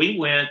 We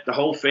went, the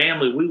whole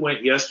family, we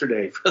went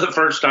yesterday for the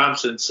first time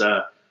since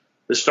the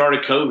start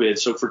of COVID.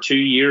 So for 2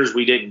 years,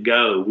 we didn't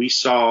go. We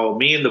saw,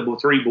 me and the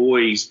three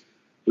boys,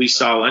 we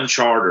saw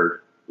Uncharted,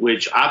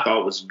 which I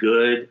thought was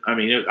good. I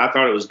mean, I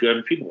thought it was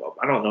good.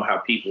 I don't know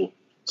how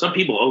some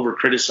people over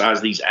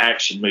criticize these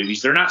action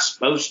movies. They're not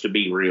supposed to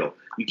be real.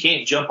 You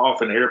can't jump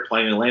off an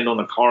airplane and land on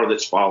a car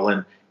that's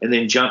fallen and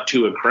then jump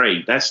to a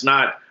crate. That's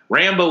not,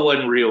 Rambo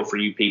wasn't real for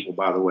you people,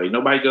 by the way.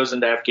 Nobody goes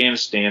into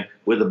Afghanistan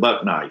with a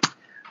buck knife.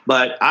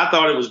 But I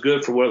thought it was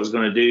good for what it was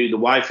going to do. The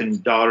wife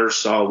and daughter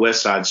saw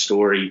West Side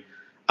Story.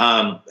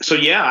 So,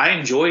 yeah, I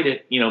enjoyed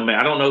it.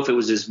 I don't know if it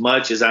was as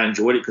much as I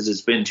enjoyed it because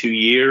it's been 2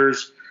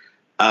 years.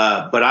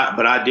 But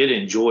I did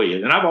enjoy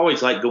it. And I've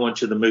always liked going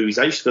to the movies.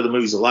 I used to go to the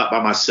movies a lot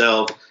by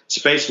myself,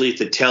 especially at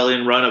the tail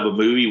end run of a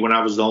movie when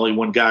I was the only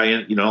one guy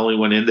only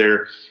one in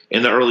there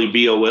in the early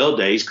BOL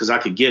days because I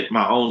could get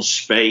my own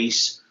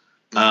space.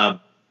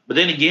 But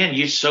then again,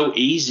 it's so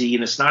easy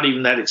and it's not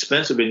even that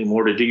expensive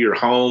anymore to do your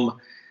home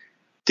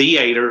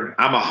theater.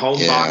 I'm a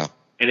homebody,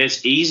 and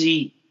it's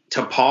easy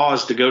to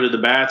pause to go to the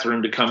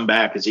bathroom to come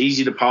back. It's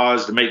easy to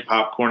pause to make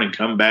popcorn and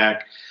come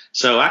back.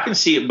 So I can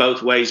see it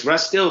both ways, but I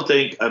still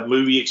think a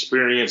movie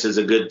experience is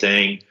a good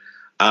thing.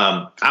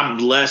 I'm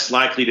less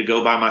likely to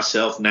go by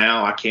myself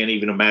now. I can't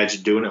even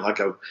imagine doing it like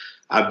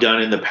I've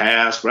done in the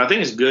past. But I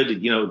think it's good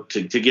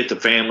to get the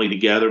family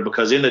together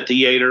because in the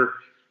theater,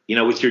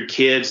 with your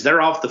kids,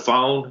 they're off the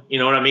phone. You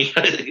know what I mean?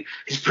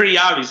 It's pretty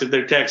obvious if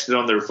they're texting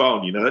on their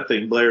phone. That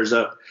thing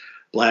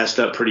blasts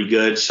up pretty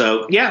good.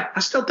 So, yeah, I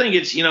still think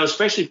it's,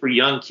 especially for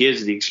young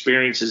kids, the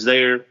experience is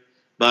there.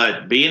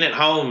 But being at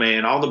home,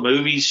 man, all the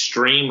movies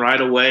stream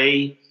right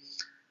away.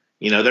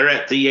 they're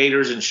at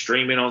theaters and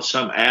streaming on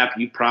some app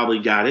you probably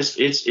got.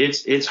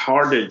 It's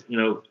hard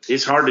to,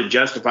 it's hard to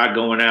justify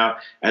going out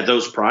at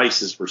those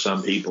prices for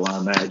some people, I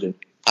imagine.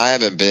 I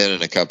haven't been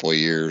in a couple of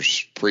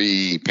years,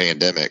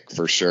 pre-pandemic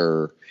for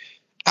sure.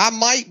 I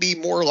might be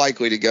more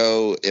likely to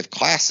go if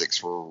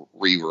classics were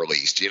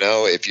re-released.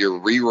 If you're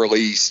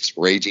re-released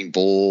Raging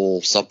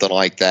Bull, something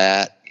like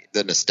that,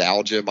 the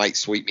nostalgia might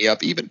sweep me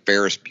up. Even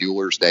Ferris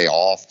Bueller's Day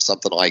Off,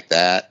 something like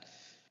that.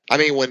 I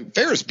mean, when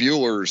Ferris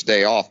Bueller's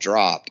Day Off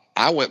dropped,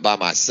 I went by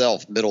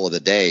myself middle of the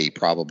day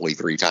probably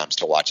 3 times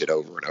to watch it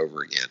over and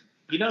over again.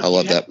 I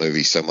love that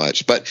movie so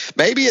much. But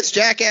maybe it's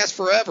Jackass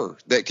Forever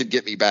that could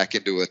get me back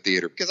into a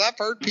theater, because I've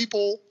heard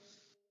people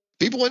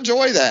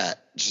enjoy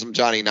that. Some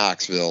Johnny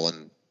Knoxville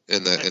and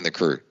the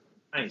crew.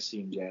 I ain't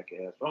seen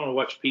Jackass. I want to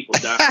watch people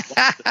die.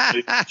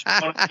 I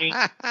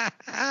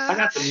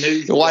got the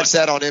news. You watch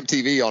that on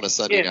MTV on a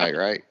Sunday night,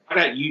 right? I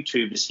got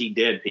YouTube to see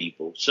dead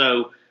people.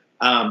 So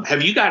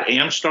have you got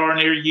Amstar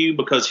near you?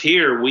 Because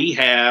here we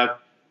have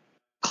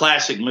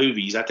classic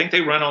movies. I think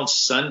they run on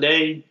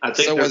Sunday.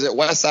 So was it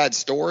West Side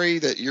Story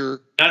that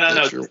you're?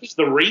 No. It's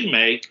the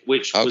remake,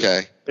 which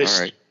okay. All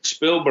right.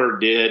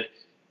 Spielberg did.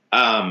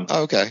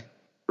 Okay.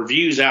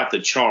 Reviews out the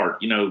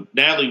chart.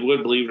 Natalie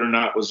Wood, believe it or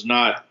not, was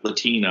not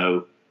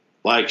Latino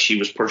like she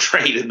was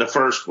portrayed in the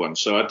first one.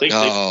 So I think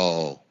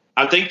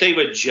they've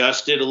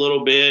adjusted a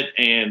little bit,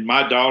 and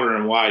my daughter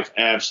and wife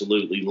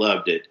absolutely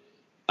loved it.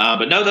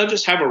 But no, they'll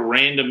just have a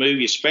random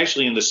movie,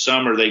 especially in the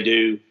summer. They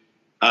do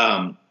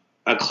a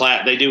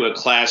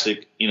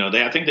classic.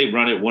 I think they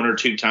run it 1 or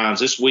 2 times.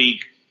 This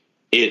week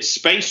it's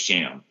Space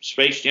Jam.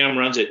 Space Jam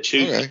runs at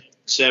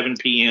 7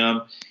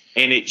 p.m.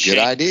 and it good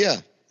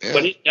idea. Yeah.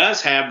 But it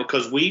does have,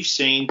 because we've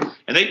seen,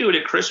 and they do it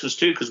at Christmas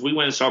too, because we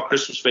went and saw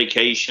Christmas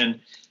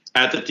Vacation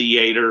at the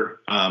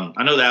theater.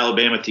 I know the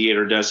Alabama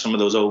Theater does some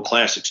of those old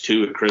classics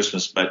too at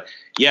Christmas. But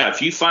yeah,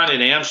 if you find an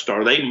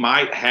Amstar, they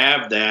might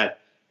have that.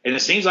 And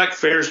it seems like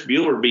Ferris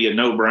Bueller would be a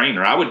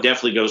no-brainer. I would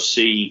definitely go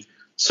see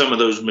some of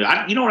those.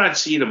 You know what I'd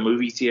see at a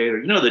movie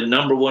theater? The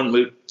number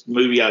one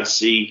movie I'd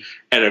see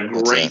at a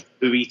great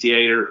movie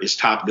theater is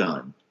Top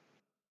Gun.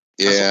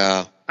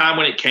 Yeah. Time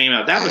when it came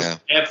out, that was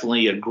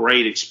definitely a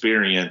great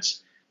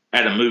experience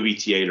at a movie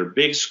theater.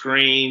 Big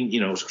screen,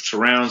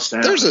 surround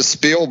sound. There's a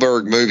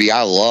Spielberg movie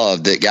I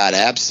love that got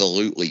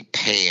absolutely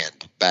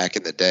panned back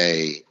in the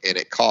day, and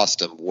it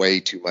cost him way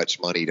too much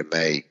money to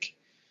make.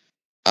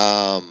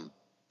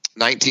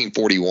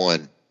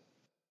 1941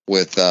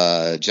 with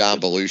John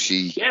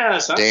Belushi,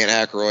 Dan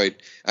Aykroyd.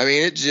 I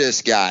mean, it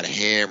just got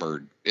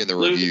hammered in the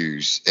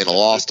reviews and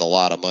lost a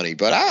lot of money.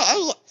 But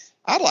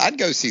I'd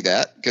go see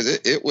that, because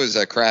it was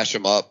a crash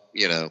 'em up,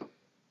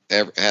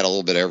 had a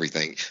little bit of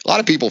everything. A lot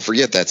of people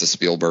forget that's a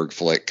Spielberg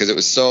flick because it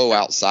was so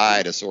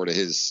outside of sort of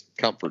his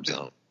comfort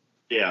zone.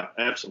 Yeah,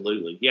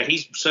 absolutely. Yeah,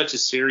 he's such a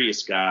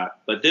serious guy.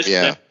 But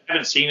I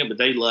haven't seen it, but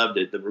they loved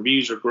it. The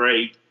reviews are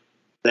great.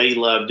 They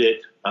loved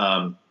it.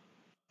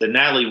 The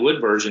Natalie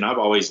Wood version I've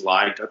always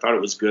liked. I thought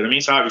it was good. I mean,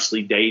 it's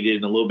obviously dated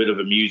and a little bit of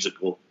a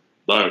musical,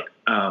 but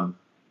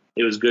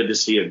it was good to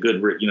see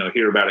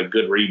hear about a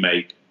good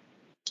remake.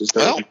 Just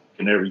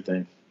and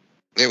everything.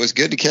 It was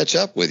good to catch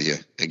up with you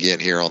again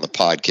here on the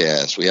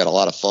podcast. We had a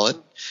lot of fun,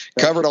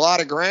 covered a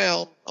lot of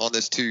ground on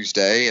this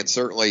Tuesday, and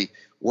certainly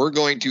we're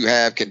going to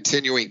have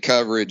continuing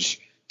coverage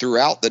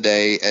throughout the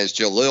day as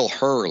Jalil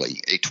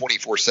Hurley, a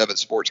 24/7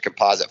 Sports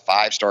Composite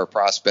 5-star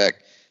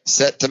prospect,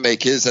 set to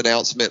make his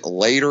announcement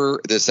later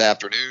this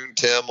afternoon,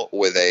 Tim,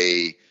 with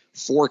a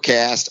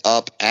forecast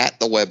up at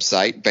the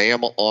website,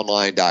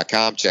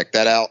 BamaOnline.com. Check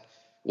that out.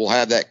 We'll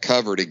have that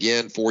covered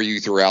again for you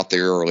throughout the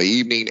early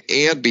evening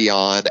and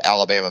beyond.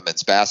 Alabama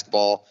men's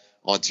basketball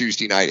on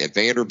Tuesday night at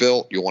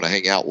Vanderbilt. You'll want to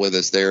hang out with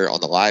us there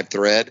on the live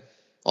thread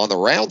on the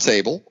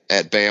roundtable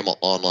at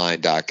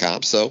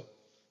BamaOnline.com. So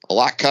a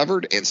lot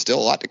covered and still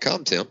a lot to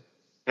come, Tim.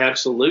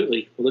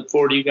 Absolutely. We look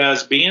forward to you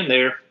guys being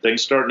there.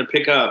 Things starting to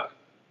pick up.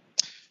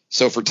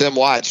 So for Tim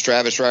Watts,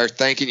 Travis Reier,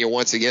 thanking you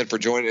once again for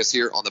joining us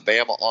here on the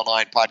Bama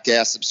Online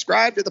Podcast.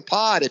 Subscribe to the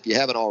pod if you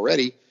haven't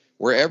already.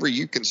 Wherever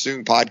you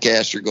consume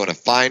podcasts, you're going to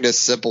find us.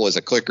 Simple as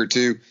a click or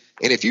two.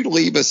 And if you'd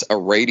leave us a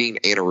rating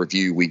and a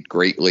review, we'd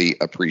greatly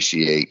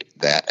appreciate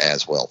that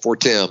as well. For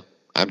Tim,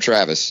 I'm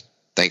Travis.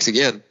 Thanks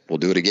again. We'll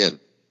do it again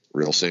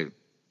real soon.